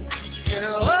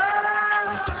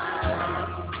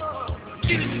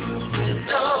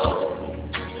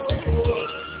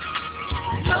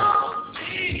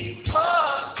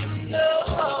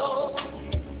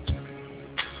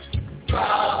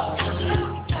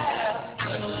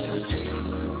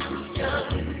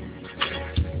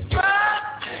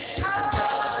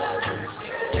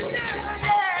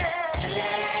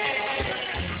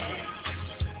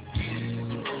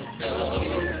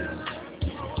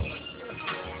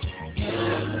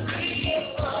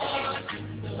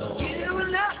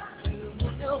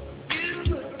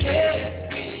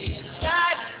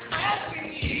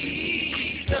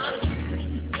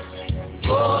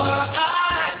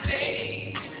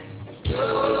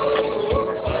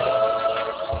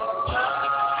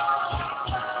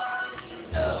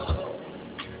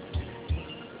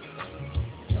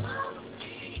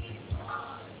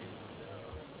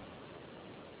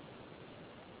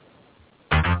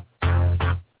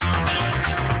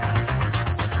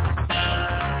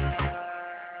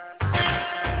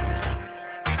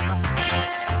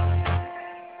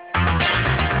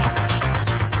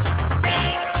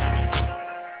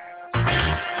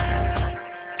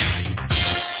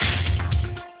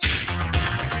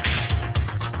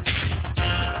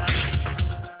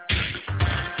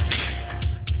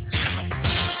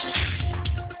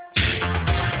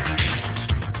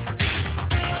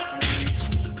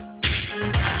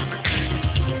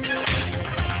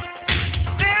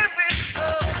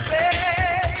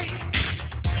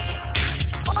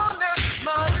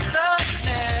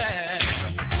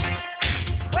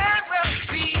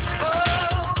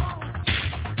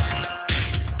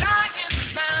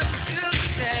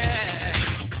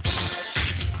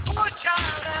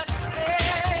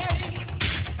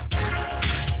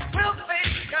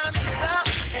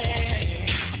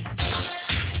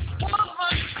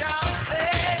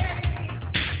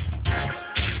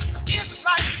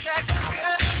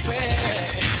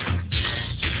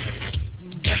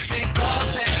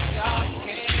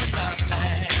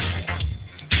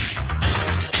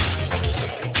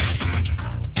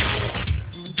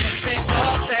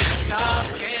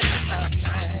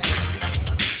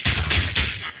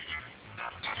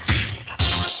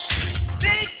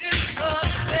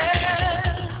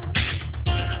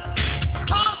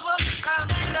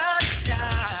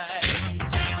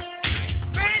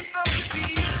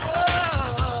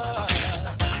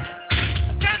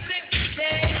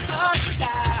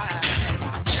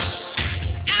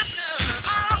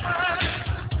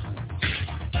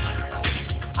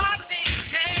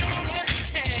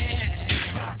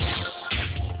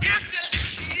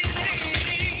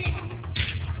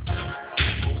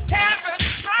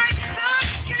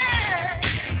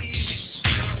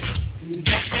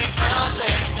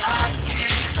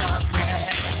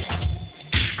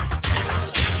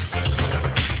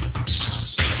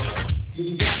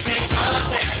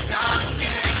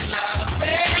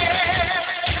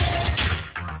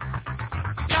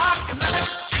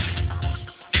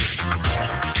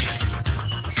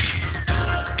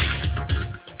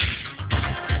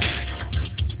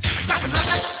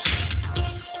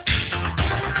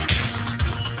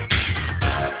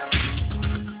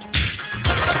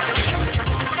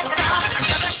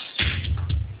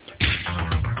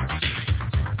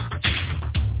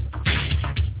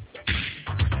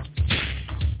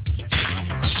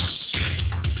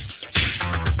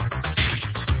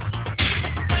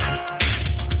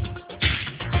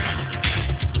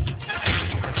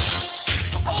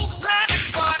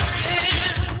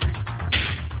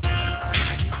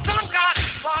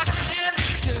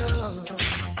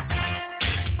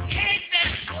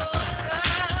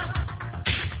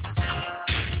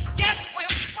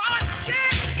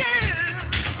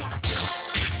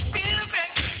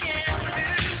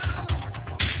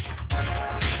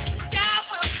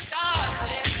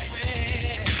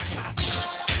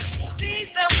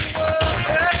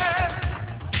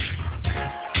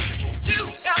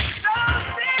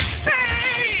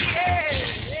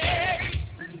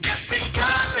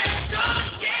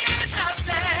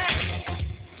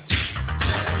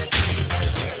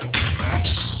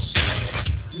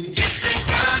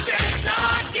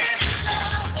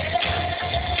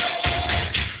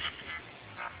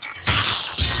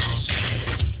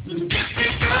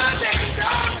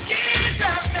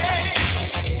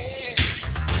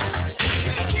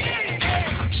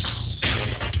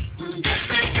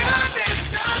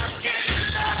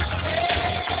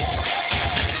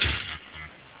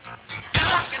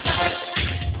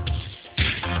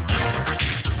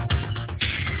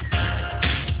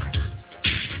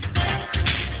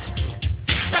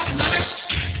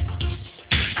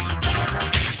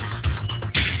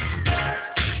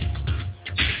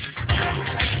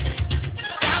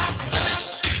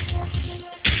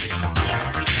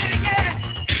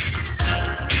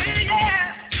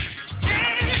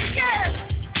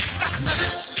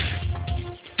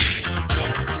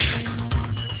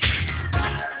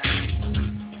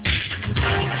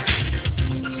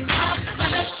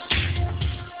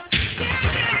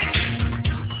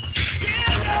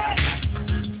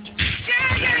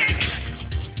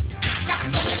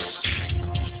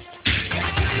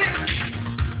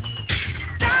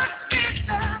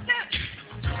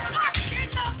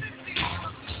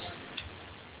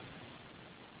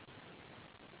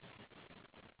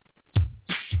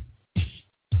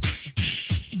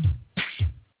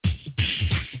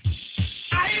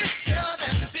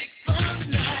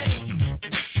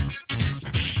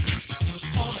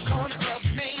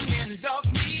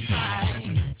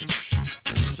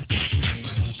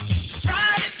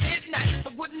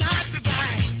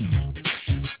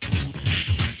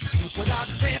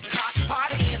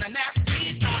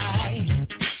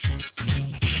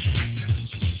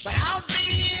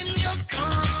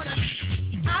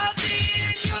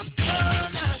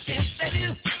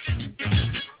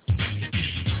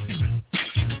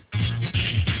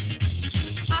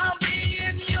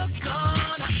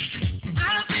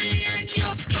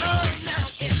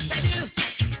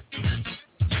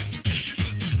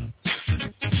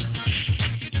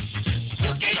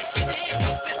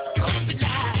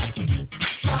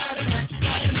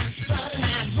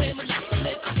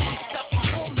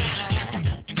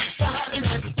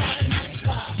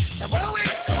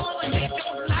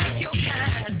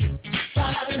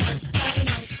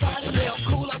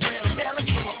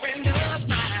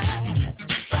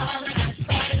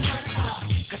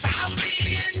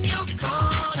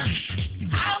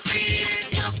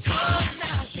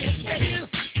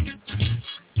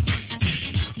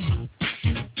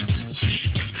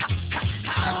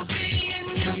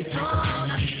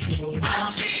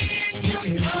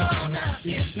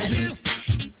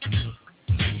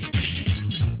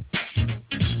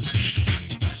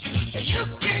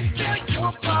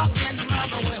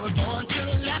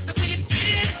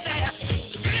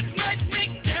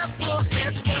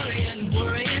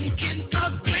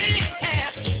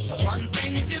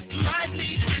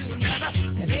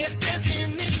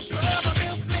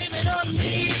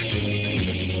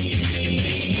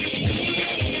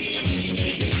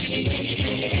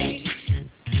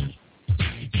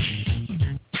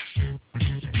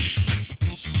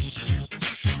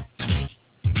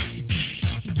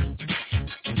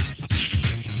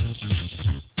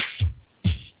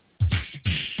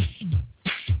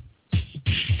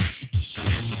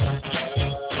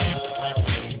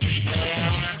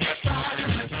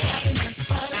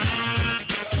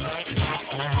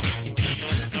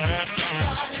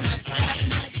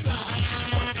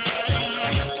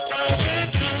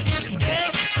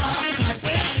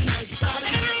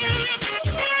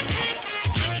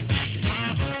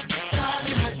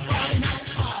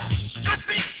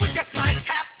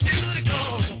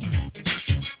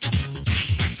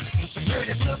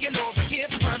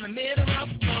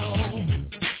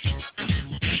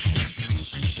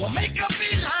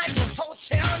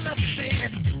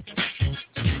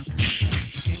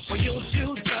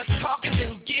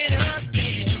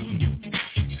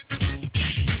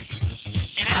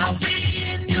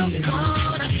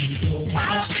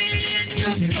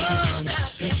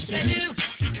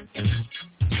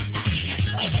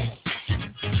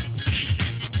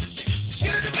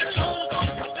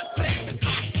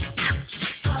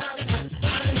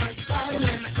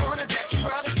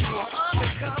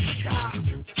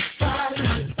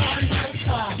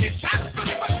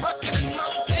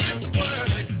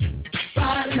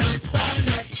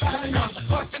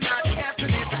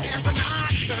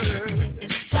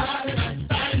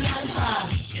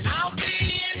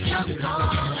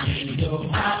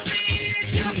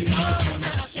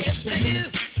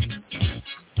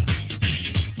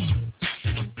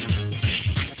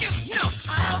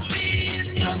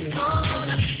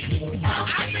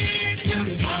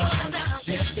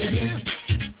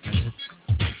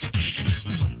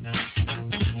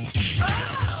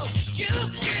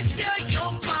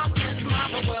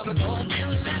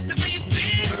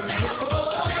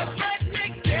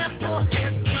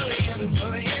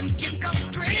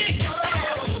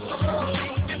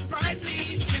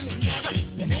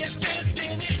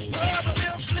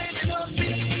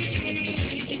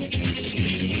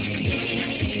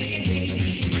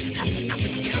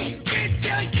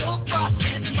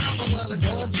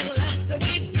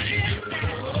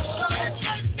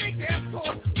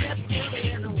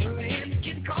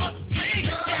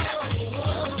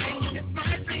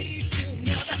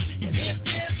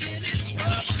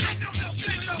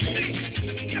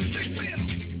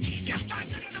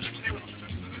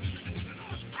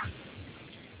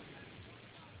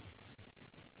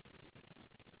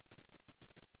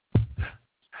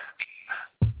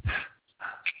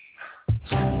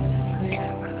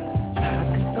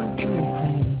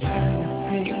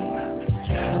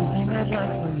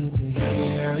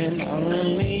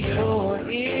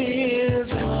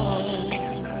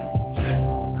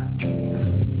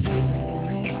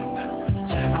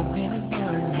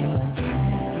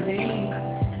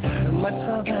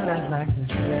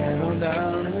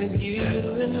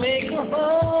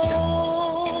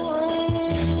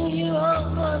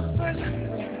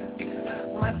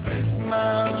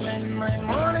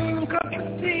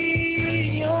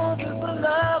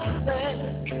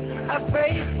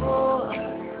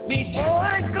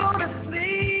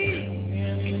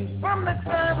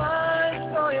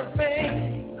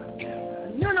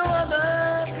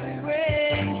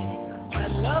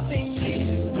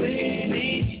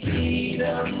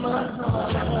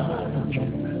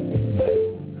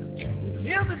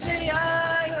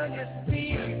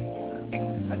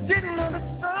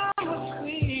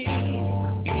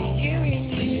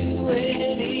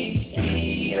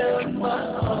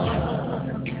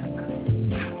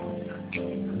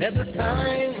There's a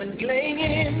time when playing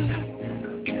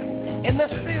in the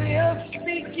city of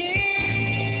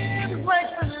speaking, like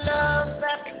the love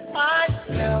that I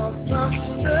felt from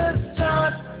the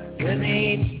start, with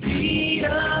each beat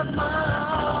of my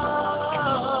heart.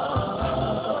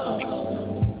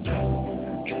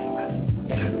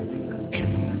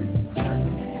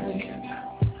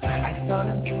 I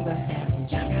started to the happy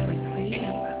jealousy,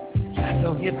 so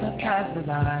hypnotized that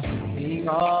I see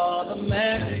all the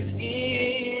magic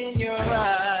in your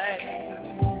eyes.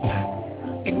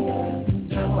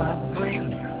 So I bring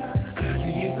to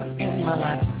you in my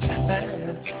life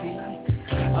fantasy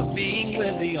of being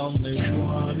with the only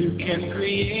one who can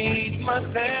create my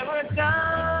paradise.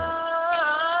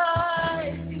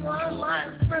 You are my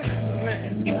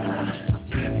friend,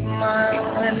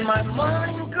 my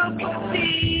morning cup of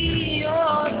tea. You're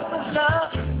the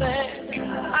love that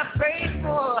I pray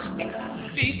for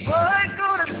before I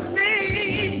go to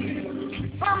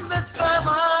sleep. From the time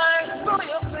I saw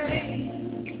your face,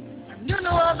 I knew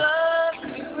no other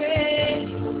could great.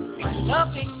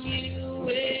 Loving you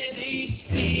with each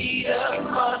beat of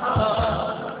my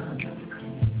heart.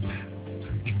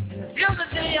 Till the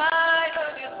day I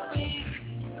heard you speak,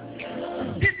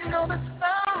 didn't know the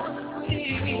sound was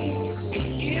sweet.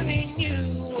 Giving you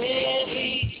with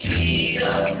each beat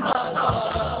of my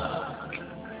heart.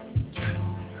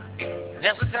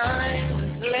 Every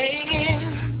time laying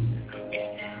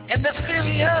and the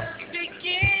serious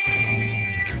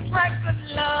begins like the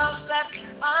love that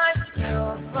I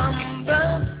felt from the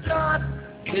start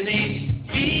with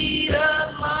each beat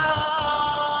of my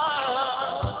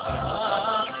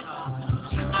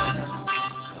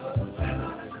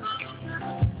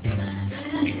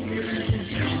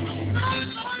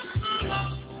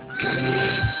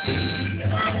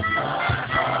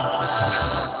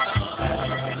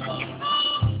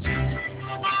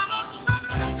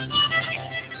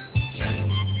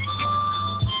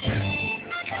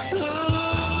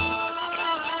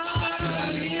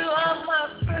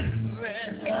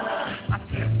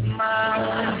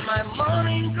my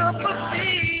morning cup of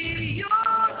tea.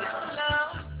 You're the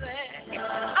love that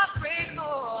I pray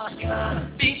for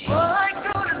before I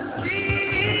go to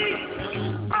sleep.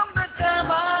 From the time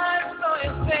I saw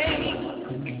your face,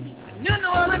 I knew no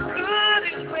other could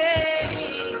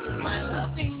erase my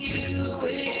loving you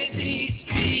with each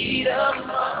beat of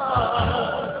my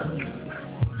heart.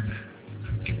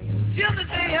 Till the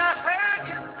day I heard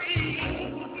you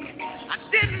speak, I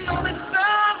didn't know the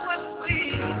song was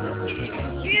sweet.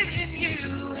 Giving you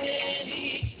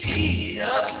any beat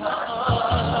of my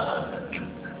heart.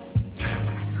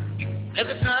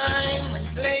 Every time I'm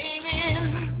blaming,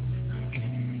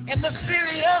 and the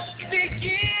serious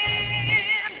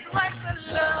begins like the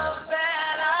love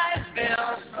that I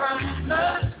felt from the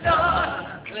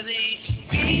start with each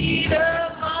beat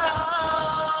of my heart.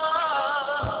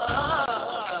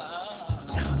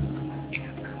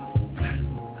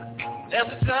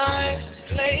 Every time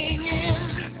I'm blaming,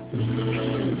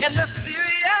 and the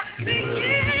serious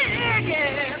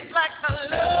begins like the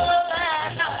love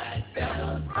that I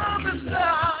felt from the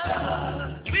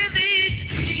start with each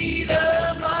beat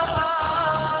of my heart.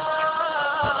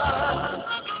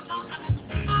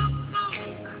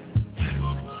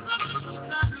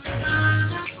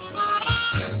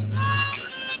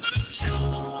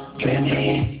 With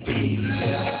each beat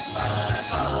of my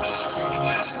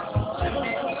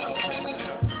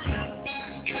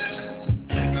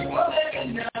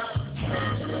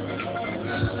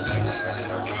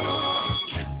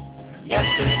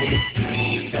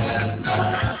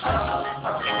heart.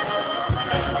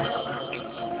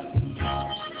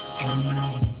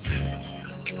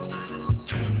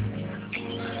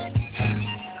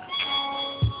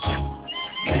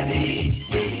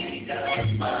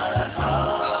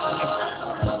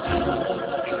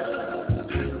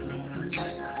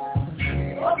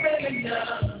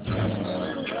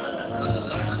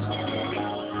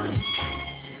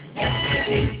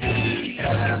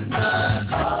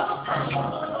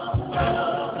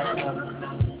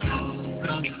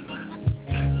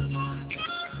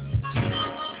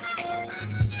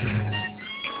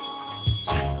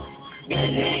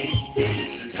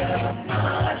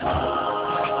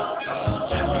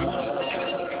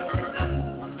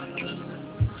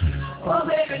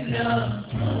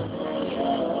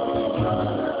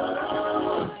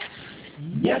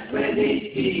 Yes, with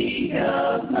each beat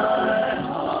of my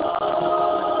heart.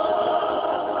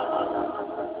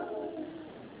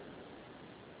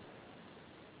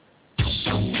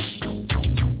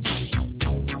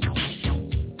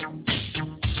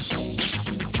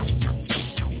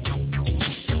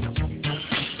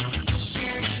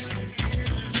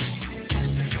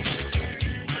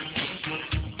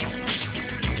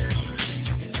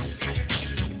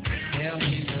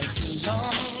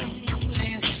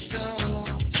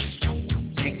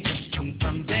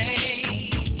 From day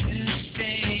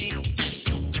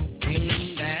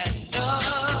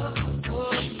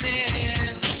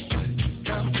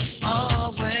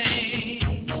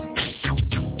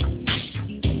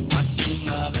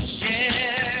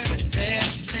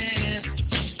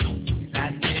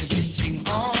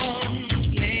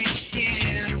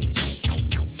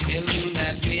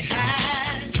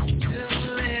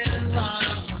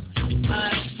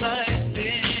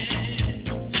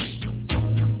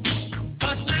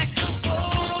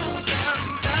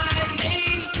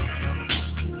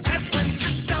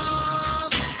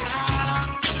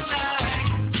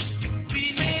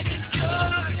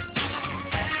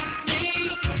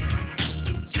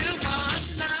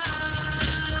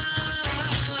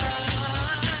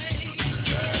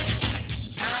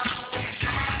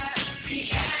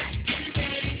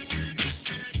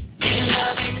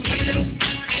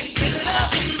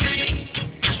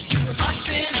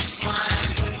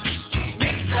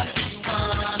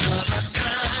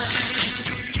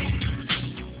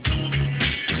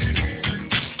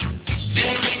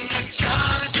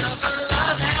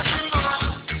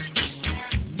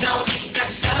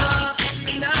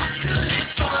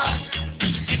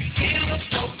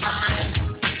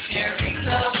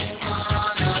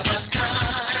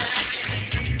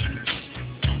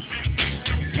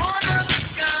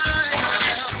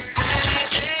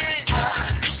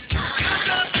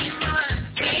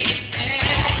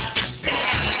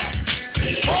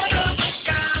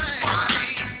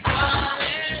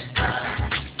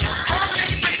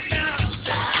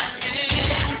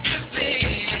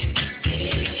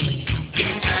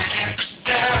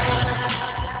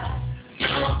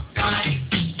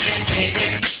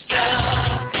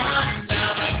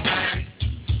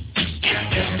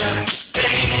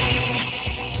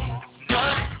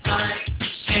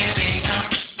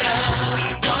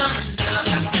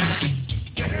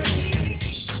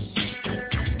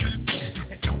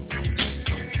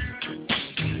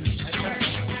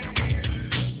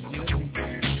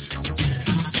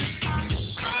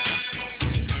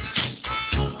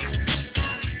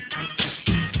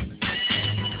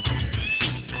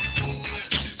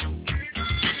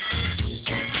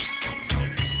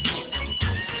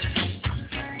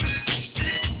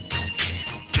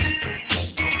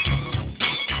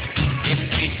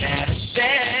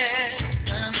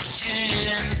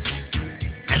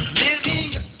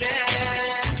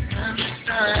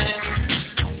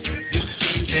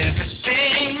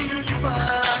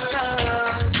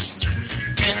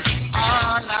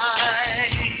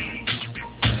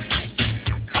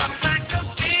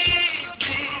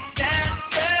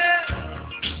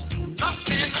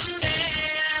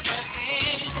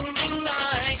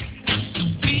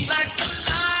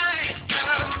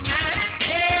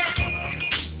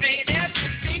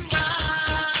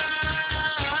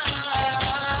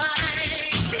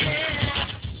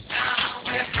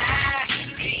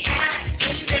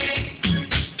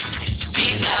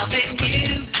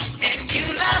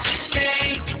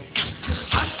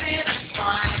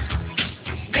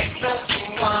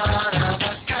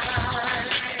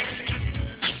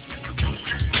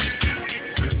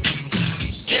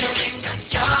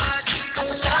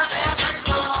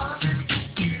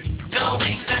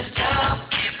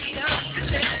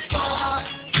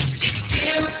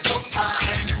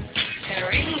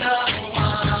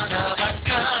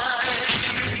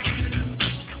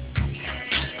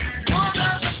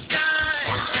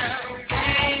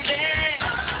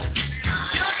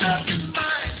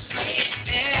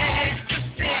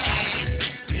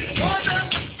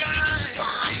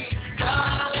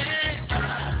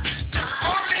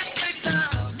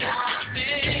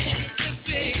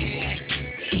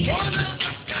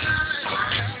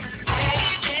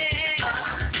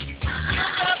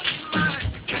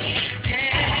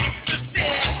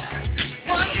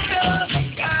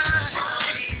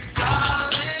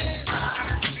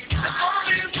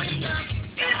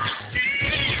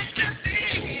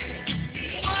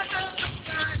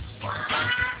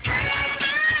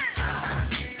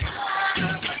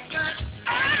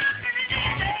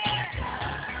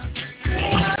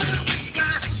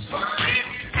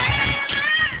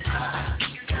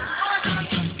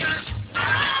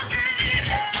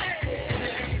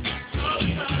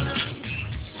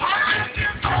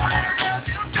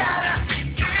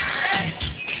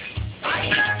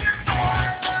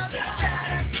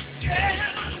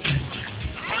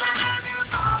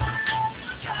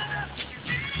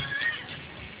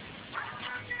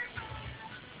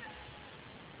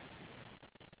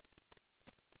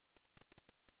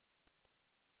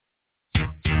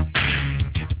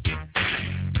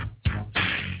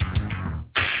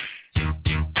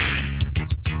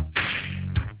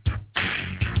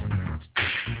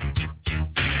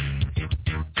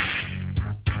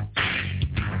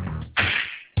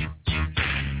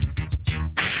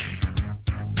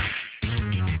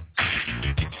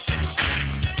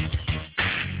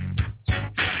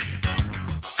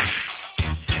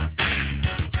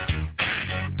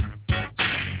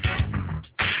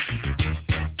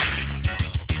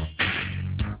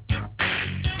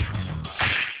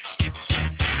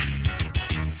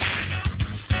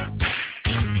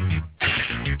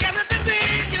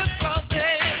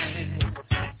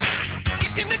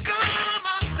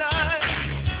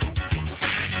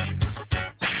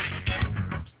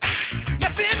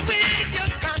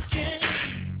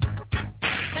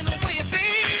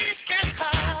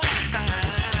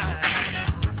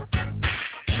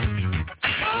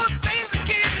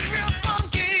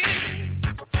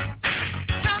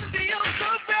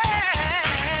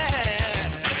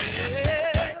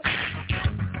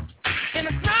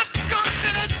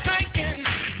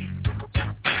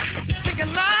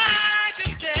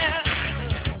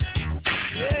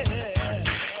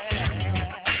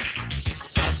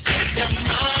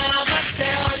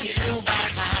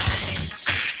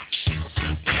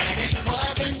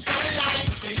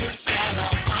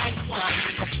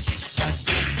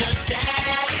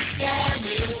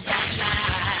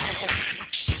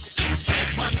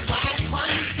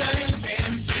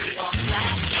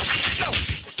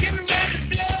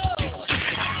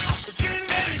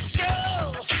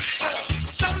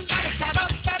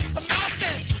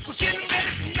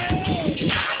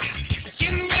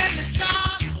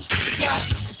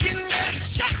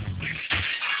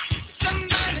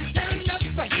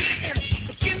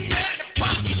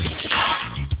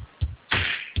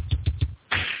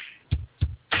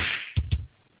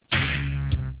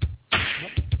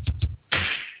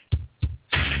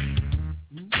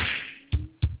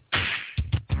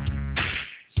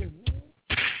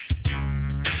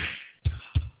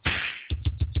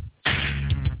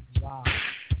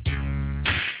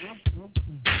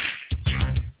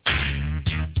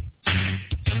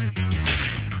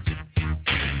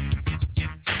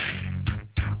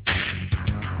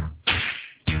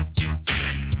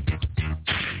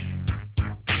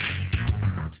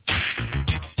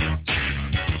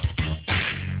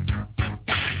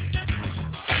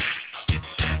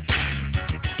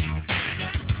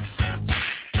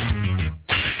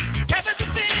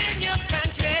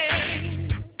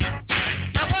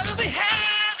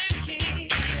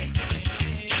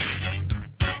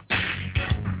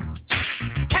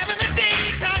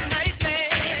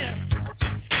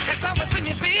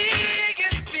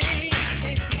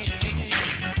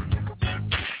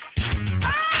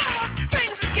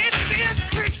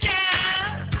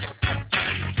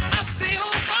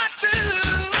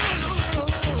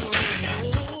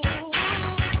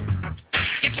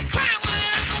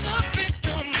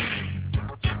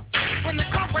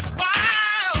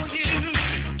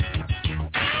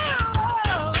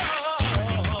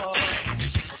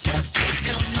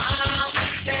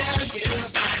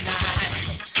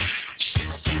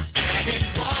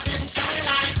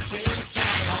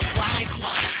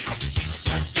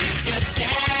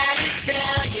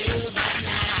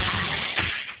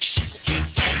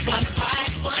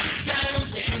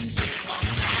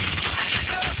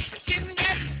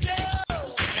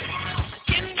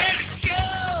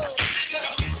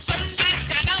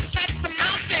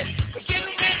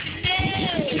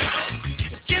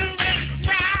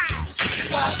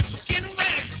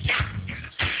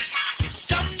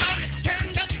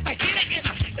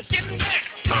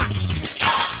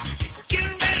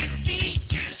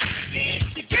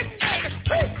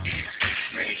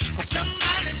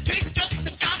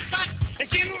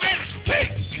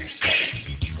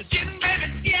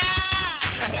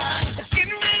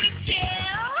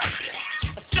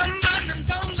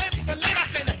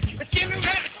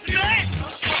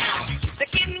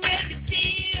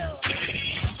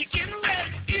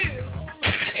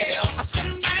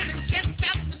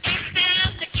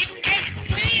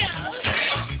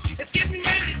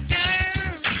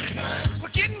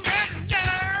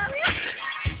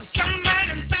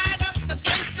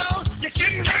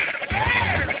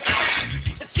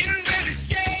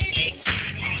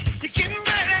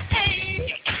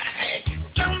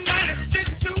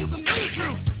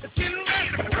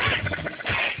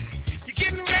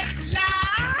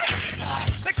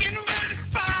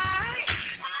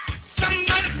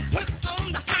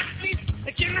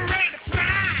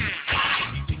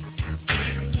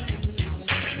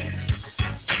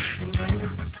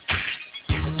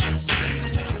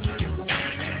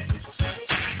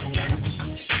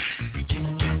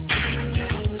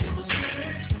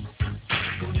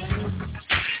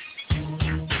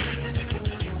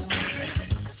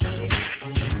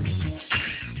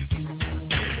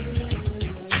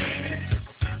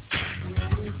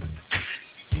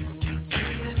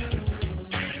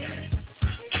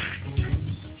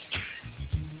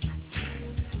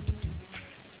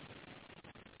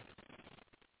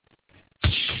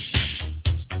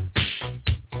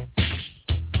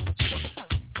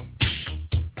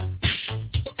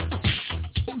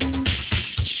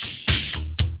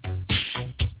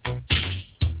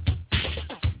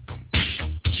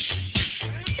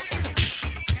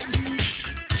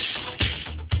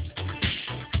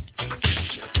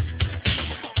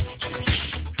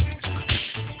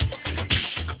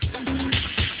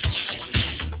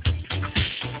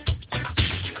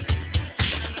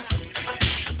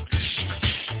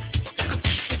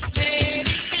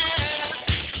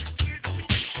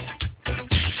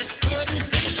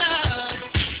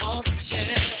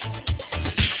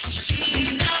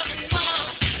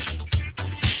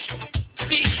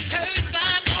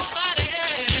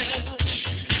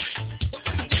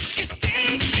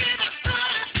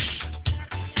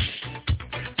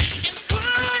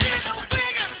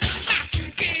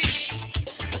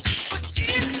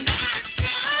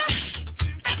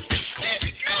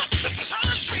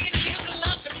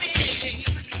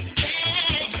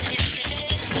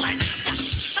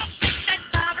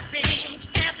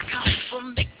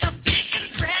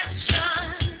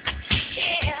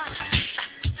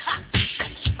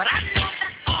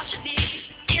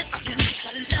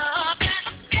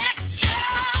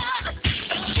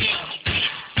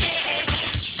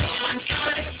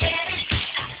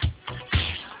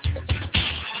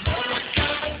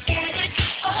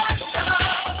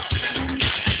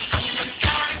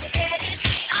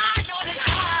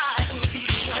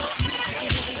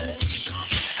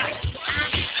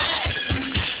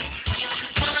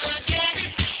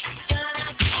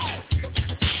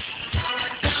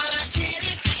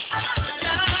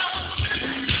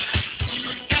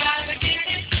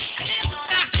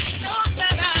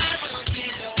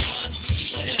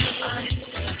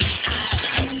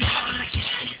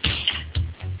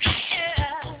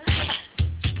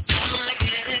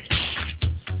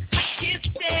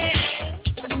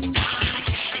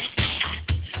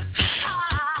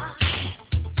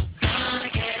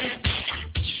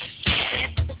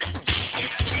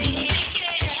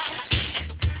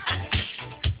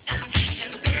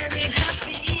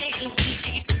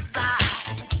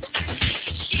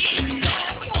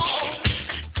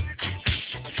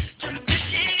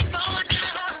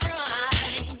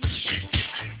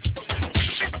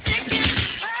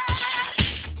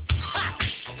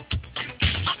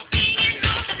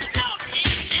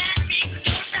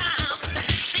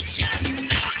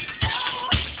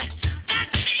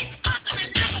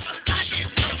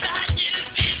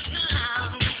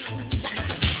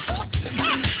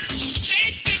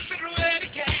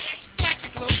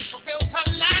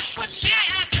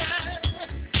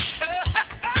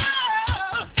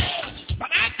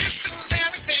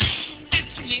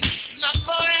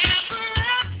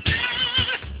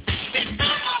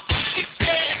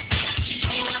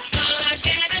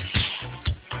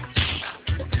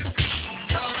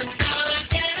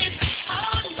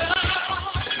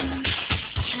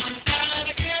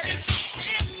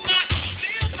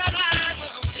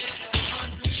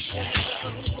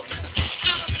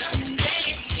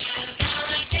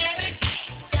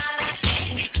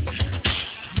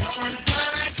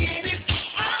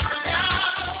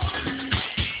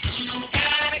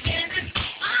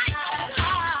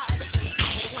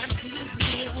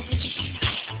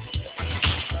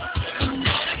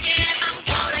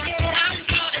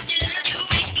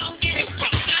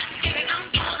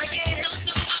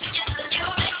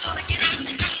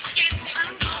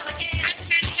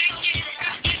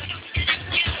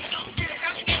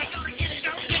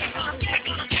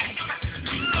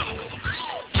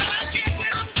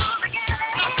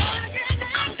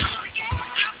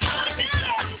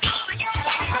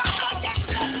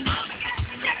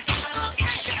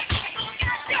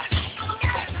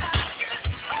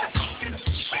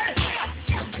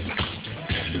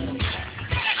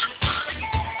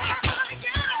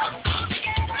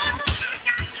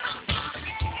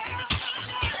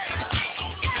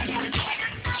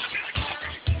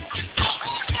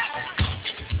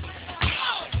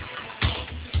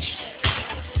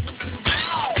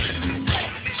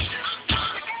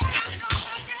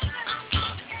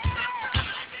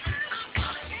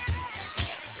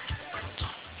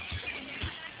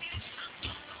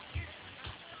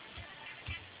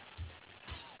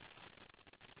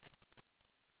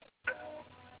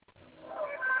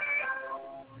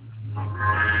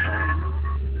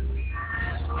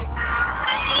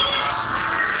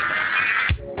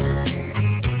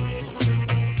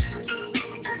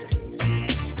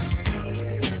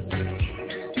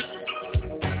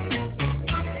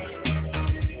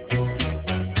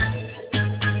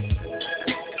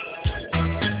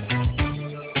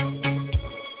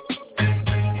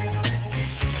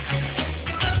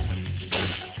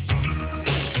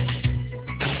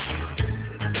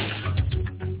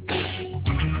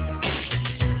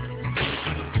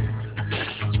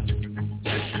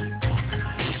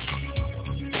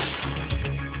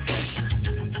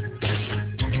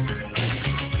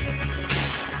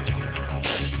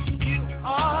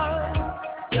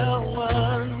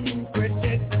one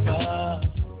predictor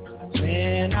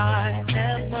when I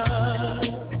am up.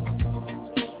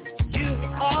 You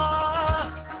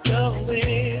are the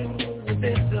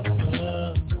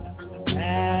invisible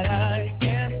that I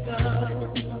can't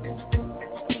love.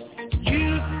 You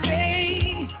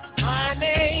say my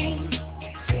name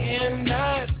and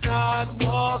I start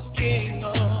walking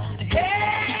on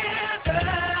heaven.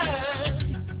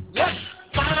 Let's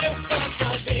find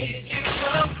somebody you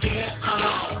come here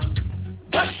on.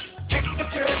 Let's take the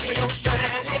trivial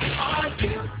planet on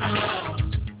you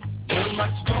on. You're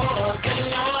much more than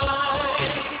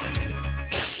life.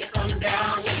 You come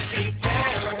down and see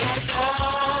paradise.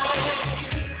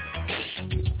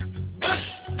 Let's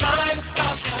find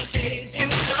somebody you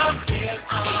come here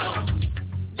on.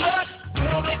 Let's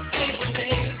really see the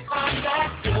things on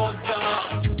that your door.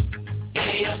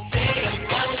 Day of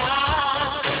my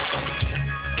life.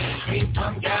 We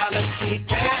from galaxy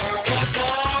paradise.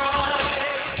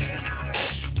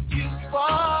 You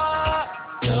are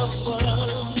the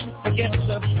one against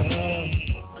the sun,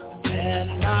 and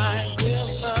I will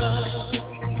love.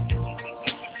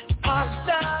 Our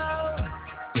love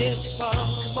is far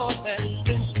more than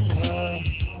this,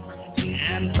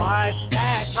 and why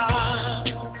that high?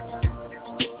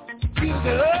 You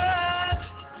love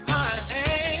my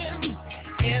hand,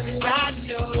 and I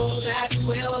know that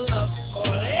we'll love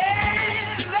forever.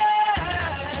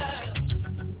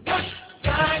 What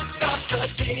kind of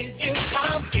the days you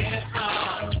come get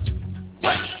on?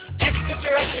 What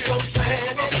extraterrestrial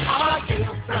planet are you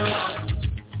from?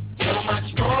 So much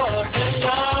more than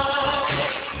love.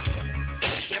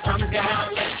 You come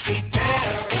down and see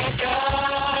paradise.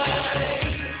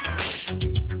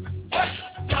 What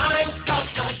kind of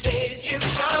the days you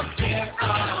come here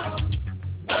on?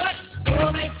 What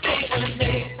only thing that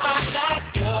makes my life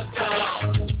your door?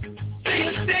 Do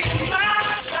you think my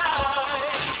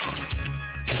life?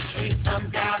 We come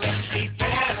down and see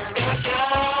paradise.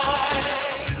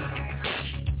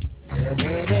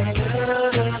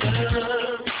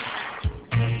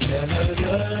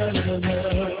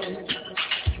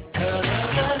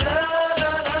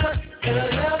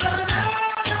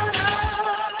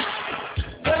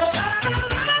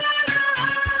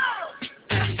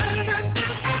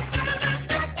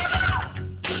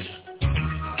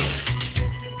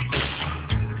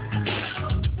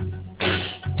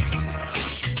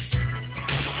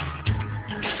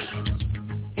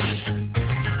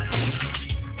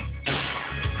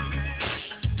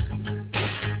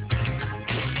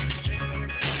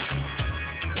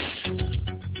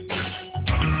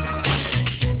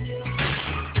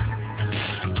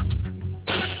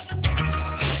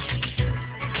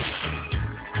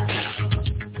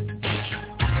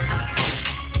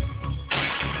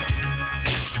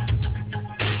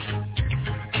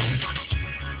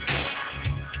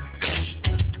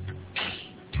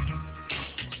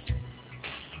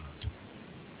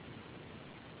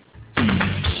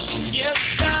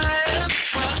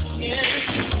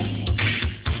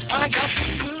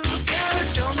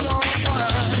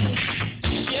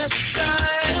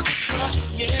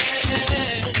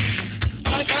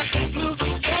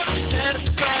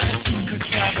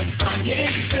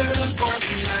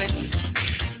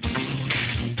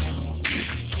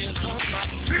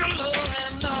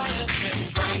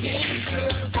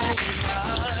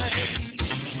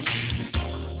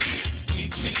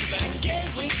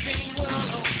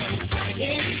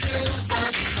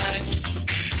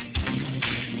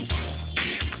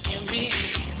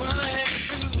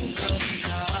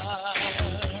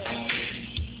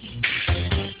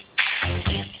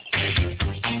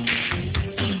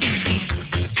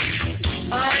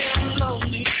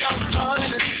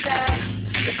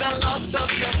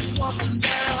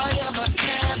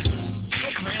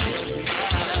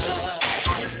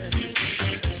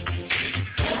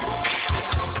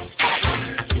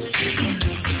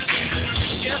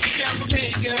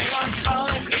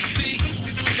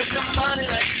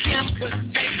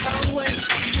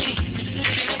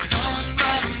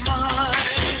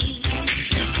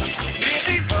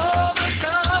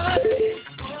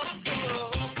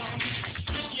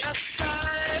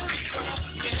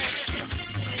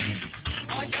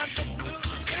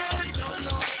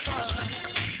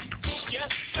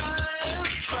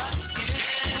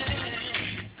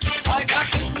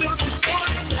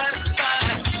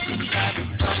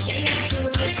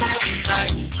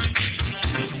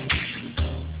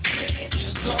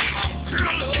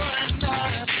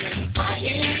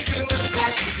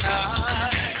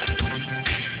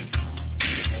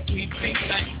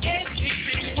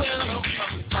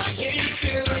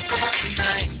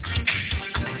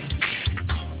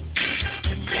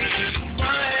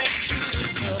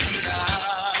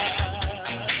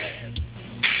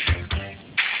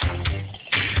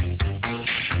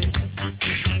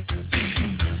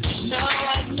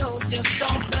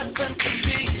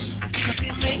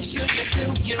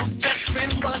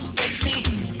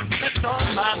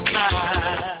 my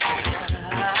mind.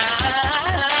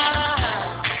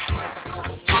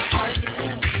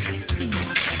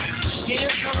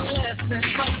 Here's a lesson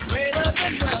much greater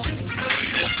than wealth.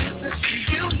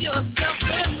 You yourself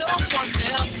and no one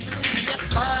else. You're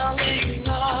smiling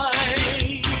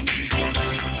light.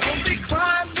 Don't be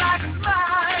crying like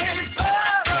mine.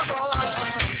 Oh,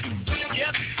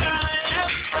 yes, I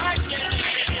am frightened.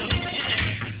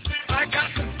 I got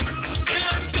to prove it.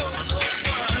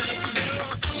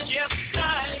 Yes, I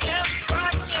am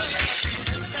frightened.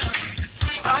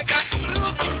 I got to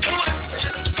prove it.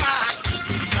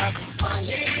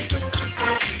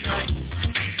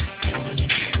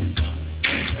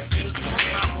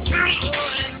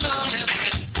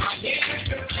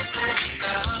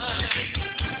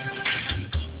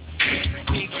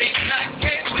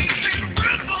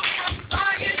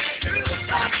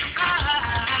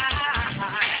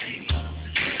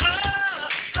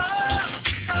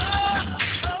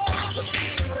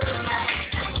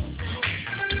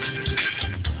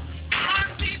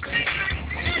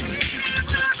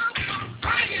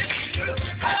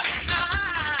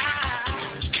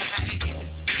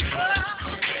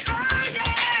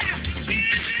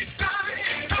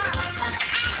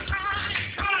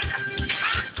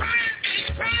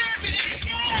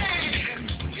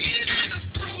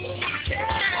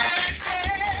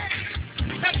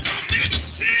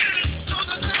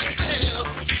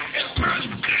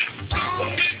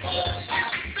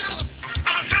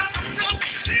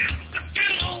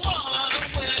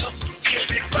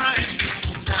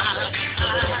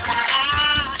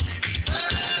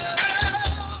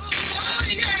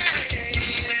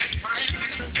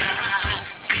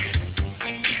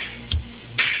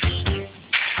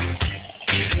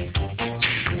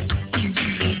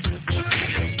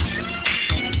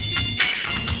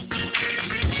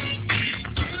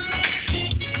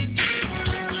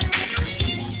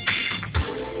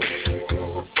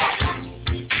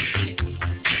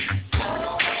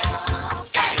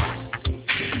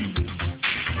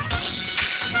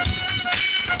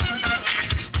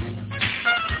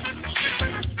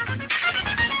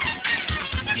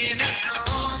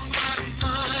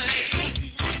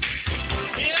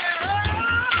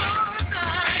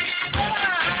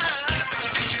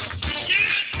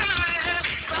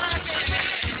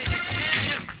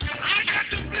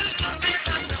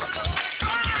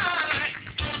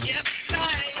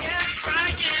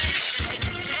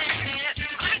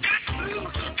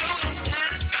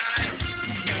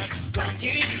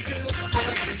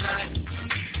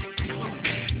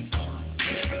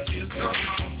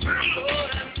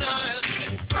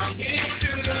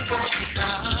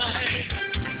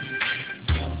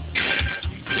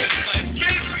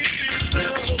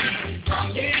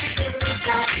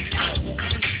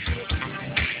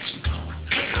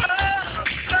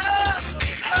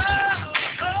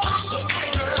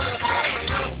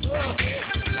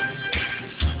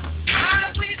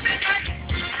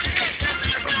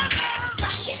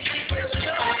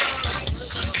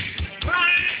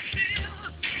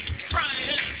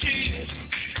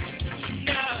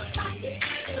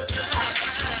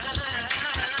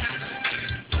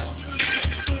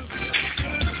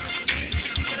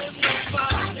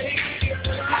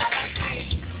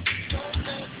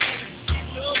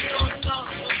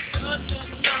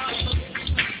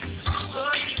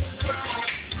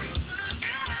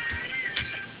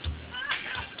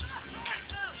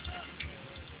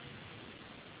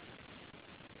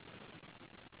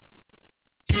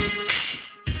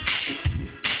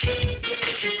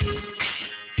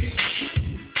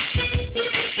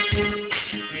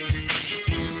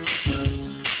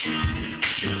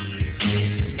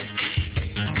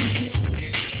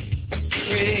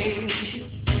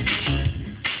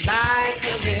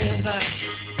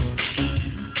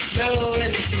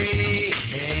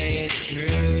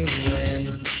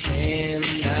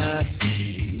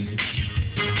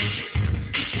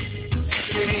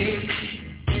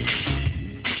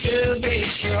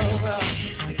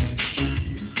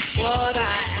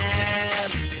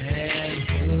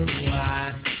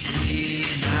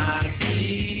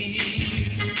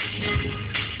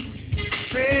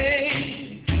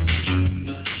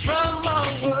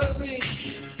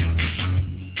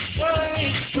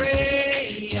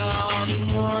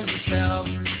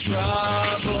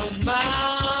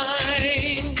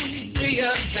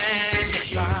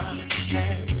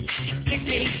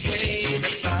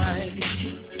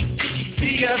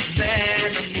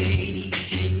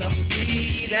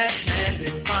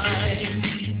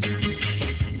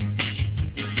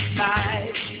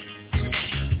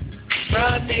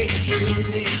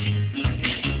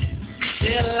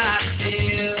 Till I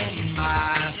feel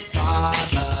my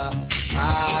Father.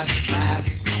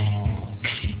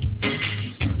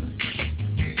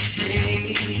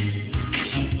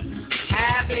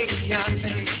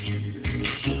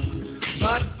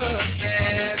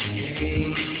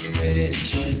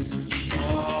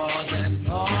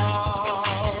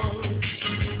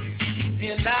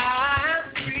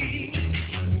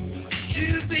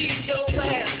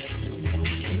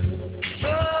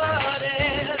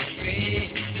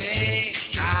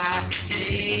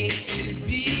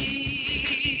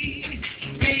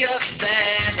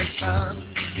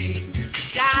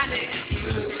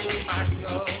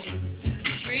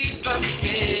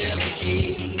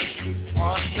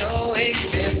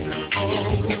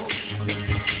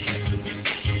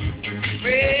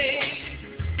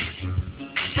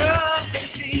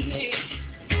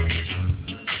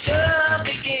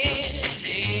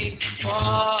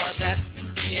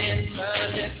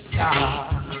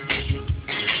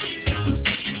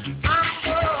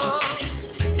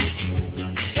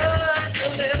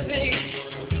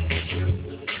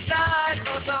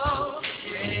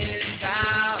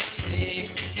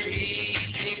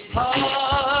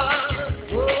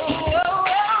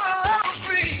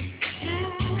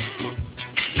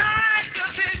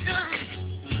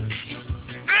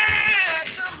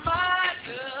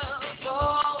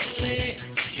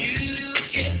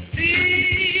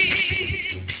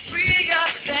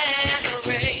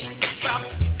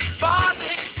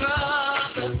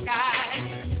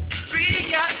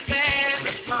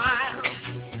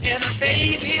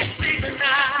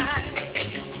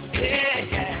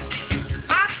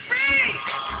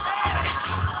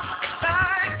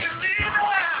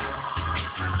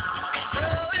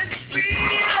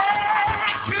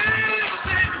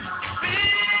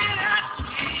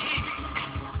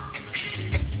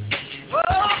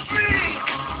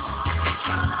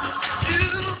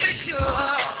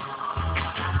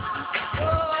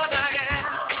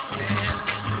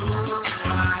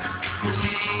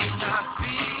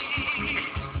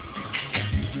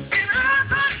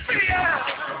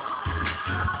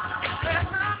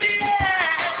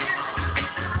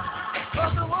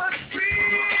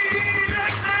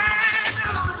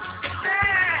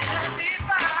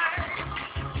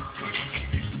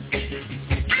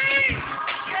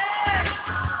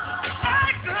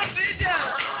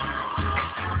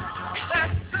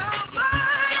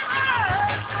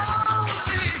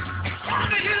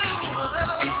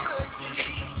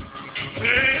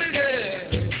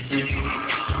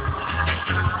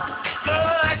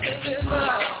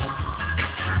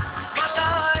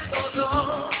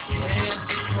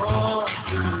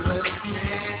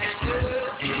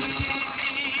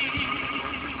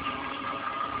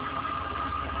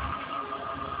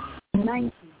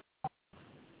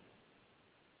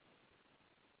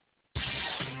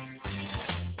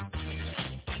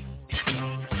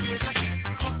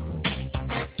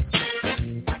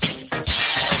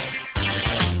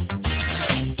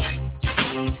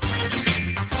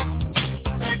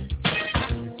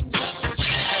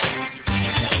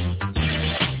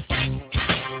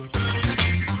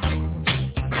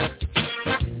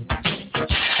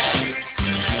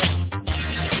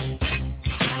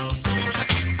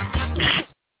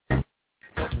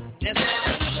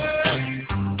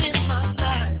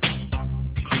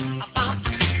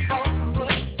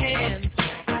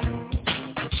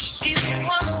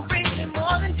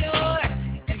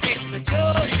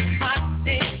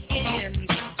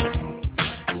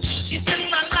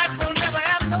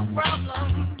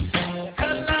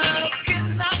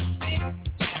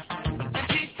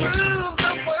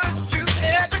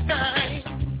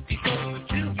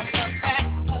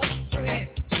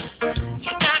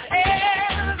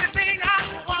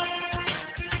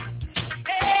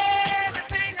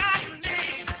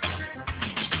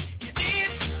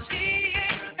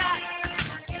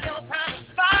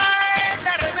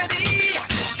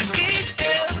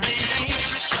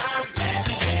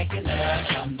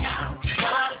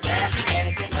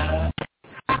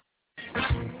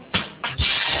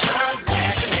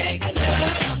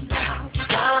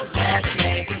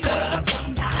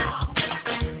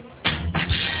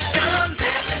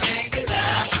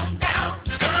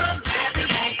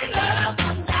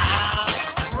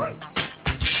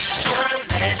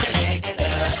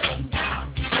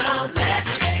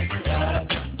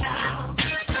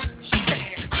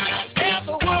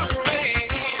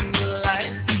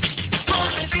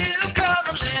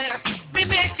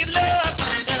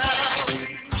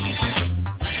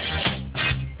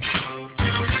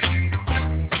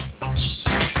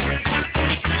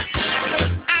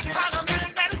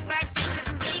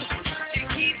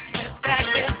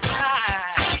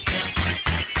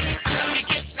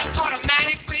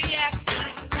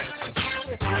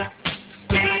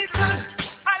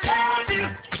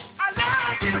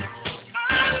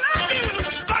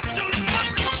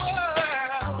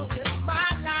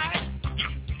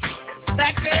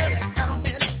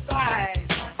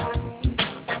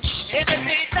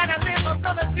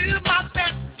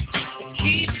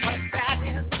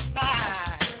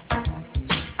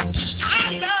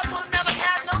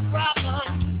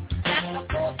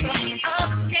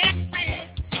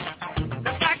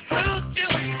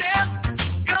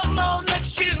 Come on, let's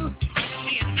shoot.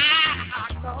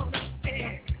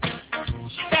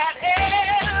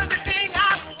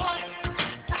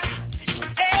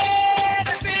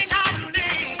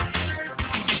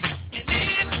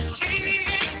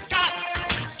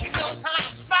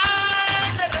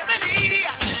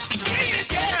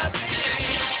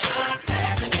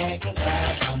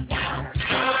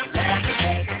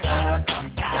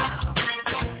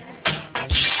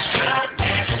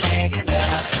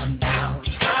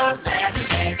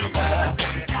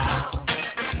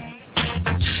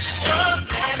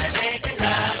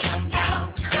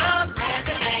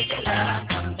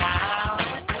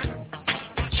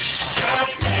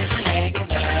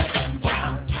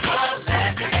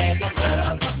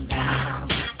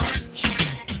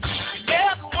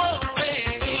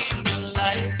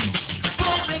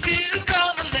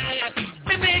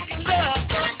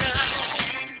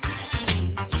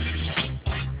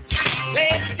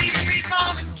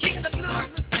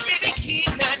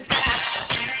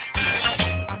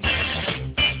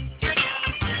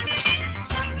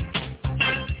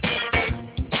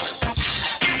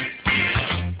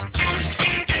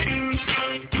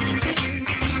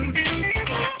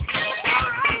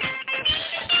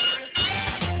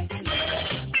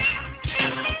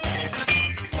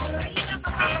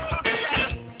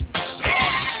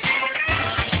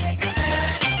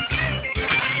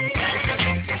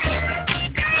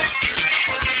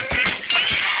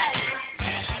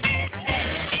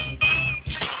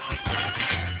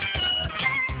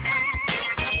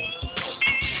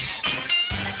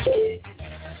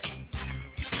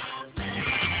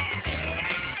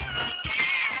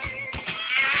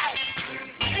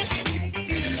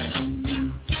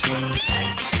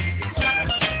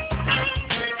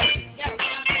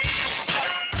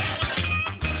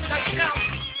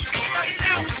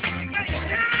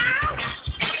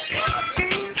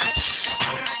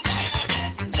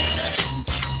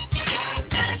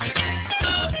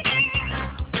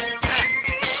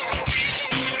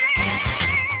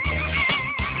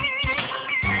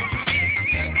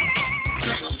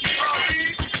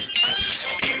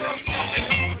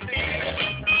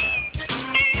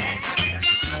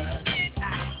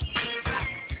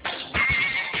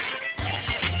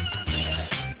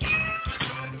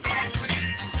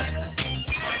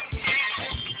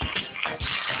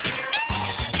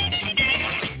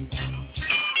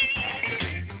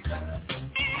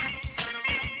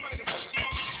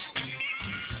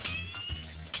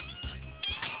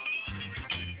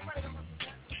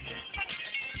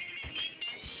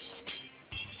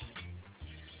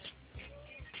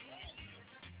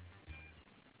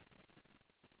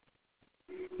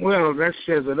 Well, that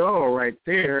says it all right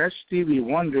there. That's Stevie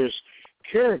Wonder's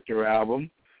Character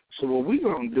album. So what we're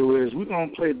going to do is we're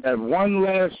going to play that one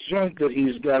last joint that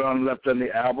he's got on left on the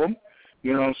album.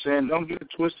 You know what I'm saying? Don't get it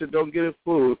twisted. Don't get it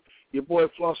fooled. Your boy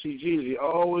Flossy Jeezy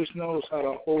always knows how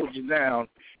to hold you down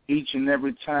each and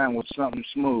every time with something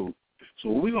smooth. So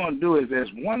what we're going to do is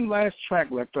there's one last track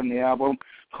left on the album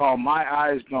called My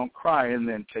Eyes Don't Cry. And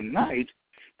then tonight,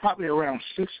 probably around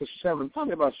 6 or 7,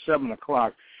 probably about 7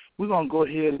 o'clock, we're going to go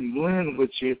ahead and blend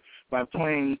with you by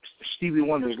playing Stevie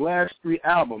Wonder's last 3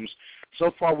 albums.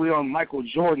 So far, we're on Michael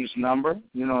Jordan's number,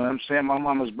 you know what I'm saying, my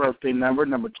mama's birthday number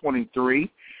 23.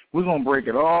 We're going to break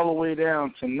it all the way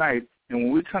down tonight. And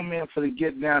when we come in for the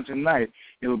Get Down tonight,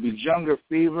 it will be Jungle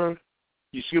Fever,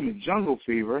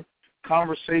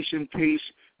 Conversation, Peace,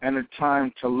 and A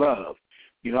Time to Love.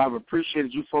 You know, I've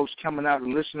appreciated you folks coming out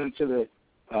and listening to the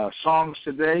songs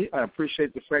today. I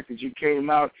appreciate the fact that you came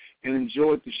out and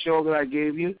enjoyed the show that I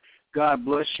gave you. God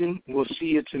bless you. We'll see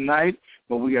you tonight.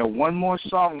 But we got one more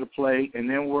song to play, and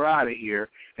then we're out of here.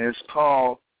 And it's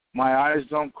called My Eyes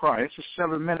Don't Cry. It's a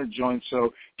 7-minute joint,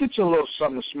 so get you a little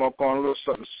something to smoke on, a little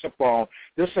something to sip on.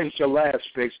 This ain't your last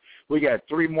fix. We got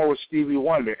 3 more with Stevie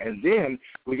Wonder. And then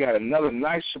we got another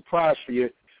nice surprise for you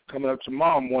coming up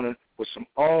tomorrow morning with some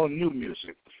all-new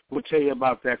music. We'll tell you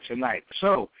about that tonight.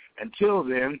 So until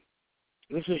then,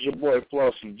 this is your boy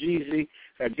Flossy Jeezy.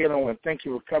 Again, I want to thank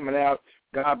you for coming out.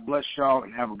 God bless y'all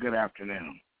and have a good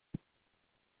afternoon.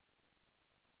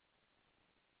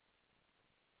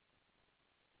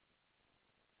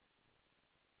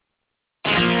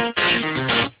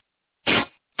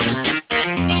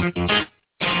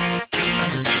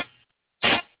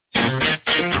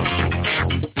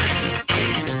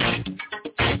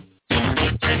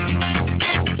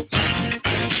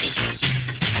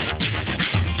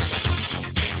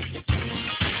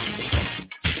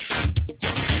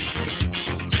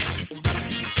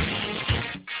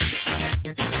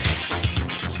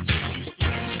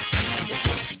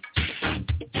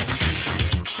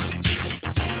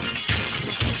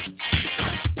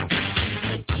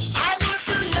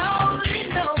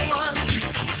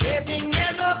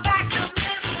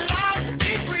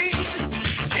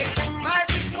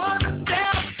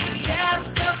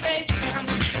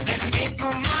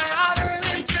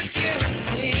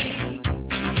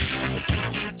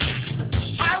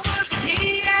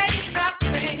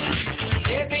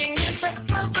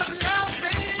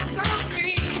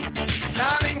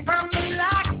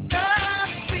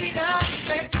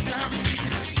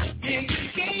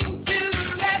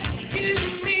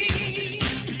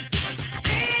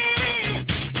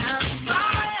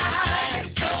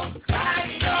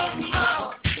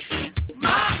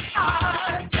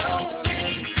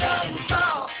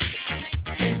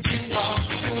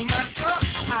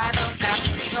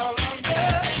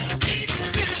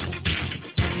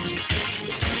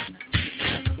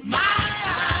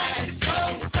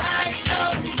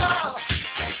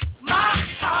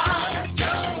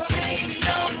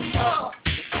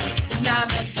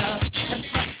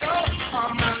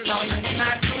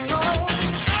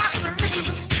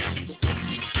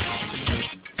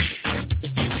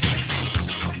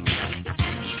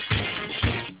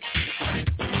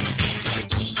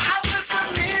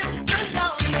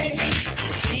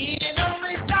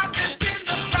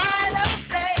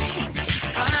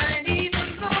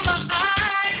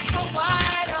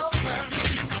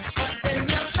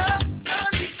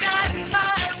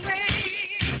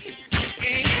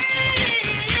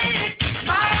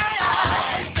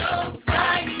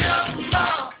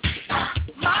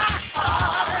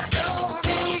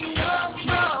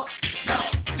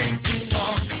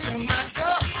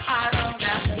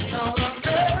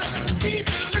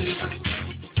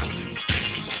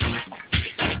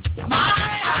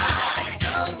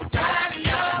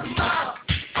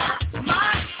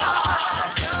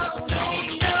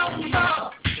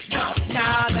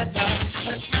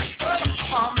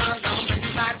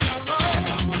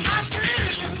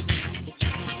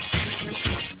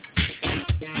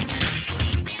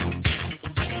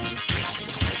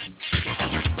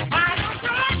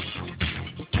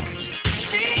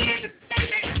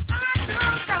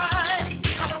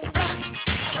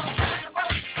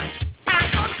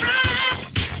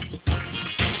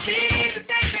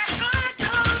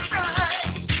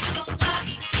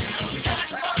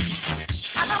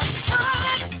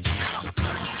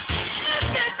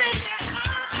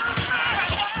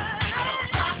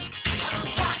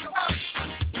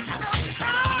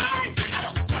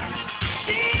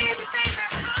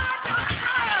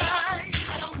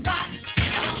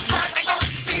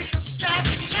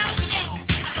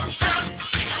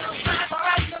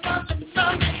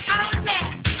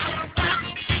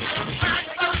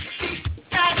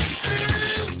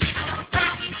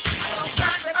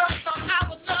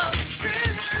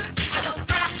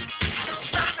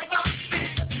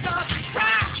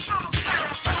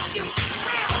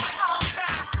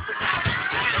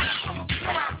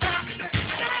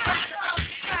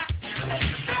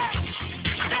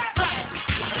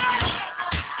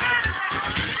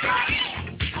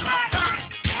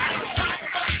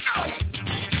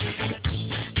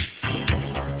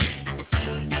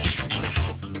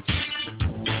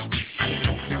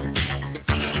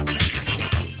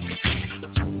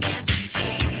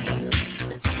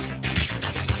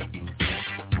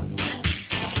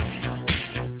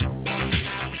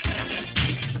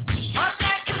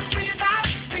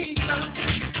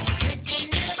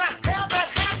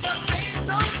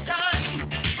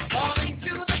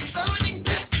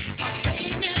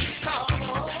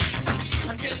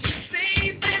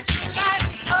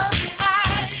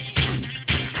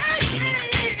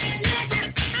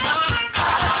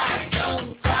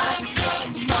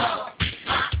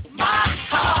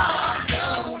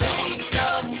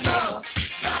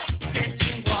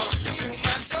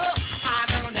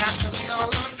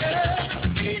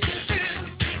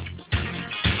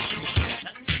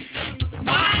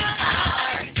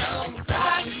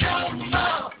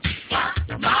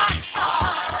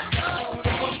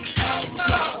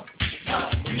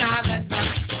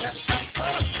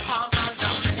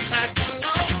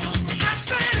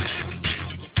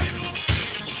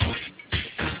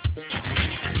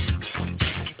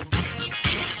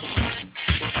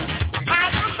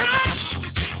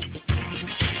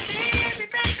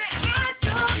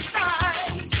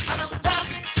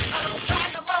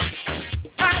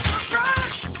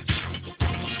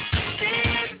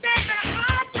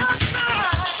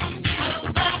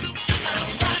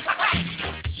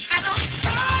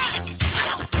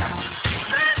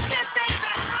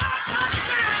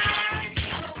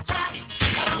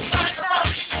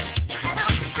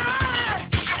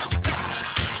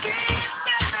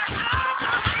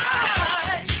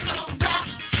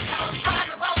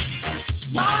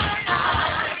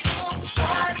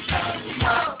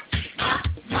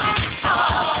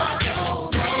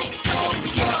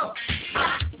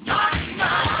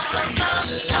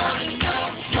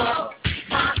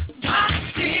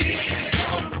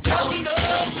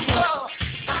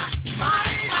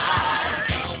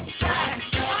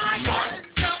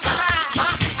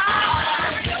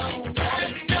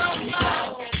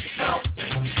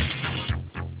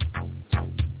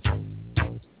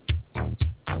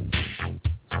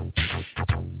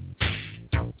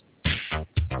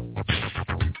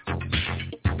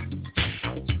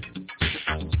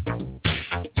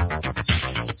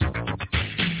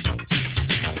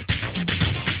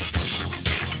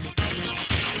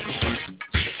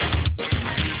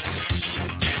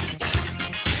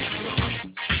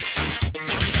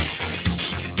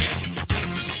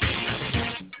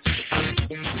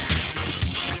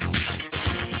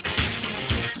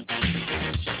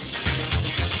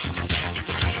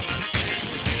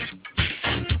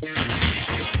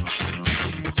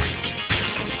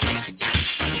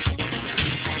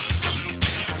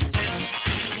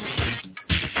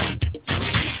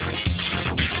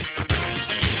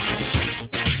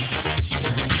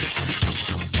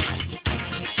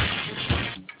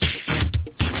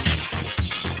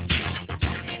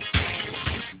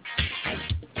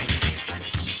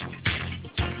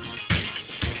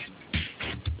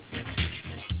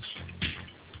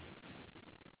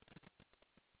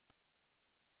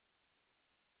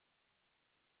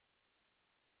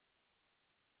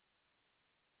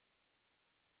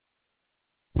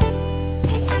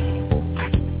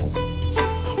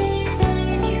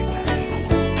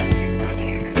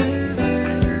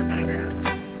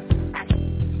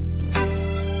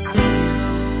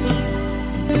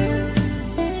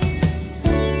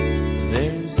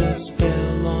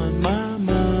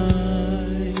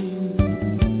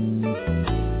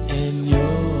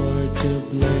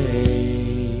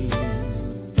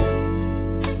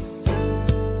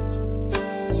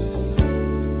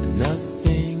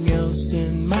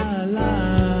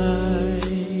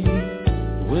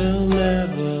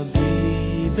 never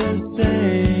be the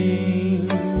same.